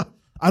Coughlin.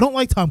 I don't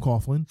like Tom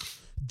Coughlin.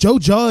 Joe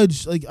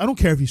Judge, like, I don't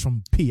care if he's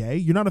from PA.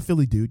 You're not a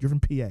Philly dude. You're from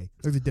PA.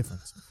 There's a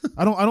difference.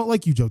 I don't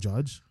like you, Joe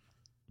Judge.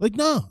 Like,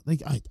 no.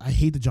 Like, I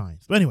hate the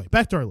Giants. But anyway,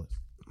 back to our list.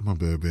 My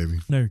bad, baby.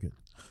 No, you're good.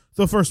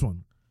 So first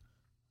one.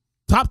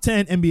 Top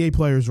 10 NBA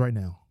players right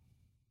now.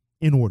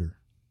 In order.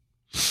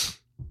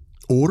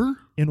 Order?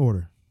 In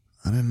order.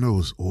 I didn't know it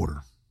was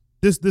order.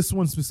 This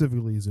one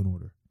specifically is in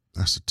order.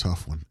 That's a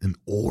tough one. In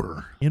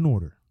order. In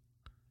order.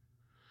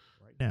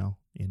 Right now,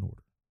 in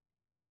order.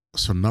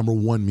 So number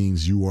one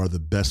means you are the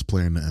best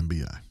player in the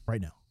NBA.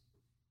 Right now.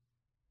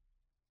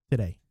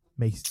 Today.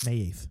 May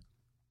 8th.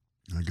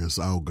 I guess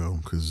I'll go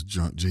because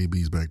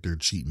JB's back there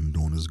cheating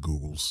doing his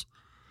Googles.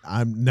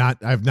 I've not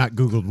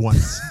Googled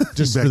once.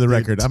 Just for the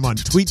record, I'm on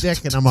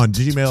TweetDeck and I'm on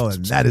Gmail,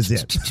 and that is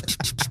it.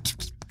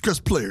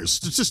 Best players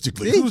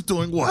statistically, who's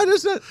doing what? Why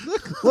does that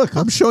look?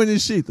 I'm showing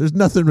his sheet. There's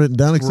nothing written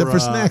down except for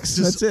snacks.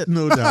 That's it.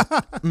 No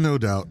doubt. No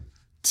doubt.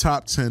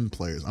 Top 10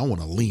 players. I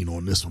want to lean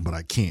on this one, but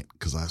I can't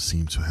because I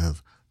seem to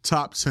have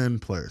top 10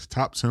 players.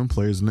 Top 10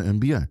 players in the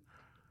NBA.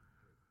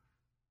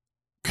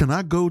 Can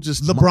I go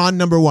just LeBron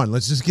number one?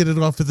 Let's just get it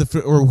off of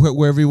or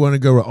wherever you want to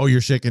go. Oh,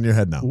 you're shaking your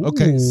head now.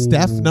 Okay,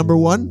 Steph number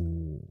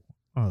one.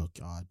 Oh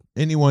God.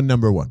 Anyone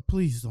number one?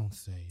 Please don't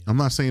say it. I'm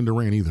not saying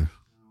Durant either.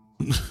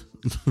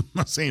 I'm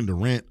not saying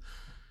Durant.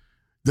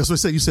 That's what I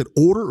said. You said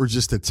order or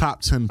just the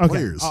top 10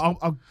 players?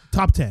 I'll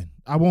top 10.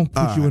 I won't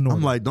put you in order.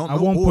 I'm like, I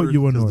won't put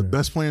you in order. The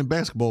best player in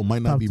basketball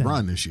might not Top be 10.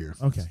 Bron this year.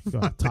 Okay, go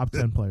ahead. Top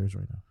 10 players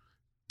right now.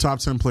 Top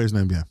 10 players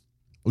in the NBA.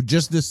 Oh,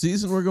 just this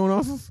season we're going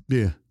off of?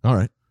 Yeah. All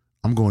right.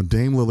 I'm going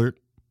Dame Lillard,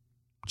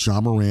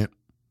 Ja Morant,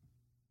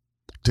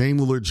 Dame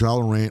Lillard, Ja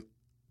Morant,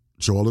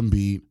 Joel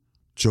Embiid,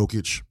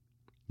 Jokic,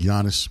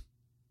 Giannis,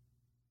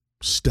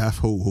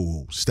 Steph,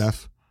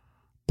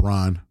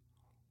 Bron.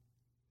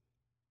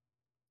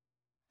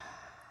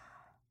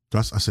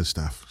 I said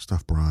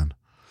Steph, Bron.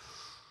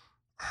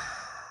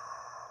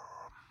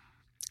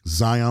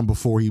 Zion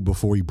before he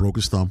broke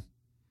his thumb.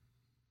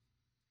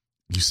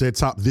 You said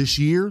top this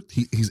year.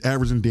 He's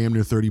averaging damn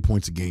near 30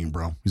 points a game,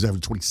 bro. He's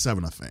averaging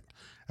 27, I think.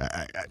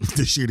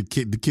 This year the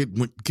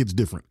kid's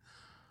different.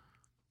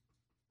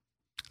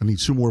 I need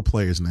two more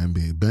players in the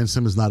NBA. Ben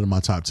Simmons not in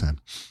my top 10.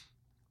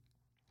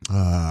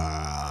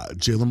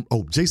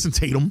 Jason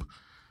Tatum.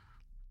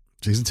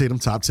 Jason Tatum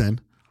top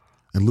 10,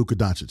 and Luka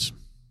Doncic.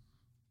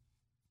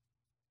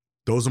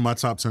 Those are my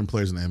top 10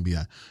 players in the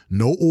NBA.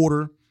 No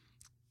order.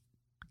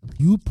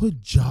 You put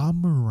Ja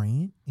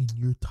Morant in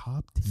your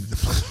top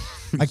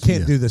 10. I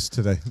can't do this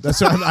today.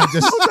 That's what I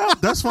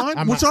just. That's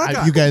fine. What y'all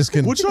got? You guys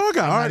can. What y'all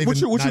got? All right. What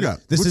you got?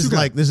 This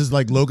is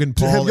like Logan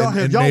Paul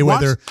and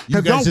Mayweather.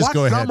 You guys just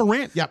go ahead. Ja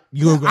Morant? Yep.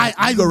 You go.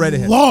 I go right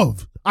ahead.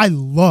 I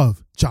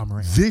love Ja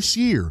Morant. This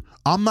year,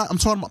 I'm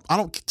talking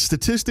about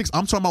statistics.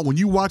 I'm talking about when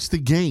you watch the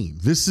game.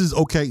 This is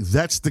okay.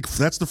 That's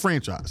the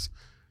franchise.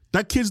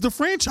 That kid's the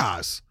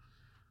franchise.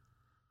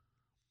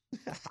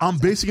 I'm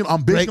basing it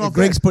off Greg's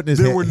that. Putting his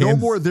There were no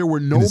more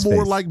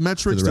like for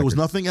metrics. the There was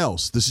record. nothing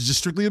else. This is just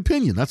strictly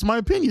opinion. That's my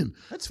opinion.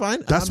 That's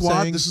fine. That's I'm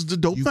why saying this is the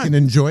dope you thing. can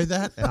enjoy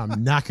that, and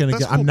I'm not gonna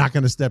That's get. I'm cool. not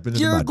gonna step into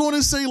You're the mud. going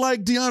to say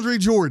like DeAndre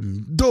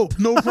Jordan. Dope,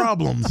 no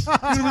problem. You're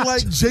going to be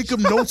like Jacob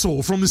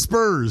Noetzel from the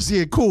Spurs.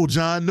 Yeah, cool,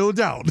 John, no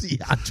doubt.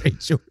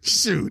 DeAndre Jordan.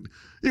 Shoot.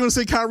 You're going to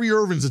say Kyrie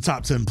Irving's a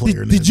top 10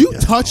 player. Did you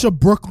touch a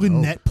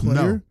Brooklyn Net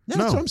player? No.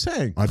 That's what I'm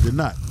saying. I did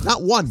not.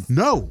 Not one.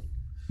 No.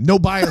 No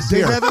bias They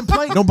here. haven't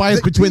played. No bias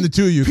between the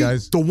two of you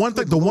guys. The one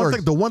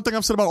thing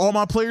I've said about all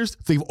my players,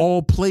 they've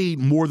all played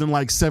more than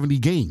like 70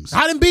 games.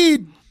 Not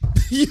Embiid.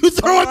 You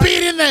throw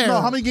Embiid in there. No,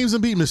 how many games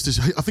Embiid missed?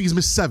 I think he's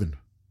missed 7.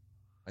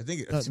 I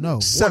think no.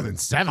 Seven.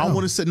 I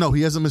want to say no.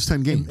 He hasn't missed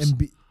 10 games.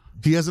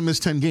 He hasn't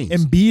missed 10 games.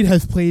 Embiid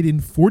has played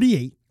in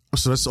 48.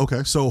 So that's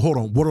okay. So hold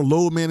on. What are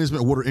load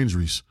management? What are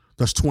injuries?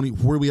 That's 20.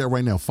 Where are we at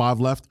right now? 5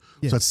 left.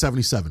 Yeah. So that's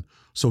 77.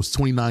 So it's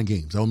 29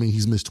 games. That would mean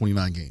he's missed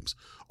 29 games.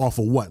 Off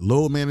of what?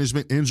 Load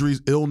management, injuries,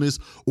 illness,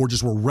 or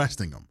just we're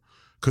resting him?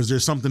 Because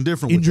there's something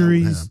different with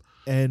Injuries him.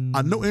 and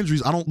I know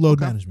injuries. I don't load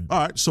management. All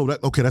right, so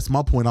that's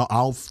my point.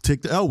 I'll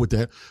take the L with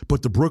that.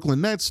 But the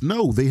Brooklyn Nets,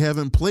 no, they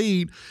haven't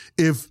played.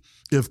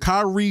 If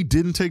Kyrie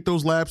didn't take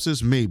those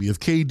lapses, maybe. If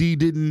KD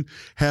didn't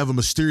have a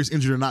mysterious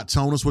injury or not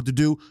telling us what to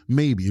do,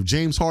 maybe. If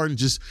James Harden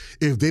if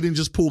they didn't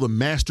just pull the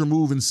master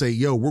move and say,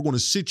 yo, we're going to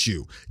sit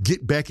you,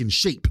 get back in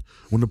shape.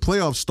 When the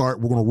playoffs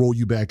start, we're going to roll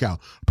you back out.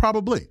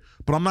 Probably.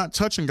 But I'm not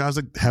touching guys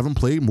that haven't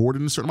played more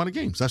than a certain amount of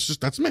games.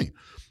 That's me.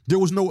 There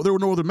were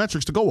no other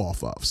metrics to go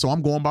off of. So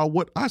I'm going by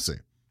what I say.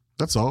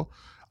 That's all.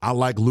 I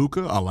like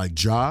Luka. I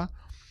like Ja.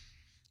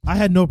 I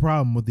had no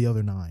problem with the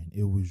other 9.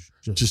 It was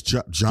just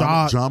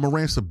Ja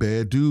Morant's a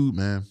bad dude,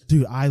 man.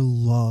 Dude, I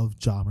love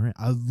Ja Morant.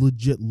 I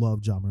legit love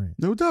Ja Morant.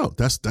 No doubt.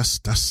 That's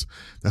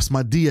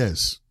my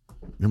Diaz.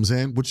 You know what I'm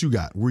saying? What you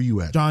got? Where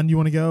you at? John, you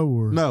want to go?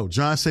 Or No,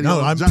 John said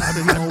No, John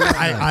said he don't want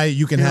none.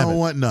 you can He have don't it.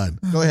 want none.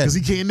 Go ahead. Because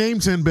he can't name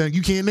 10 players.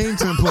 You can't name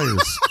 10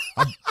 players.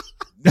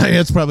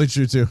 That's probably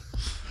true too.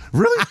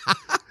 Really?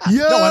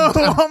 Yo, I'm-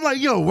 I'm like,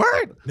 yo,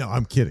 word. No,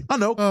 I'm kidding. I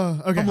know.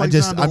 Okay. I'm I like,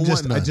 just, John don't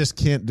want I none. just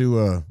can't do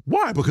a.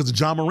 Why? Because of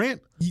John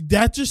Morant.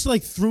 That just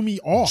like threw me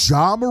off.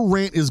 John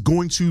Morant is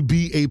going to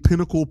be a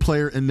pinnacle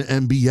player in the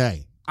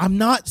NBA. I'm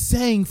not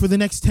saying for the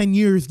next 10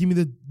 years, give me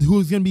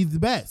who's going to be the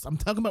best. I'm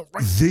talking about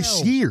right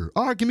This now. year.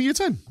 All right, give me your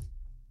 10.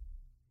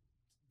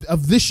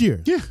 Of this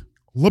year. Yeah.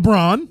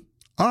 LeBron,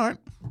 All right.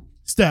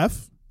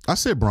 Steph, I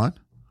said Bron.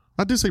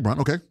 I did say Bron.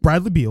 Okay.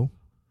 Bradley Beal,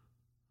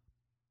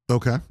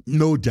 Okay.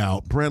 No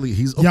doubt. Bradley,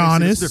 he's okay, Giannis.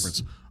 see, that's the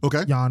difference. Okay.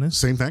 Giannis,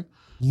 Same thing.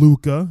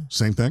 Luka.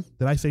 Same thing.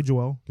 Did I say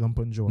Joel? 'Cause I'm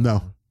putting Joel.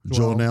 No.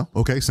 Joel now.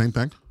 Okay. Same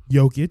thing.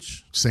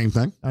 Jokic. Same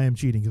thing. I am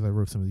cheating because I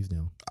wrote some of these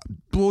down.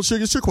 Well, it's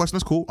your question.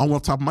 That's cool. I'm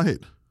off the top of my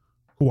head.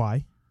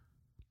 Kawhi.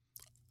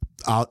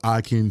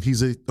 I can.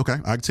 He's a okay.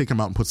 I can take him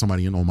out and put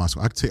somebody in on my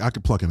squad. I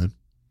could plug him in.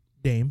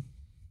 Dame.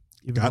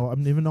 Even God.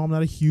 though I'm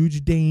not a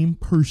huge Dame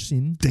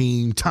person,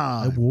 Dame I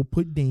time. will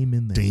put Dame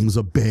in there. Dame's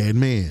a bad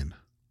man.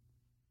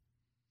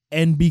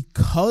 And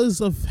because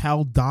of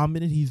how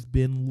dominant he's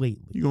been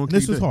lately, You gonna and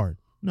this keep is that? hard.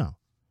 No.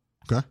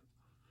 Okay.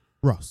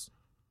 Russ.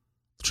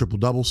 Triple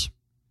doubles,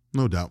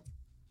 no doubt.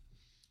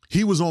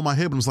 He was on my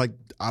head, but it's like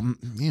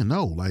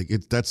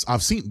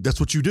that's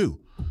what you do.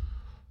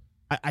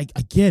 I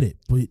get it,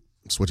 but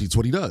It's what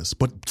he does.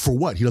 But for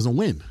what? He doesn't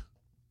win.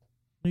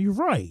 no, you're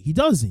right. He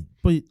doesn't.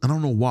 But I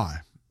don't know why.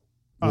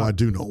 Well, I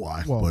do know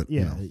why. well, but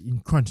yeah, in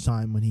crunch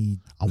time when he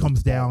want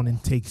comes the ball. down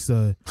and takes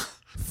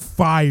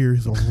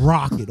fires a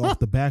rocket off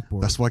the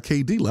backboard, that's why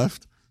KD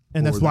left.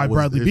 and that's Or why that was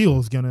Bradley the Beal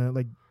is gonna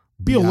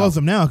Beal Be loves out.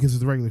 him now because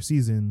it's the regular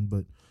season.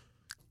 But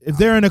if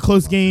they're in a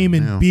close game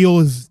and now. Beal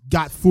has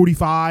got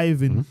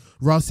 45 and Mm-hmm.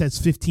 Russ has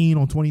 15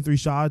 on 23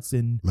 shots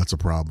and That's a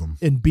problem.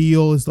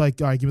 Beal is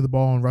like, all right, give me the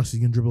ball, and Russ is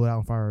gonna dribble it out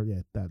and fire.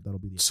 Yeah, that'll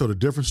be the end. So the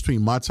difference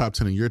between my top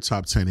 10 and your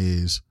top 10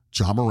 is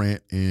John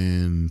Morant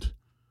and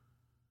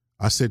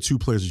I said two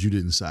players that you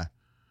didn't say.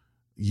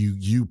 You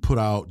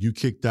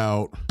kicked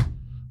out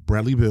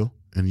Bradley Beal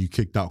and you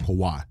kicked out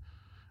Kawhi.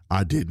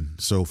 I didn't.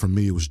 So for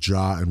me, it was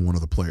Ja and one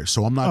of the players.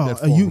 So I'm not that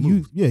far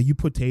removed. You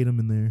put Tatum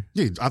in there.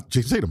 Yeah,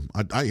 Jason Tatum.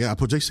 I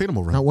put Jason Tatum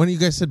over Now, him. one of you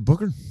guys said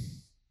Booker.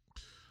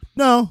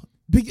 No,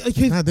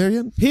 Not there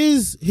yet.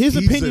 his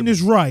opinion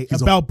is right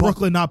he's a about bucket.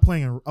 Brooklyn not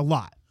playing a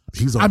lot.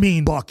 He's a I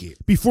mean,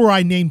 bucket. Before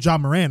I named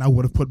John Moran, I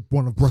would have put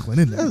one of Brooklyn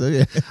in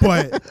there.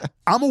 But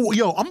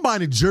I'm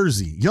buying a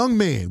jersey. Young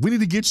man, we need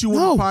to get you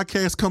on the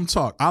podcast. Come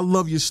talk. I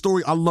love your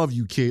story. I love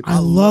you, kid. I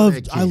love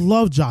that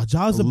kid. Ja.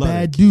 Ja's a love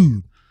bad that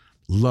dude.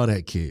 Love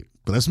that kid.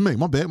 But that's me.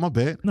 My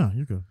bad. No,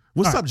 you're good.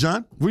 What's All up,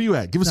 John? Where you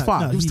at? Give us No,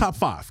 five. no, Give us he- top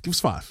five. Give us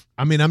five.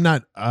 I mean, I'm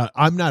not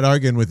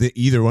arguing with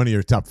either one of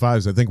your top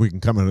fives. I think we can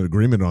come to an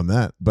agreement on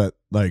that. But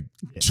like,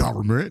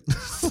 John Morant.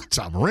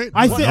 John Morant.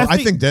 I What? think- I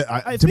think that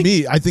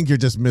I think you're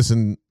just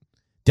missing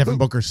Devin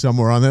Booker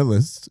somewhere on that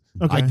list.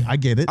 Okay. I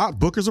get it.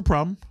 Booker's a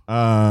problem.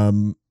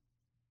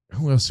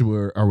 Who else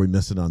are we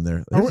missing on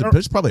there? Are-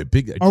 There's probably a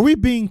big. Are we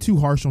being too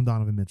harsh on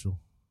Donovan Mitchell?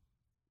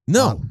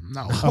 No,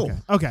 No.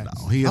 Okay.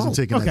 No, he hasn't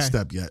taken okay. that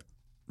step yet.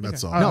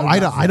 That's Okay. all. no,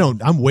 I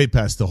don't. I'm way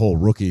past the whole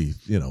rookie,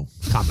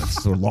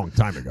 comments a long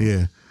time ago.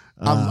 Yeah.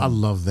 I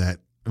love that.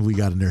 We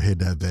got in their head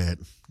that bad.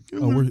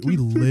 Oh, we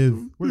live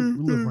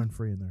run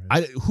free in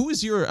there. Who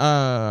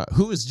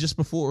is just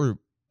before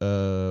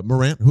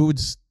Morant? Who would?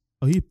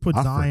 He put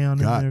I Zion in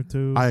forgot. there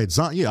too. I had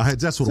Zion. Yeah,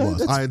 that's what it was.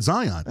 That's- I had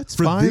Zion. That's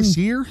For fine. this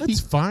year, That's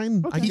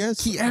fine. I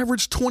guess. he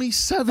averaged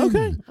 27.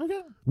 Okay.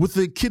 With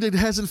the kid that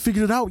hasn't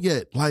figured it out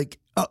yet. Like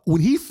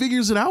when he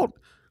figures it out,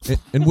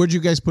 And where'd you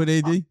guys put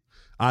AD?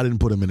 I didn't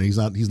put him in. He's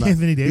not.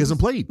 Anthony He Davis? hasn't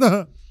played.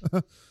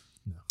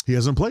 He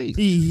hasn't played.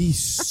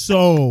 He's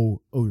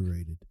so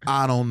overrated.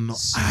 I don't know.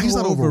 So He's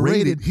not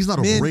overrated. He's not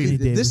Man, overrated.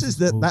 Davis This is is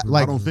that overrated.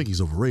 like I don't think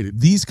he's overrated.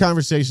 these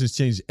conversations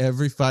change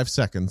every 5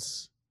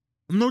 seconds.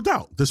 No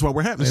doubt. That's why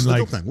we're having. This And is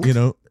like, the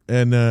thing.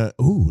 and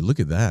look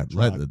at that.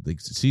 Drive.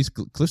 See,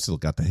 Cliff still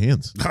got the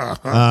hands.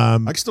 I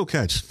can still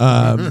catch.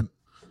 I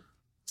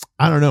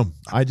don't know.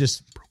 I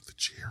just, Broke the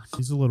chair.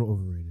 He's a little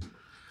overrated.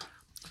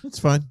 it's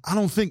fine. I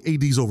don't think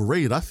AD's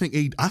overrated. I think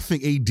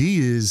AD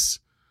is.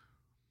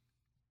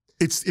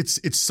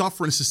 It's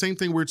suffering. It's the same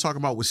thing we were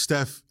talking about with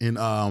Steph and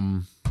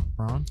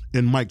Bron?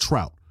 Mike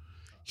Trout.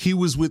 He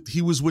was with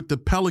the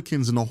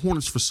Pelicans and the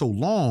Hornets for so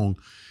long.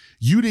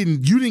 You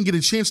didn't get a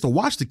chance to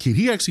watch the kid.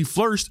 He actually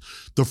flourished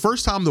the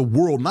first time the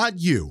world, not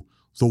you,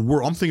 the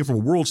world. I'm thinking from a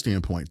world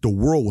standpoint. The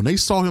world, when they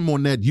saw him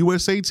on that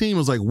USA team,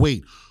 was like,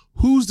 wait,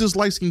 who's this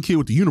light skinned kid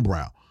with the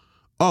unibrow?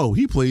 Oh,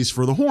 he plays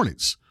for the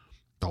Hornets.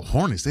 The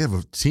Hornets, they have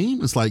a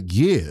team? It's like,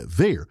 yeah,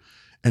 there.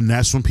 And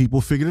that's when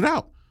people figured it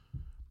out.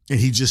 And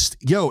he just,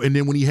 and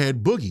then when he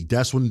had Boogie,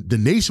 that's when the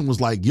nation was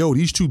like, yo,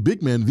 these two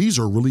big men, these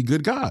are really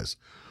good guys.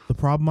 The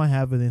problem I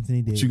have with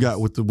Anthony Davis. What you got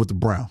with the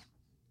brow?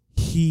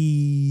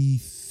 He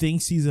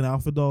thinks he's an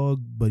alpha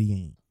dog, but he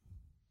ain't.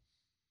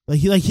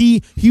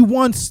 He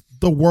wants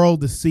the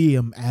world to see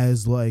him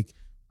as like,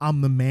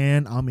 I'm the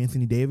man, I'm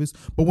Anthony Davis.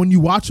 But when you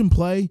watch him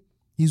play,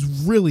 he's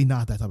really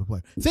not that type of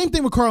player. Same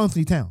thing with Karl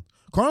Anthony Towns.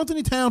 Karl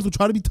Anthony Towns will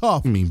try to be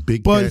tough. I mean,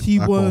 but cat. he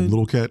I call him was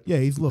little cat. Yeah,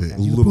 he's a little Yeah,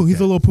 cat. He's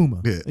a little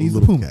puma. Yeah, He's a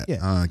little puma.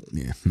 cat.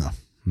 Yeah. No.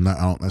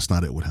 That's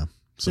not it with him.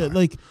 So, Sorry.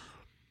 like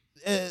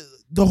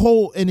the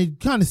whole, and it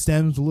kind of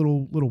stems a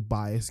little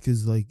bias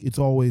because like it's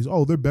always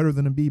they're better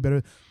than Embiid,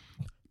 better.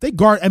 They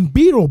guard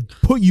Embiid will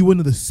put you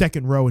into the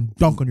second row and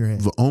dunk on your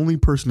head. The only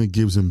person that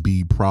gives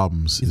Embiid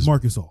problems is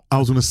Marc Gasol. I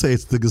was going to say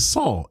it's the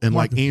Gasol and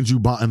Marc like Andrew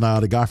and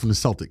the guy from the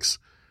Celtics.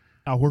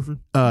 Al Horford.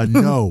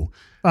 No,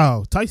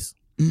 Tice.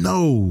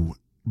 no,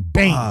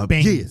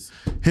 Baines.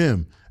 Yeah,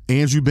 him.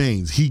 Andrew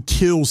Baines, he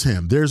kills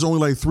him. There's only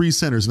like 3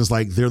 centers, and it's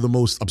like they're the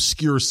most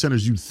obscure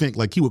centers you'd think.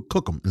 Like he would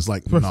cook them. It's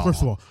like First, no.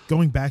 first of all,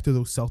 going back to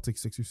those Celtics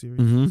Sixers series,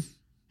 Mm-hmm.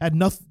 had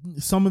nothing.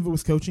 Some of it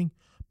was coaching,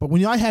 but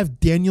when I have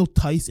Daniel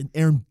Tice and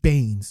Aaron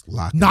Baines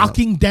Locking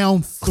knocking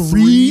down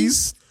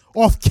threes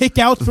off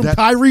kickouts from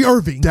Kyrie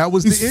Irving, that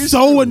was the is issue.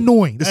 so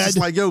annoying. It's just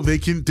like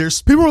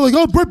there's people are like,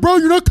 "Oh, bro,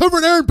 you're not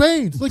covering Aaron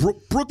Baines." Like,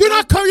 you're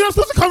not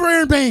supposed to cover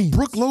Aaron Baines.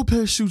 Brooke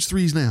Lopez shoots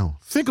threes now.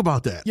 Think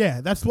about that. Yeah,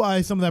 that's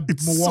why some of that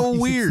It's Milwaukee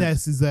so weird.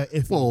 success is that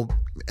if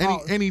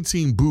Any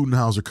team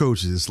Budenholzer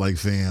coaches, it's like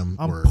fam.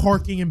 I'm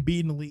parking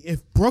Embiid in the league.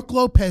 If Brooke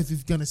Lopez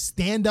is going to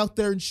stand out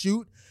there and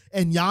shoot,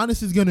 and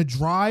Giannis is going to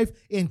drive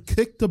and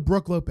kick to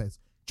Brooke Lopez,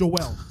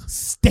 Joel,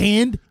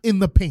 stand in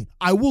the paint.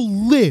 I will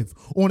live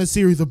on a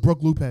series of Brooke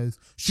Lopez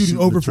shooting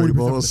over the trade 40%.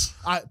 balls.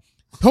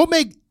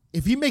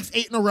 If he makes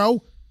 8 in a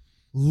row,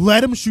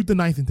 let him shoot the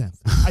 9th and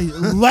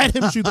 10th. Let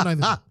him shoot the 9th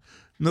and 10th.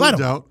 No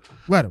doubt.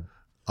 Let him.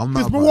 I'm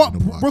not Because buying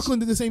the Bucks. Brooklyn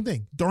did the same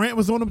thing. Durant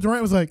was on him.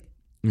 Durant was like,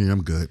 Yeah,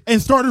 I'm good.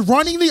 and started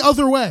running the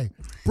other way.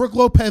 Brooke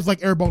Lopez like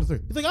airballed through.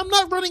 He's like, I'm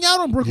not running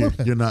out on Brooke Yeah,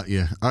 Lopez. you're not.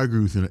 Yeah, I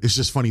agree with you. It's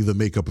just funny the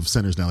makeup of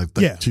centers now. Like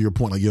Yeah. to your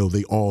point, like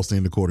they all stay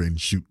in the quarter and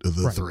shoot the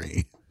Right.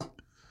 3.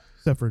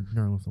 Except for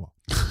Nerlens Noel.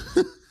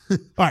 All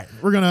right,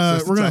 we're gonna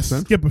So it's the top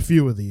 10? skip a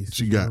few of these. What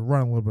you got? We're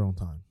running a little bit on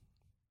time.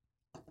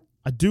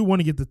 I do want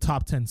to get the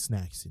top 10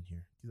 snacks in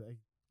here.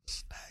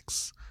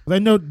 Snacks. But I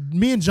know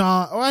me and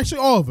John, or actually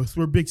all of us,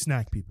 we're big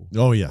snack people.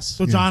 Oh yes.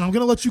 So John, I'm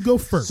gonna let you go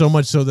first. So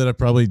much so that I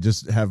probably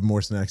just have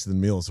more snacks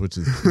than meals, which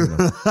is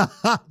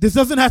This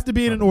doesn't have to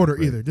be in an order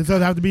either. This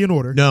doesn't have to be in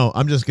order. no.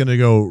 I'm just gonna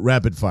go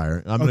rapid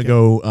fire. I'm gonna Okay.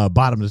 go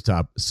bottom to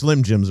top.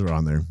 Slim Jims are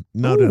on there,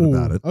 no doubt Ooh,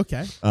 about it.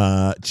 Okay.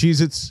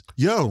 Cheez-Its,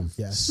 Yo,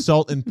 Yes.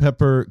 salt and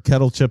pepper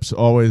kettle chips,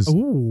 always.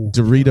 Ooh.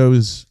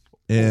 Doritos,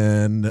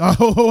 and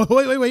Oh,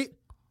 wait.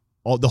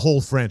 all the whole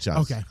franchise.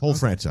 Okay. Whole Okay.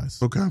 franchise.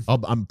 okay,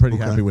 I'm pretty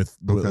Okay. happy with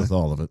Okay.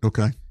 all of it.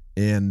 okay.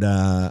 And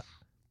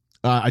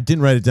I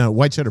didn't write it down.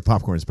 White cheddar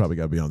popcorn has probably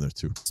got to be on there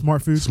too.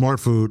 Smart food. Smart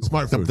food.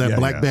 Smart food, That yeah,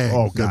 black yeah. bag.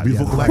 Oh, That God,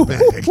 beautiful yeah. black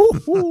bag.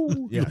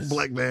 Ooh. Yes.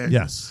 Black bag.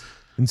 Yes.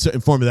 And so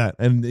inform me that.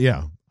 And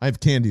yeah, I have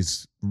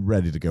candies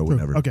ready to go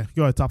whenever. Okay,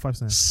 go ahead. Top 5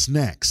 snacks.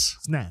 Snacks.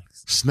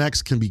 Snacks.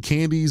 Snacks can be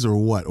candies or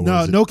what? Or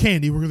No, is it no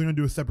candy. We're gonna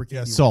do a separate Yeah,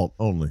 candy. salt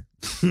only.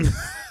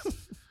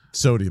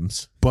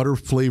 Sodiums. butter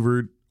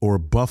flavored or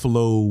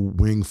buffalo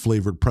wing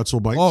flavored pretzel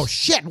bites. Oh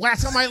shit!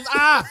 What's on my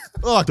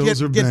Oh,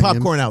 Those are get banging.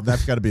 popcorn out.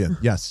 That's got to be it.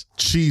 Yes.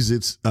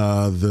 Cheez-Its,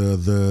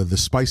 the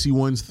spicy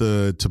ones,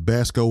 the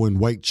Tabasco and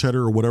white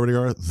cheddar or whatever they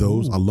are.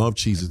 Those I love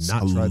Cheez-Its.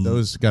 Not I tried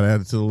those. Got to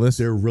add it to the list.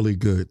 They're really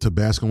good.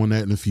 Tabasco on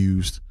that and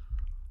infused.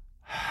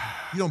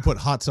 You don't put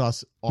hot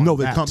sauce on. No,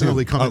 they that come. too. No,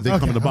 they come. Oh, They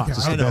come in the box. okay.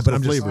 It's I know, Tabasco but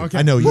I'm just. flavor. Okay.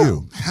 I know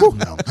you. Hell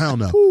no. Hell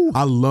no.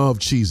 I love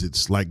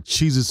Cheez-Its. Like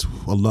Cheez-Its.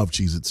 I love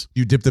Cheez-Its.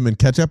 You dip them in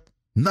ketchup.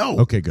 No.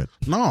 Okay, good.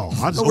 No.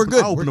 I just we're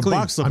good. I open We're the clean.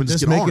 box up I'm and just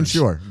get making orange.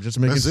 sure. I'm just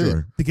making That's it.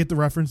 sure. To get the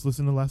reference,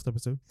 listen to the last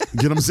episode.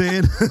 Get what I'm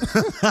saying?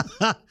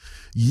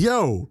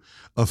 Yo,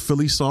 a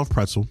Philly soft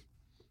pretzel.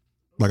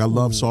 Like I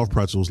love soft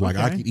pretzels. Like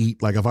I Okay. could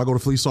eat. Like if I go to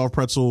Philly soft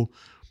pretzel,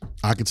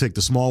 I could take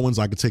the small ones.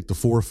 I could take the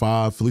 4 or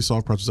 5 Philly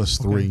soft pretzels. That's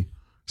 3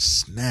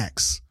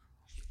 snacks.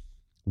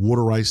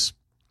 Water ice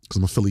because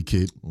I'm a Philly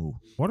kid.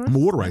 Water? I'm a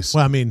water ice.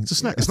 Well, I mean, It's a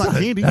snack. It's not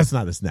candy. That's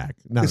not a snack.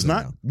 No, It's no,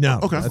 not? No.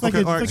 Okay. That's- like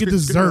okay. a- All right. like a Good, good.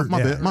 dessert. My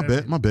Yeah.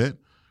 bad. My bad.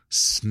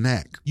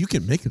 Snack. You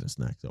can make it a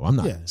snack though. I'm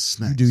not. Yeah.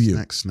 Snack. do you.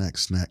 Snack.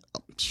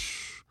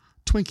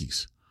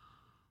 Twinkies.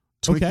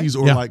 Okay. Twinkies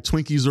or Yeah. like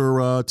Twinkies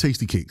or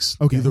tasty cakes.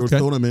 Okay. Either Okay.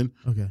 throw them in.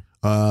 Okay.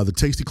 The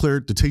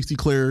Tasty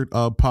Clear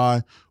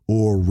pie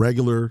or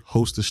regular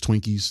Hostess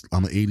Twinkies.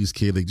 I'm an 80s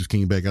kid. They just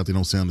came back out. They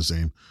don't sound the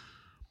same.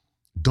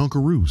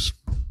 Dunkaroos.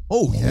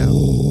 Oh yeah.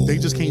 They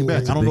just came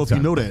back. I don't know if you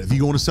know that. If you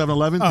go into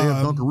 7-Eleven, they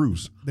have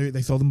Dunkaroos.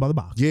 They sold them by the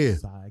box. Yeah.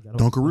 So I got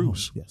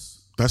Dunkaroos. Yes.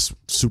 That's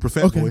super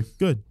fat Okay. boy.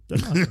 Good.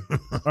 That's awesome.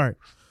 All right.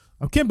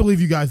 I can't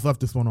believe you guys left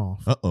this one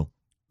off. Uh-oh.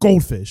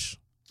 Goldfish.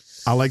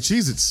 I like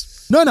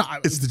Cheez-Its. No.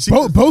 It's the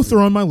Cheez-Its. both are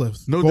on my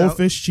list. No doubt.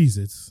 Goldfish,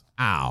 Cheez-Its.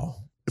 Ow.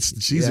 It's the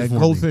Cheez-Its Yeah, for me.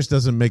 goldfish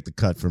doesn't make the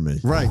cut for me.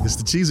 Right. It's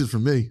the Cheez-Its for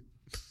me.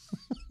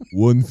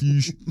 1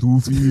 fish, 2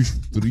 fish,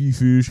 3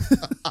 fish.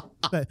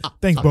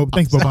 Thanks,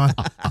 Boban.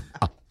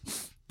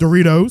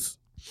 Doritos.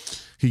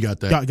 He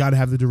got that. Got to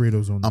have the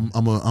Doritos on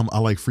there. I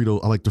like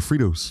Frito. I like the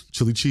Fritos,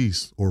 chili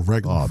cheese or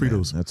regular Oh,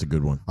 Fritos. man, that's a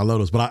good one. I love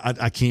those,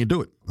 but I can't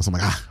do it. So I'm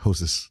like,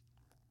 Hostess.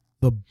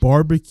 The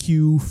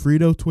barbecue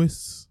Frito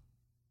twists.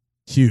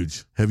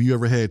 Huge. Have you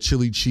ever had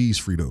chili cheese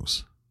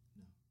Fritos?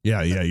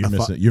 Yeah, you're If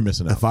missing. I- You're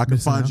missing out. If I can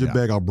Missing find out. your Yeah.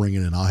 bag, I'll bring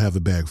it in. I'll have a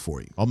bag for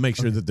you. I'll make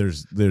sure that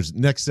there's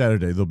next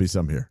Saturday there'll be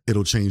some here.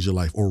 It'll change your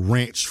life. Or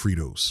ranch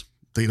Fritos.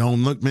 They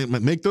don't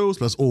make those.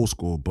 That's old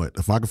school. But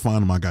if I can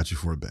find them, I got you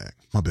for a bag.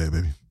 My bad,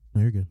 baby.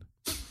 No, you're good.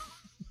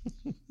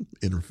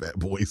 Inner fat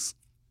boys.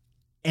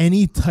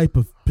 Any type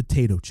of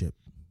potato chip.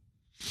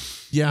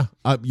 Yeah.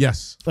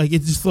 Yes. Like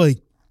it's just like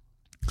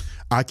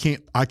I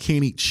can't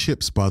eat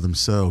chips by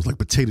themselves, like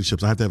potato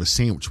chips. I have to have a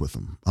sandwich with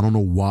them. I don't know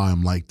why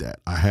I'm like that.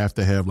 I have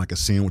to have like a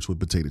sandwich with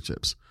potato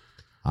chips.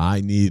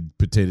 I need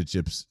potato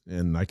chips,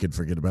 and I could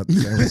forget about the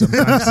sandwich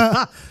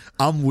sometimes.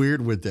 I'm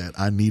weird with that.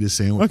 I need a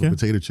sandwich with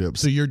potato chips.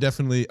 So you're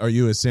definitely, are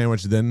you a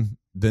sandwich then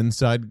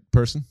side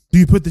person? do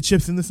you put the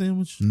chips in the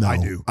sandwich? No, I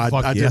do. I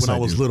Fuck did yes, when I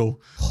I was do.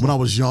 little. When I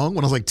was young,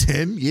 when I was like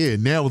 10, yeah.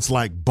 Now it's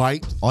like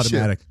bite,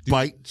 Automatic. chip,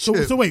 bite, So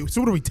chip. wait, so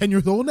what are we, 10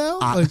 years old now?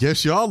 I Like,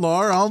 guess y'all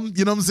are.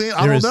 You know what I'm saying?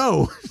 I There don't is-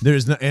 know.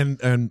 There's no,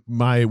 and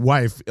my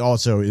wife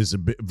also is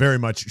very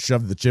much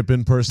shove the chip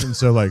in person.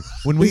 So like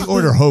when we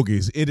order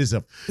hoagies, it is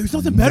a there's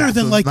nothing better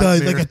than like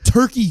nightmare. a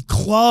turkey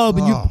club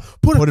and you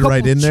put Put it couple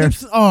right in there?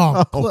 chips.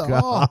 Oh, oh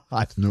god.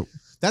 Nope.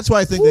 That's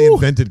why I think they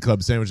invented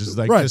club sandwiches.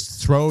 Like Right.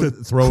 just throw it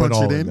Crunch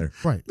all it in there.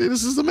 right. Hey,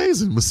 this is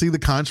amazing. But see the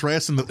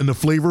contrast and the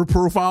flavor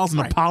profiles and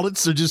the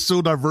palates are just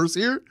so diverse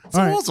here. It's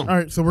All right, awesome. all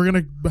right. So we're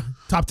gonna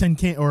top 10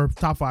 or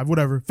top 5,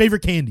 whatever.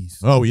 Favorite candies.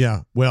 Oh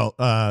yeah. Well,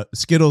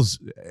 Skittles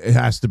it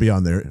has to be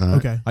on there.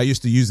 Okay. I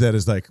used to use that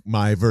as like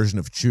my version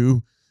of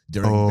chew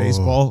during Oh.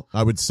 baseball.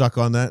 I would suck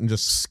on that and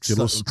just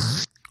Skittles.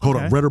 suck. Hold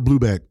Okay. on, red or blue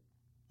bag?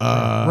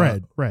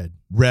 Red.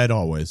 Red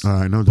always. All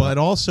right, no. But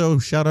also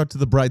shout out to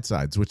the Bright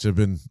Sides, which have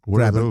been what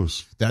are grabbing-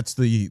 those? That's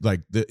they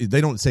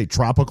don't say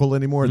tropical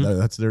anymore.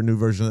 That's their new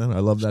version of that. I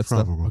love that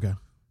stuff. Tropical. Okay.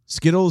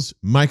 Skittles,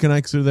 Mike and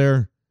Ike's are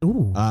there.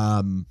 Ooh.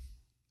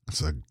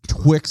 It's a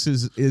Twix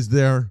is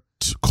there.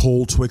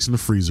 cold Twix in the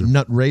freezer.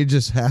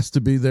 Nutrageous has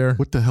to be there.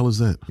 What the hell is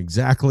that?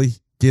 Exactly.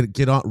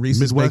 Get on.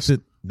 Reese's Midwest? makes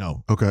it.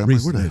 No. Okay, I'm like,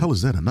 Reese's where the made it. hell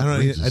is that? I Not don't.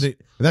 Outrageous.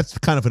 That's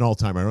kind of an all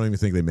timer. I don't even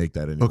think they make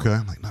that anymore. Okay,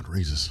 I'm like not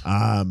raises. All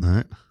Um,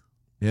 right.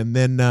 and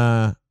then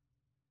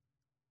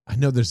I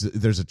know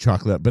there's a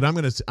chocolate, but I'm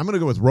gonna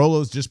go with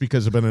Rolos just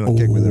because I've been in a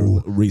kick with it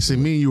See,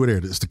 recently. me and you were there.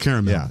 It's the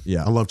caramel. Yeah,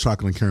 yeah. I love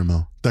chocolate and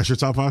caramel. That's your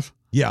top 5?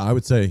 Yeah, I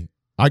would say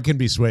I can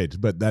be swayed,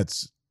 but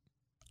that's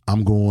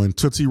I'm going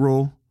Tootsie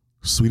Roll,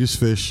 Swedish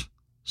Fish,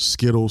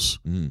 Skittles,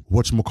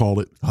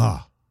 whatchamacallit.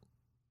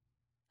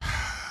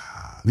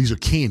 These are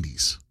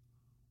candies.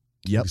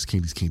 yep. These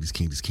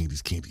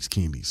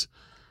candies.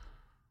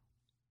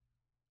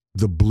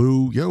 The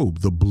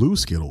blue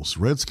Skittles.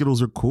 Red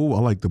Skittles are cool. I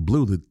like the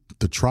blue,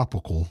 the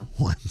tropical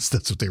ones.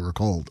 That's what they were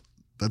called.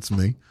 That's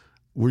me.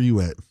 Where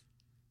you at?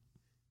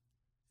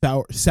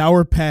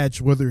 Sour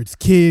Patch, whether it's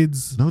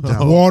kids, No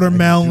doubt.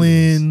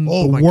 watermelon,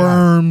 Oh the my God.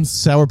 worms.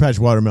 Sour Patch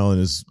watermelon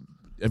is.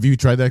 Have you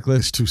tried that, Cliff?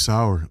 It's too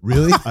sour.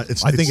 Really? I I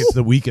think it's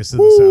the weakest of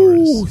the sours.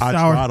 Ooh, I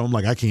sour, tried them.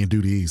 Like, I can't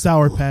do these.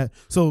 Sour Patch.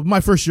 So my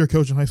first year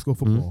coaching high school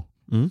football.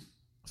 Mhm.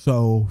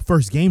 So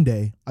first game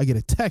day, I get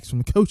a text from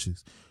the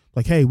coaches,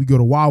 like, "Hey, we go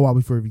to Wawa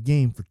before every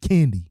game for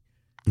candy,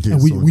 Yeah,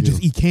 and we so,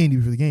 just eat candy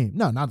before the game."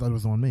 No, not that it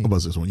was on me. How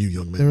about this one, you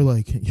young They man? were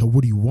like, "Yo,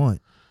 what do you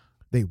want?"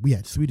 We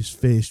had Swedish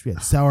Fish, we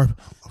had sour.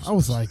 I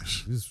was like,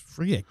 "Just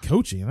forget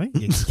coaching. I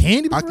can get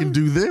candy. I before can it?"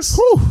 do this.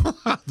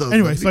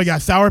 Anyway, so I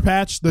got Sour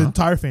Patch, the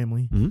entire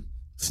family,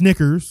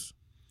 Snickers,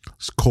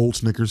 It's cold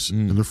Snickers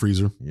in the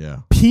freezer. Yeah.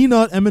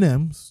 peanut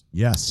M&Ms,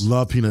 Yes.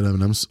 Love peanut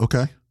M&Ms.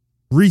 Okay.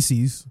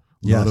 Reese's,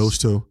 Yes. Love those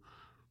too.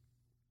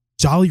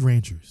 Jolly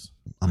Ranchers.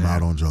 I'm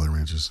out on Jolly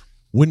Ranchers.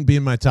 Wouldn't be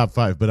in my top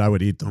 5, but I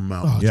would eat them. I'm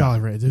out. Oh, Yeah. Jolly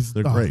Ranchers.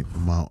 They're Oh, great.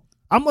 I'm out.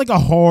 I'm like a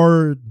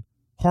hard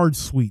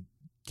sweet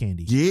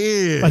candy.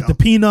 Yeah. Like the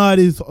peanut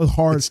is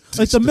hard. It's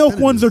Like the milk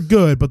definitive. ones are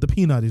good, but the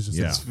peanut is just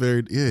Yeah. It's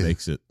very, yeah.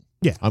 Makes it.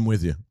 Yeah. I'm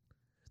with you.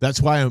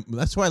 That's why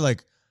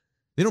like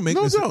they don't make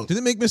No Mr. doubt. Do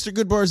they make Mr.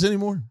 Good bars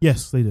anymore?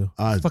 Yes, they do.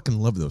 I fucking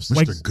love those. Mr.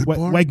 Weg- Good We-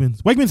 Bar?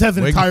 Wegmans. Wegmans has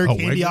an Wegmans- entire oh,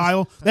 candy Wegmans?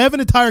 aisle. They have an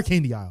entire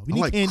candy aisle. If you I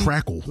need like candy,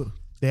 Crackle.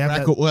 they have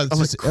Crackle. that. Well, I it's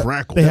like just-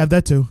 Crackle. They have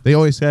that too. They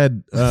always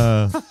had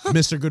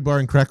Mr. Good Bar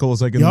and Crackle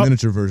as like in Yup.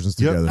 miniature versions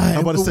Yep. together. I'm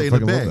about to say in the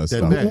Fucking love bag. that That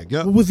stuff. bag.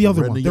 Yep. What was the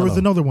other Red one? and There was yellow.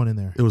 another one in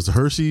there. It was the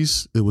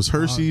Hershey's. It was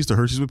Hershey's, the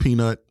Hershey's with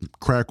peanut,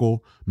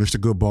 Crackle,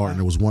 Mr. Good Bar, and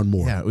there was one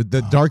more. Yeah, with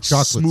the dark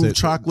chocolate. Smooth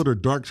chocolate or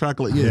dark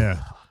chocolate.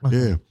 Yeah.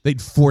 Yeah.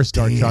 They'd force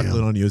dark Damn.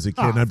 chocolate on you as a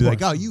kid, and I'd be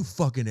like, force. "Oh, you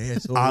fucking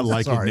asshole!" I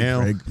like it Sorry,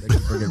 now. Craig. I can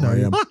forget who I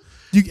am.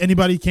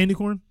 Anybody candy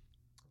corn?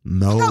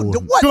 No.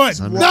 What?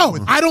 Good. No,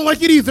 I don't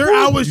like it either.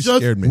 I was You just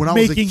scared me. When I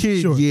was a making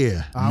kid, sure.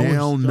 yeah. I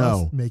Now, was just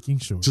no. making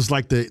sure. Just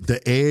like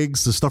the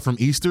eggs, the stuff from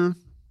Easter.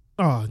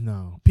 Oh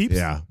no, Peeps.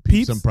 Yeah,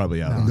 Peeps. I'm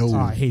probably out. No. Oh,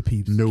 I hate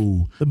Peeps.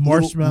 No. The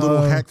marshmallow.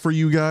 Little hack for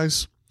you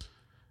guys.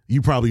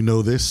 You probably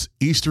know this.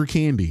 Easter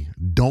candy.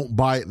 Don't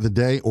buy it the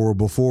day or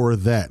before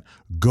that.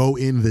 Go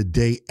in the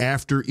day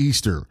after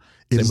Easter.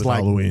 It's with like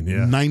Halloween,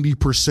 yeah.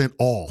 90%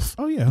 off.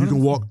 Oh, yeah, You can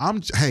 100%. walk.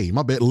 Hey,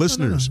 my bad.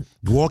 Listeners,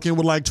 walk in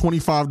with like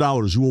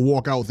 $25. You will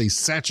walk out with a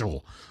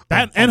satchel.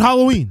 That and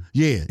Halloween.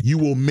 Yeah, you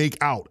will make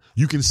out.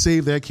 You can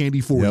save that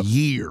candy for a Yep.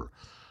 year.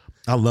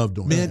 I love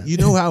doing Man, that. you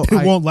know how It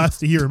won't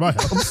last a year in my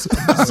house.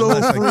 so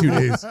Last like 2 frugal.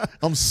 days.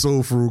 I'm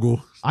so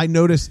frugal. I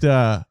noticed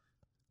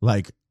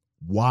like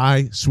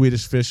why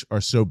Swedish fish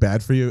are so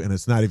bad for you, and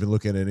it's not even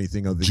looking at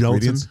anything of the Gelatin?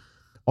 ingredients.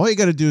 All you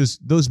got to do is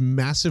those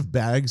massive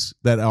bags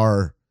that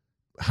are,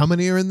 how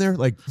many are in there?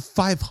 Like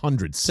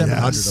 500,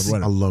 700 Yes, or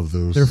whatever. I love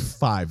those. They're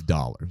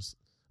 $5.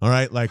 All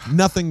right, like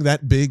nothing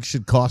that big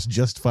should cost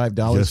just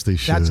 $5. Yes, they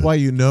That's should. why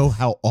you know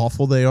how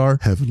awful they are.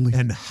 Heavenly.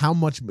 And how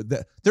much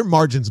their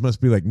margins must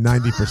be like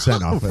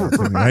 90% off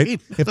everything, right?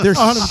 If they're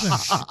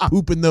 100%.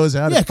 pooping those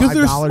out Yeah, at because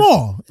they're $5,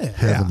 small. Yeah.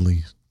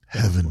 Heavenly.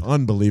 Heaven.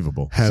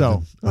 unbelievable. Heaven.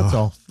 So that's Oh,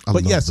 all. I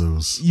But love yes,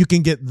 those. you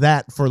can get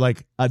that for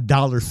like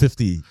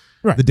 $1.50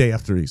 Right. the day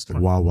after Easter.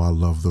 Wow, I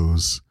love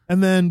those.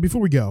 And then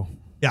before we go,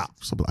 Yeah,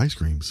 Some of the ice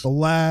creams.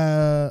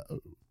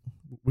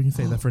 we can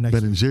say that for next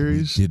Ben week. and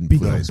Jerry's. didn't Be-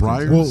 put ice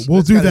Briars. cream.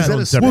 We'll do got that.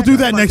 its own We'll do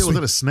that I'm like, next yo, was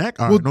week. that a snack?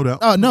 All right, no doubt.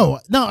 Oh no,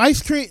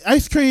 ice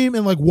cream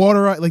and like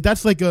water, like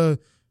that's like a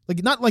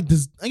not like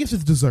this. I guess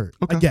it's dessert.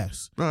 Okay. I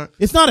guess All right.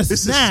 it's not a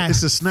It's snack.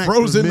 it's a snack.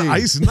 Frozen for me.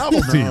 ice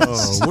novelties.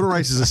 No, water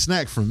ice is a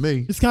snack for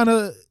me. It's kind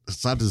of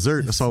It's not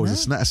dessert. It's always a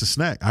snack. It's a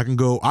snack. I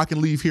can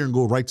leave here and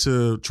go right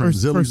to First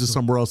Transilli's or of-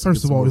 somewhere else. and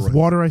First get of some all, is ice.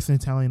 water ice and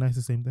Italian ice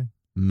the same thing?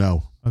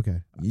 No, Okay.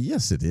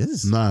 Yes, it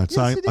is. nah. Yes,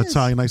 Italian, it is.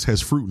 Italian ice has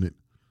fruit in it.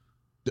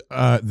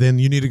 Then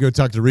you need to go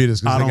talk to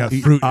Rita's because I they got don't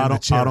eat. fruit I in the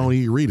don't. cherry. I don't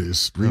eat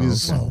Rita's.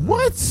 Rita's.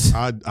 What?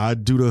 I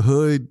do the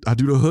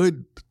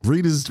hood.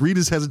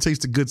 Rita's hasn't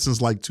tasted good since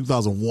like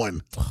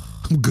 2001.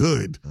 I'm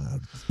good.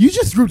 You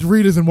just grouped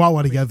Rita's and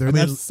Wawa together. and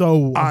mean, that's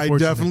so. I unfortunate.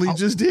 definitely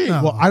just did.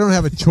 No. Well, I don't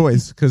have a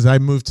choice because I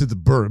moved to the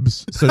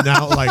burbs. So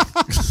now, like,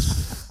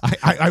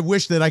 I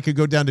wish that I could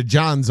go down to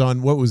John's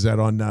on, what was that,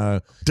 on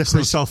That's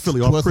in South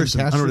Philly, 12th off and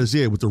Christian. I know Castro? this,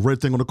 yeah, with the red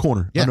thing on the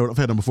corner. Yeah. I know I've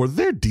had them before.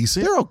 They're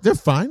decent. They're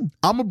fine.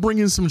 I'm gonna bring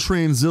in some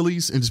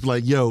Transilli's and just be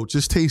like, yo,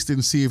 just taste it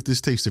and see if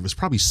this tastes different. It's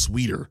probably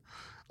sweeter,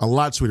 a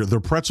lot sweeter.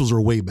 Their pretzels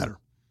are way better.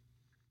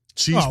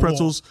 Cheese Oh, well,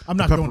 pretzels. I'm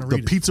not the going to the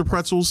Rita's. pizza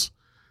pretzels.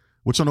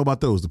 What y'all know about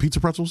those? The pizza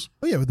pretzels,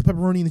 Oh yeah, with the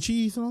pepperoni and the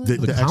cheese and all the,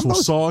 that. the actual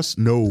combos? sauce.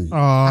 No, No.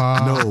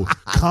 no,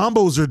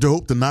 combos are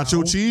dope. The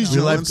nacho cheese.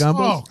 You like joints.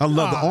 combos? I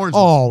love the orange.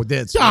 Oh,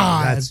 that's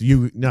God.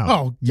 you. No.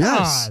 Oh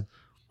Yes. God.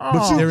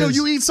 but there is-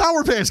 you eat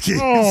Sour Patch Kids.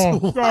 Oh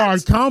What? God,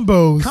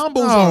 combos. Combos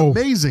Oh. are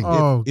amazing.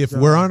 Oh, If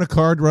God. we're on a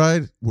card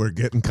ride, we're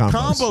getting combos.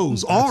 Combos,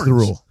 That's orange. the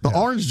rule. The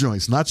orange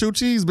joints, nacho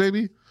cheese,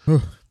 baby.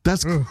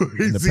 That's crazy.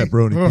 And the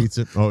pepperoni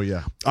pizza. Oh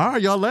yeah. All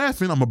right, y'all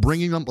laughing. I'm gonna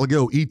bring you. I'm like,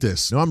 yo, eat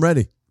this. No, I'm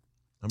ready.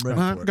 I'm ready.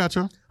 All for right, it. gotcha.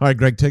 All right,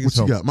 Greg, take us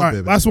What you home. got? My All right,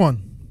 baby. last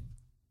one.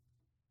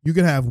 You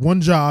can have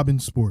one job in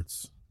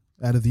sports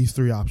out of these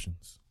three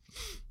options: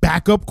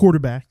 backup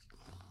quarterback,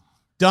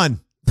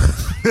 Done.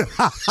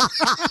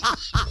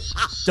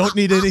 Don't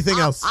need anything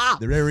else.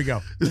 There we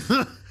go.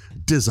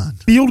 Design.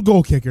 field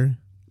goal kicker,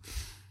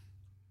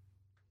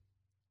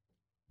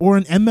 or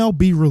an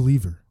MLB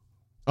reliever.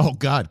 Oh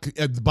God,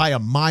 by a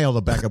mile,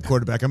 the backup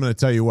quarterback. I'm going to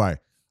tell you why.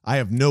 I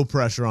have no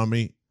pressure on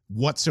me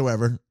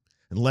whatsoever,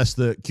 unless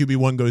the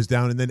QB1 goes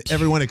down, and then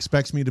everyone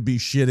expects me to be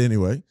shit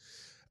anyway.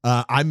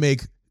 I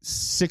make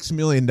 $6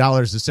 million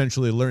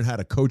essentially to learn how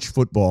to coach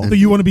football. So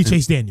you want to be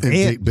Chase Daniel? And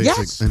And- date basics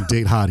yes. and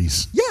date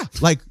hotties. Yeah,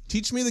 like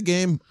teach me the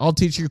game. I'll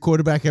teach your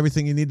quarterback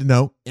everything you need to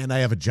know, and I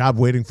have a job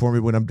waiting for me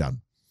when I'm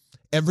done.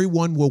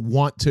 Everyone will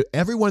want to.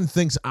 Everyone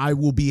thinks I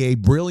will be a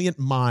brilliant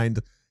mind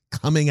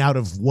coming out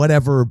of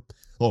whatever.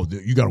 Oh,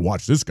 you got to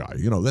watch this guy.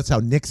 You know, that's how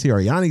Nick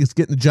Sirianni is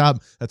getting a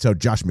job. That's how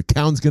Josh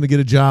McCown's going to get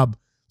a job.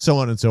 So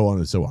on and so on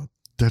and so on.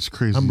 That's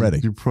crazy. I'm ready.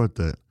 You brought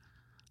that.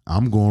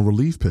 I'm going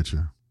relief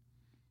pitcher.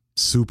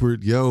 Super,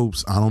 yo.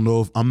 I don't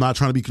know if I'm not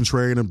trying to be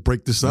contrarian and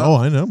break this up. Oh,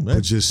 I know.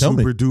 But just Tell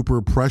me. super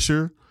duper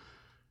pressure.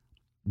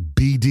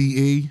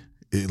 BDE.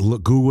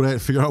 Google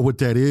that. Figure out what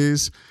that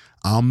is.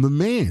 I'm the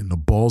man. The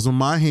ball's in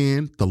my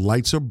hand. The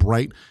lights are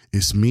bright.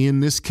 It's me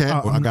and this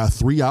cat. I got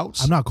 3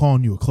 outs. I'm not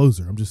calling you a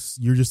closer.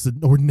 You're just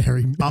an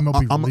ordinary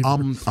MLB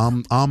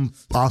reliever.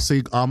 I'll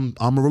say I'm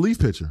a relief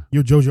pitcher.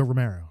 You're JoJo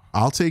Romero.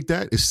 I'll take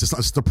that.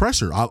 It's the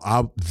pressure. I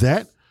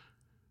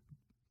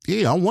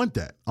want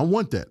that. I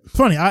want that. It's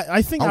funny.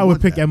 I think I I would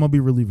want pick that.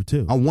 MLB reliever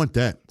too. I want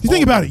that. If you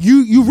think about it,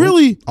 you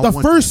really I the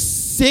want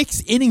first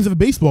 6 innings of a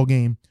baseball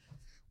game.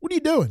 What are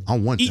you doing? I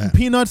want Eating that.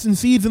 peanuts and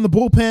seeds in the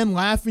bullpen,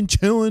 laughing,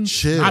 chilling,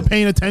 Chill. not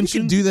paying You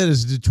attention. can do that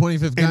as the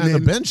 25th guy on the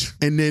bench.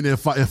 And then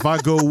if I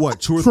go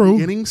 2 or True.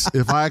 3 innings,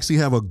 if I actually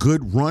have a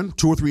good run,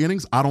 2 or 3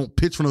 innings, I don't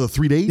pitch for another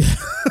 3 days.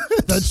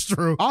 That's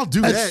true. I'll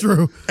do That's that.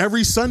 true.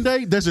 Every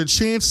Sunday, there's a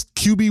chance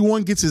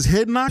QB1 gets his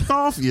head knocked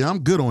off. Yeah, I'm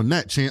good on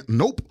that chance.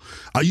 Nope.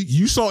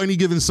 You saw Any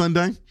Given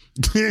Sunday?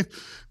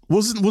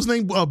 What's his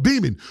name?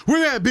 Beeman.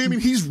 Where at, Beeman?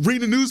 He's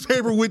reading the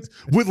newspaper with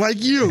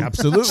like you.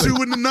 Absolutely.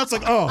 Chewing the nuts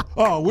like,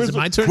 where's it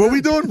my turn What now?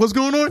 we doing? What's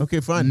going on? Okay,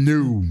 fine.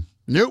 No.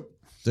 Nope.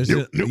 There's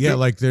Nope, nope, yeah, nope.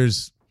 like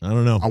there's, I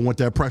don't know. I want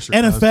that pressure.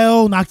 guys.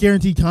 NFL, not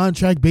guaranteed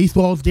contract.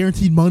 Baseball is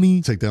guaranteed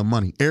money. Take that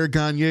money. Eric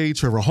Gagne,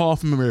 Trevor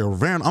Hoffman, Mario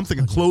Rivera. I'm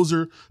thinking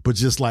closer, but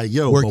just like,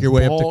 yo. Work the your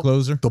way up to ball-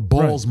 closer? The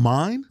ball's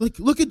mine?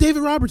 Look at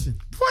David Robertson.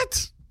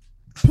 What?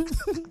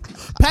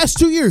 Past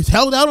 2 years,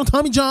 held out on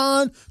Tommy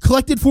John,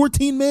 collected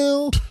 14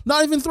 mil,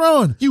 not even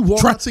thrown. You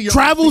walk out to your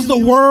travels the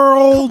field.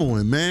 world. Come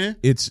on, man.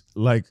 It's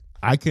like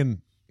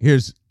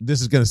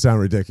this is going to sound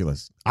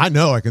ridiculous. I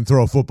know I can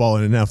throw a football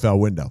in an NFL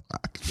window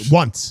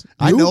once.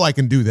 I know I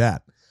can do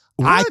that.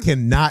 I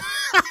cannot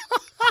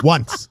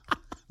once.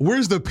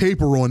 Where's the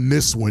paper on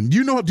this one? Do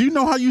you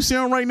know how you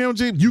sound right now,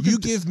 James? You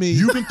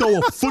can throw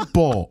a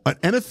football, an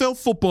NFL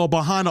football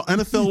behind an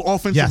NFL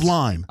offensive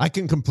line. I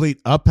can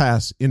complete a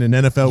pass in an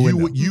NFL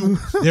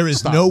window. There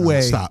is no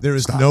way. There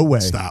is no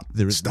way.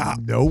 There is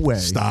no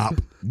way.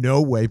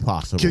 No way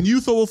possible. Can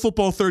you throw a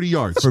football 30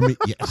 yards? For me,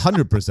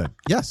 100%.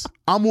 Yes.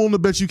 I'm willing to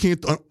bet you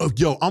can't.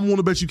 I'm willing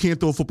to bet you can't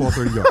throw a football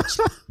 30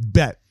 yards.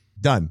 Bet.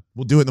 Done.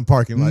 We'll do it in the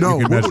parking lot. No,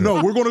 we're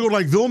going to go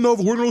like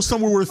Villanova. We're going to go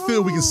somewhere where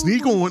Phil we can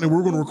sneak on and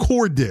we're going to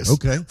record this.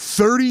 Okay.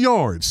 30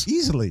 yards.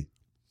 Easily.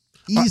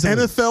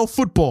 NFL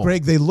football.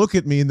 Greg, they look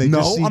at me and they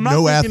just see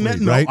no athlete, that.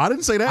 No, right? I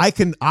didn't say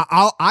that.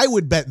 I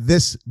would bet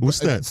this.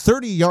 What's that?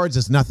 30 yards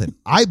is nothing.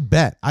 I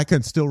bet I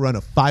can still run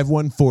a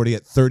 5.1 40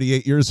 at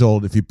 38 years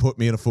old if you put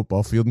me in a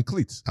football field in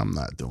cleats. I'm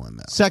not doing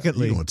that.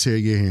 Secondly, you're going to tear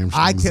your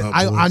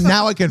hamstrings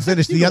now I can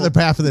finish the other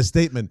half of the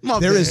statement.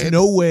 There is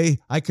no way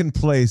I can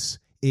place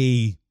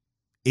a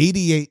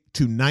 88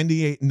 to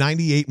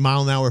 98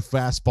 mile an hour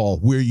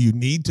fastball where you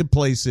need to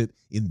place it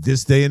in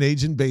this day and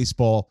age in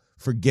baseball.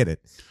 Forget it.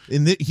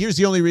 And here's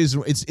the only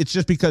reason. It's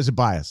just because of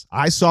bias.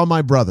 I saw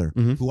my brother,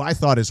 who I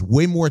thought is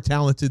way more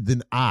talented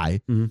than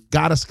I,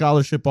 got a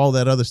scholarship, all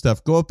that other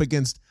stuff, go up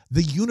against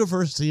the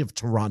University of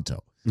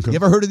Toronto. Okay. You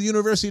ever heard of the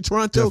University of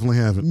Toronto? Definitely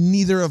haven't.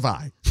 Neither have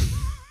I.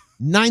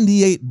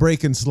 98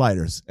 breaking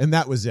sliders, and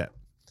that was it.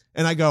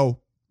 And I go,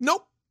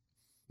 nope.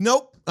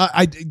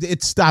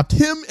 It stopped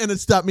him, and it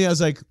stopped me. I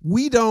was like,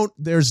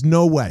 there's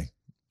no way.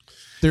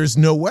 There's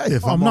no way.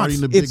 If I'm already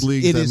in the big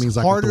leagues, that means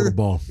I can throw the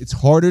ball. It's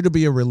harder to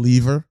be a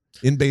reliever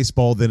in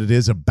baseball than it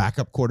is a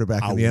backup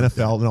quarterback in the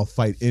NFL, and I'll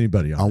fight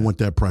anybody on I want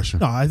that pressure.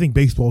 No, I think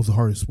baseball is the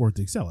hardest sport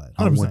to excel at. 100%.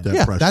 I want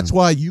that pressure. That's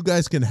why you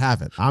guys can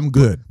have it. I'm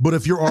good. But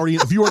if you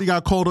already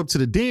got called up to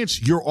the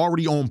dance, you're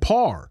already on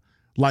par.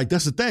 Like,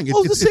 that's the thing.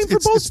 It's the same for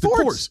both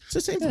sports. It's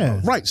the same for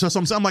both. Right. So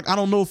I'm like, I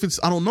don't know if it's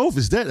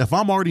that. If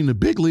I'm already in the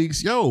big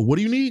leagues, what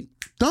do you need?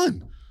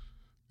 Done.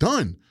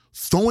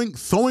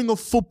 Throwing a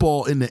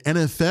football in the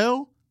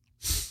NFL.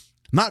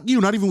 Not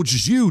even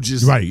just you,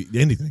 just right.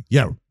 Anything.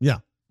 Yeah.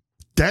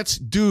 That's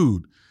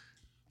dude.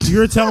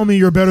 You're telling me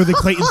you're better than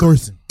Clayton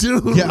Thorson,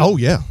 dude. Yeah. Oh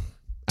yeah.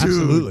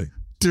 Absolutely,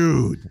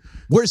 dude.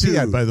 Where's he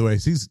at, by the way?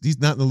 He's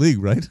not in the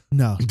league, right?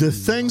 No. The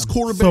things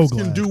quarterbacks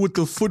can do with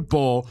the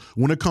football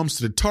when it comes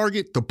to the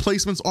target, the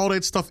placements, all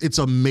that stuff, it's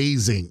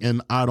amazing.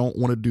 And I don't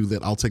want to do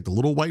that. I'll take the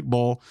little white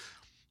ball.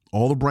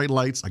 All the bright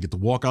lights. I get to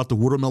walk out the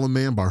Watermelon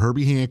Man by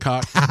Herbie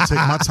Hancock, take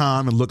my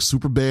time and look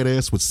super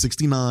badass with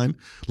 69,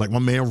 like my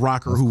man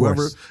Rocker,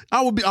 whoever.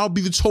 I'll be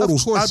the total.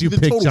 Of course, you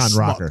pick John schmuck.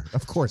 Rocker.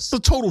 Of course, the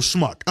total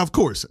schmuck. Of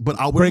course, but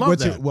I would love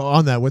that.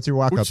 On that, what's your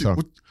walk-up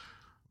song?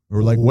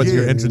 Or like, what's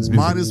your entrance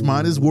music?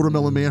 Mine is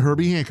Watermelon Man,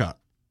 Herbie Hancock.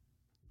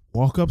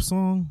 Walk-up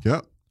song.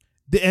 Yep.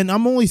 And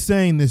I'm only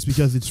saying this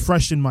because it's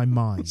fresh in my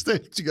mind. What's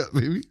that you got,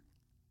 baby?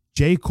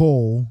 J.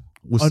 Cole.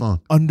 What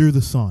song? Under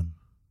the Sun.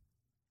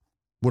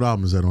 What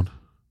album is that on?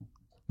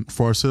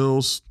 Forest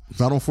Hills. It's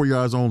not on For Your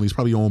Eyes Only. It's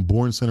probably on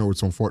Bourne Center or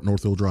it's on Fort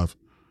North Hill Drive.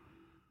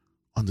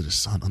 Under the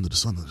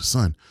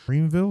Sun.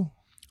 Greenville?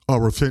 Oh,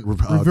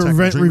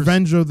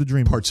 Revenge of the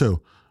Dreamers. Part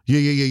 2.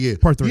 Yeah.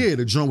 Part 3. Yeah,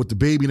 the joint with the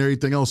baby and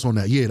everything else on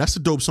that. Yeah, that's a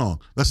dope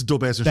song. That's a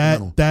dope ass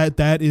instrumental.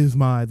 That is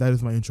my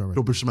intro right.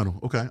 Dope instrumental.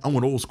 Okay. I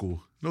went old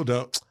school. No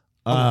doubt.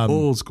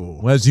 Old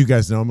school. Well, as you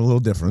guys know, I'm a little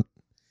different.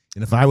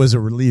 And if I was a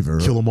reliever,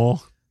 kill them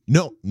all.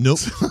 Nope.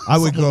 I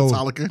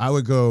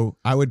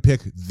would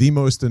pick the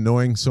most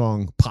annoying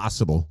song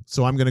possible.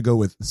 So I'm going to go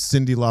with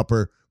Cyndi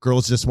Lauper,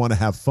 Girls Just Want to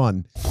Have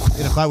Fun.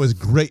 And if I was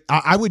great,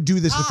 I would do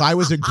this if I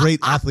was a great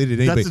athlete at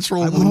anybody. That's a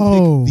troll. I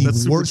would pick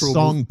the worst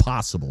song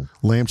possible.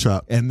 Lamb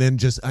Chop. And then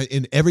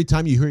and every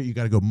time you hear it, you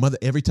got to go, mother.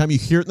 Every time you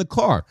hear it in the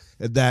car,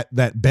 that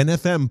Ben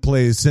FM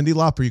plays Cyndi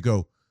Lauper, you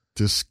go,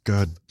 this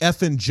God.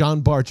 Effing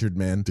John Barchard,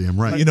 man.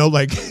 Damn right. You know,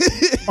 like...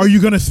 Are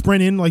you gonna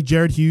sprint in like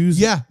Jared Hughes?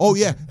 Yeah. Oh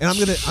yeah. And I'm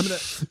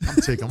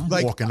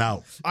walking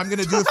out. I'm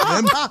gonna do it for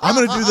them. I'm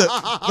gonna do the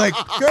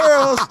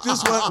girls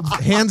just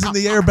hands in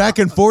the air, back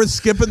and forth,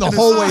 skipping the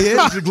whole way in.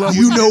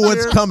 You know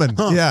what's coming.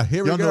 Huh. Yeah.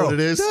 Here we go. Know what it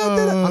is.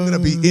 I'm gonna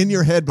be in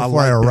your head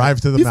before I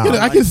arrive to the mound.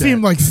 I can see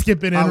him like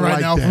skipping in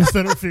right now from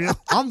center field.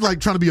 I'm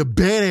like trying to be a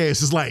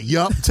badass. It's like,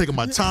 taking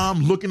my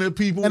time, looking at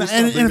people. And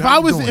if I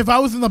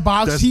was in the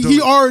box,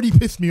 he already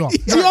pissed me off.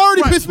 He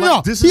already pissed me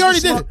off. He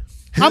already did it.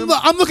 I'm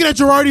looking at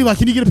Girardi like,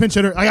 can you get a pinch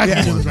hitter? I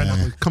can't do this right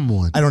now. Come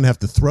on. I don't have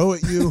to throw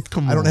at you.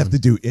 Come on. I don't have to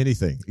do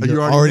anything.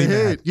 You're already in your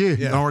head. Yeah,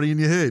 you're already in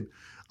your head.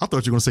 I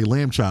thought you were going to say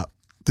Lamb Chop.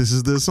 This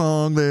is the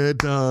song that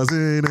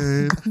doesn't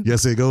end.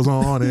 Yes, it goes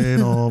on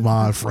and on,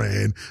 my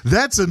friend.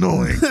 That's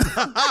annoying.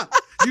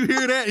 You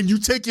hear that and you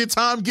take your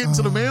time getting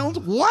to the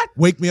mound? What?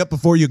 Wake me up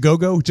before you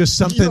go. Just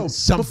something.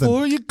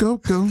 Before you go.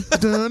 Dun,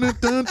 dun,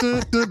 dun,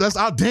 dun, dun. That's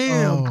our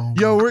damn.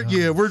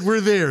 We're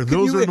there.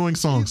 Those are annoying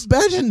songs.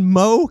 Imagine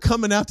Mo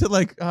coming out to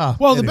like.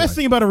 The best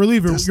thing about a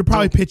reliever, you're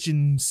probably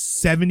pitching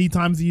 70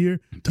 times a year.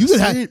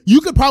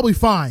 You could probably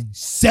find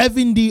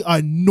 70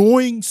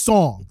 annoying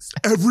songs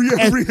every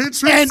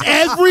intro. And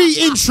every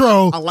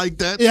intro, I like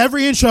that.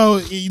 Every intro,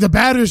 the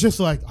batter's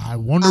just like, I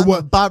wonder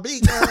what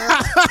Bobby.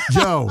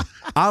 Yo,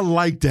 I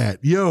like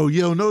that. Yo,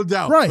 no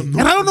doubt. Right.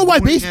 And I don't know why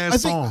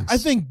Annoying-ass I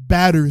think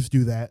batters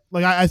do that.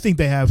 Like I think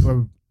they have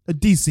a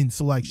decent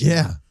selection.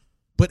 Yeah.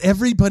 But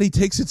everybody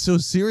takes it so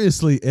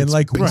seriously. And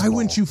why baseball.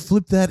 wouldn't you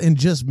flip that and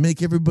just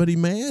make everybody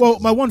mad? Well,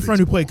 my one friend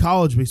who played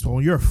college baseball,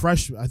 when you're a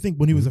freshman, I think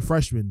when he was a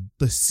freshman,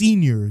 the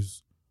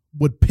seniors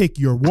would pick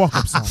your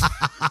walk-up song.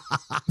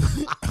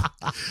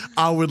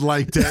 I would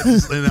like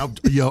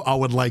that. I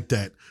would like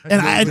that.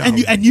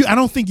 And you I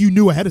don't think you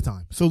knew ahead of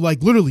time. So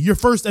like literally your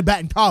first at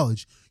bat in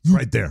college,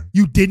 right there.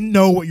 You didn't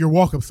know what your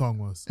walk-up song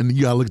was. And then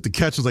you gotta look at the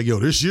catchers like, yo,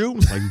 this you?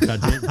 Like,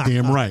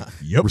 damn right.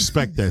 Yep.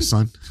 Respect that,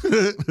 son.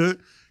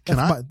 Can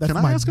I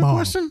ask a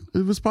question?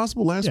 If it's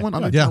possible, last one.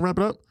 I'm gonna wrap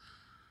it up.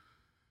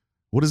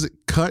 What is it?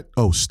 Cut.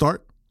 Oh,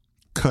 start,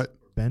 cut,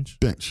 bench.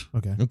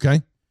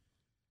 Okay.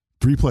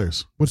 3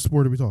 players. What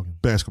sport are we talking?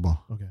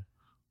 Basketball. Okay.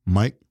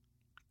 Mike,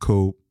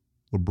 Kobe,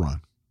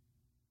 LeBron.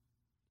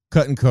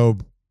 Cutting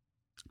Kobe,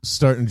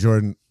 starting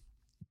Jordan,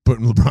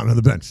 putting LeBron on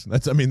the bench.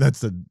 That's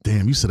the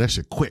Damn, you said that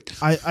shit quick.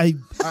 That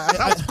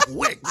was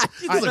quick.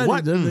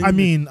 What? I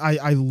mean,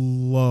 I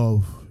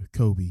love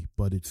Kobe,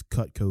 but it's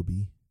cut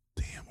Kobe.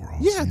 Damn, we're all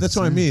that's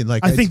what I mean.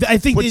 Like I think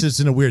puts us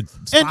in a weird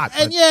spot.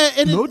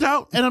 No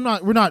doubt. And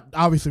we're not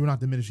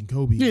diminishing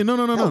Kobe. Yeah, no.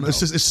 It's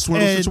just one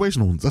of those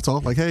situational ones. That's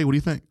all. Like, hey, what do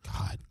you think?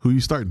 God, who you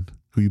starting?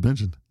 Who you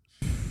benching?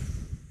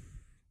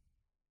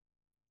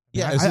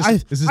 Yeah, I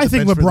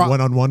think LeBron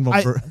one-on-one.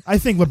 I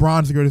think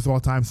LeBron's the greatest of all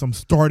time, so I'm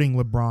starting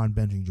LeBron,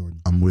 benching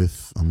Jordan. I'm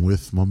with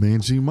my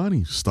man G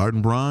Money.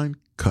 Starting Brian,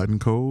 cutting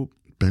Kobe,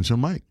 benching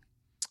Mike.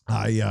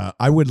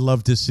 I would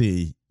love to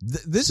see.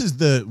 This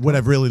is what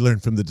I've really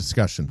learned from the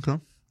discussion.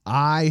 Okay.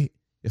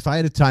 If I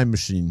had a time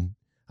machine,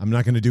 I'm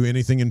not going to do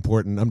anything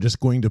important. I'm just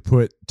going to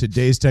put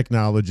today's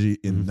technology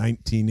in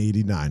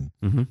 1989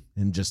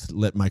 and just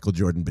let Michael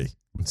Jordan be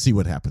and see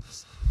what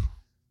happens.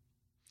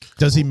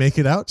 Does he make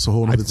it out? It's a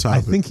whole other topic.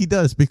 I think he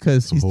does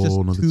because he's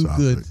just too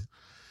good.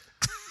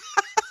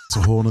 It's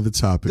a whole other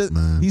topic,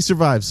 man. He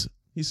survives.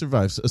 He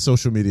survives a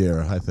social media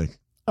era, I think.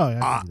 Oh,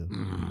 yeah. I think he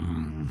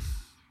does.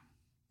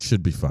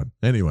 Should be fun.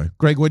 Anyway,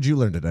 Greg, what'd you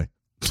learn today?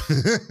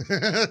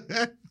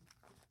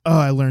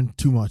 I learned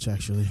too much,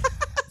 actually.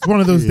 It's one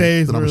of those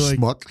days where I'm a like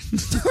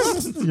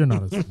schmuck. you're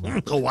not a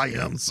schmuck. Oh, I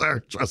am,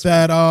 sir. Trust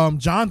That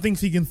John thinks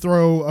he can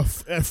throw a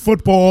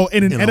football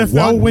in an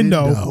NFL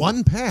window.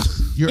 One pass.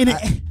 In an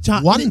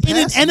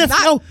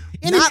NFL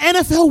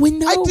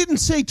window. I didn't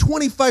say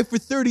 25 for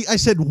 30. I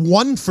said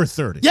 1 for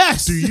 30.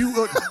 Yes.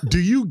 Do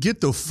you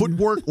get the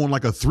footwork on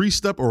like a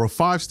 3-step or a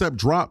 5-step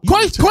drop?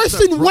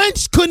 Carson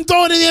Wentz couldn't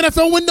throw it in the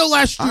NFL window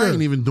last year. I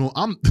ain't even doing.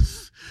 I'm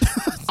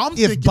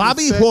If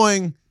Bobby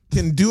Hoying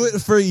can do it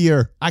for a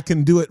year, I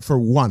can do it for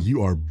 1.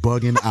 You are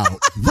bugging out.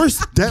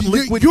 First,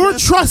 you're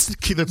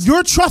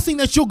trusting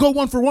that you'll go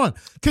 1 for 1.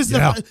 Because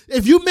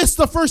if you miss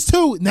the first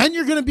 2, then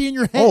you're going to be in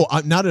your head. Oh,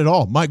 not at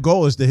all. My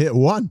goal is to hit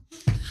 1.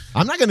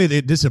 I'm not going to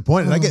get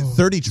disappointed. I get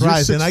 30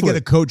 tries, and I get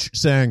a coach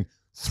saying,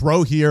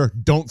 throw here,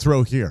 don't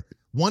throw here.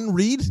 1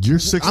 read. You're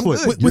 6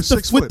 foot. With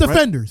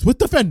defenders. With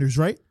defenders,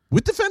 right?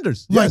 With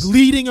defenders. Like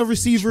leading a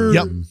receiver.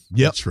 Yep.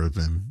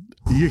 Tripping.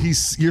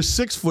 You're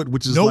 6 foot,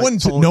 which is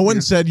no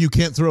one said you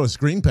can't throw a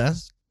screen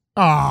pass.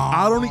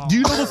 I don't. Do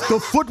you know the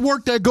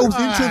footwork that goes into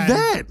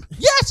that?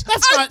 Yes,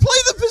 I play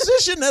the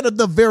position at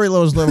the very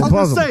lowest level possible.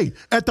 I was gonna say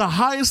at the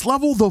highest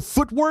level, the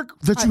footwork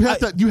that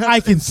you have. I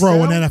can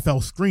throw an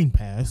NFL screen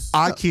pass.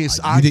 I can't.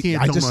 I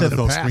just said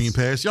NFL screen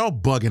pass. Y'all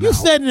bugging out. You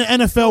said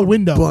an NFL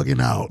window. Bugging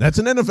out. That's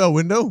an NFL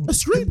window. A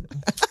screen.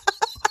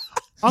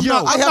 I'm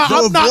not letting you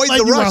out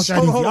that easy.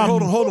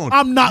 Hold on.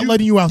 I'm not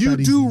letting you out that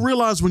easy. You do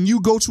realize when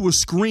you go to a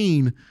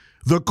screen,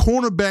 the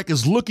cornerback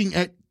is looking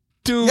at.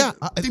 Dude,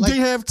 they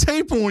have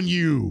tape on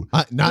you.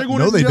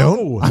 No, they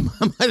don't. I'm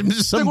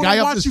just some guy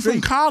up the street. Watch you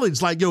from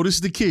college. Like, yo, this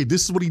is the kid.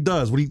 This is what he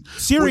does.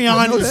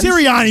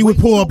 Sirianni would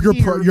pull up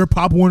your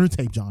Pop Warner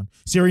tape, John.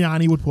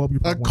 Sirianni would pull up your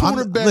Pop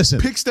Warner.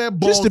 Cornerback picks that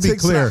ball. Just to be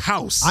clear,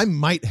 house. I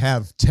might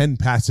have 10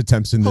 pass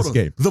attempts in this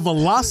game. The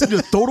velocity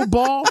to throw the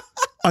ball.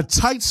 A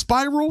tight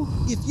spiral?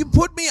 If you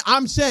put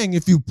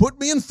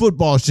me in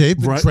football shape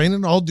and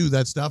training, I'll do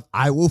that stuff.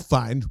 I will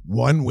find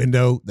 1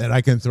 window that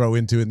I can throw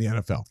into in the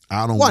NFL.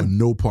 I don't want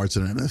no parts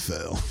in the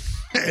NFL.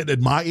 And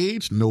at my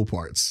age, no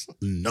parts.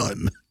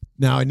 None.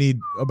 Now I need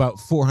about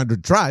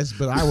 400 tries,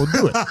 but I will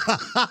do it.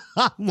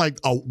 I'm like,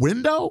 a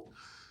window?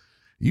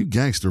 You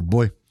gangster,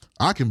 boy.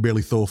 I can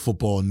barely throw a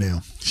football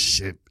now.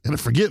 Shit. And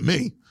forget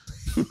me.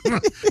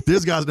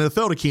 There's guys in the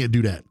NFL that can't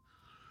do that.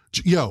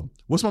 Yo,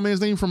 what's my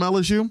man's name from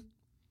LSU?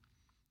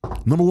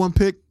 Number 1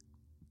 pick,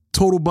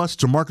 total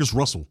bust, Jamarcus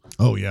Russell.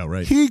 Oh, yeah,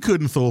 right. He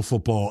couldn't throw a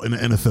football in the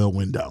NFL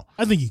window.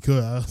 I think he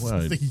could. I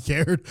don't think he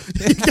cared.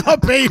 He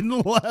got paid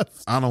and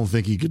left. I don't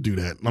think he could do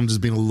that. I'm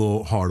just being a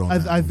little hard on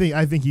that. I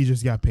think he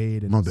just got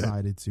paid and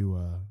decided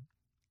to.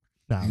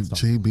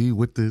 JB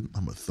with I'm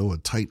going to throw a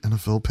tight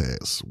NFL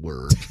pass.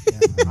 Word. Yeah,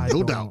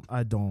 no doubt.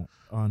 I don't.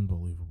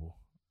 Unbelievable.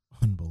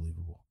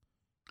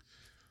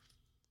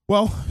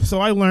 Well, so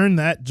I learned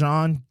that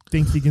John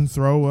thinks he can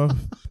throw a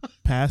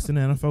pass in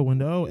the NFL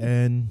window,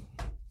 and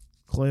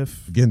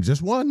Cliff again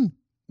just 1.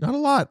 Not a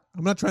lot.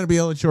 I'm not trying to be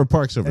Ellen Shore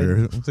Parks over here.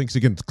 Who thinks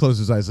he can close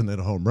his eyes and hit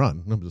a home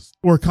run? I'm just.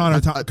 Or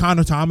Connor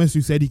Thomas,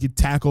 who said he could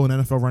tackle an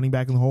NFL running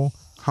back in the hole.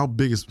 How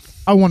big is?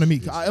 I want to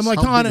meet. I'm like,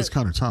 how big is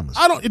Connor Thomas?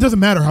 It doesn't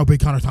matter how big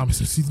Connor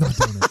Thomas is. He's not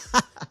doing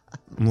it.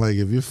 I'm like,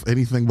 if you're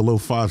anything below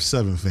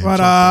 5'7", fan.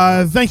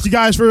 But thanks you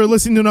guys for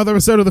listening to another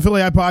episode of the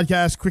Philly Eye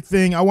Podcast. Quick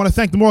thing, I want to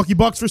thank the Milwaukee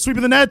Bucks for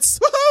sweeping the Nets.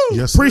 Woohoo!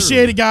 Yes,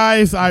 appreciate it,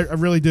 guys. I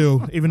really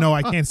do. Even though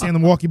I can't stand the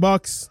Milwaukee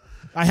Bucks,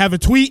 I have a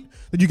tweet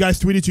that you guys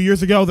tweeted 2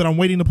 years ago that I'm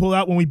waiting to pull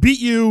out when we beat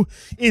you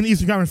in the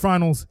Eastern Conference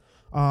Finals.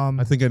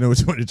 I think I know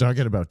which one you're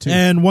talking about too.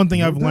 And one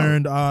thing I've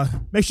learned: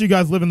 make sure you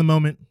guys live in the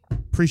moment.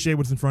 Appreciate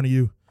what's in front of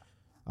you.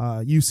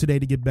 Use today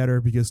to get better,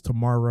 because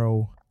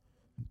tomorrow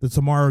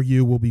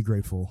you will be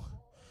grateful.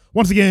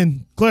 Once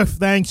again, Cliff,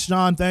 thanks.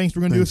 Sean, thanks. We're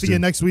going to do this again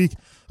next week.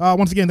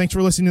 Once again, thanks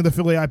for listening to the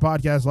Philly Eye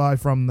Podcast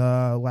live from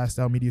the Last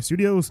Out Media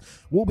Studios.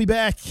 We'll be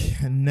back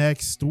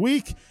next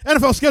week.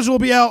 NFL schedule will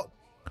be out.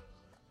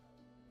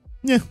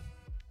 Yeah,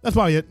 that's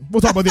probably it. We'll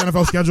talk about the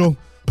NFL schedule.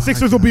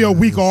 Sixers will be a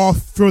week off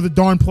for the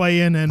darn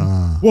play-in, and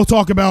we'll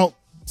talk about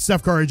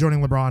Steph Curry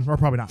joining LeBron. Or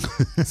probably not.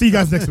 See you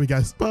guys next week,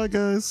 guys. Bye,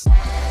 guys.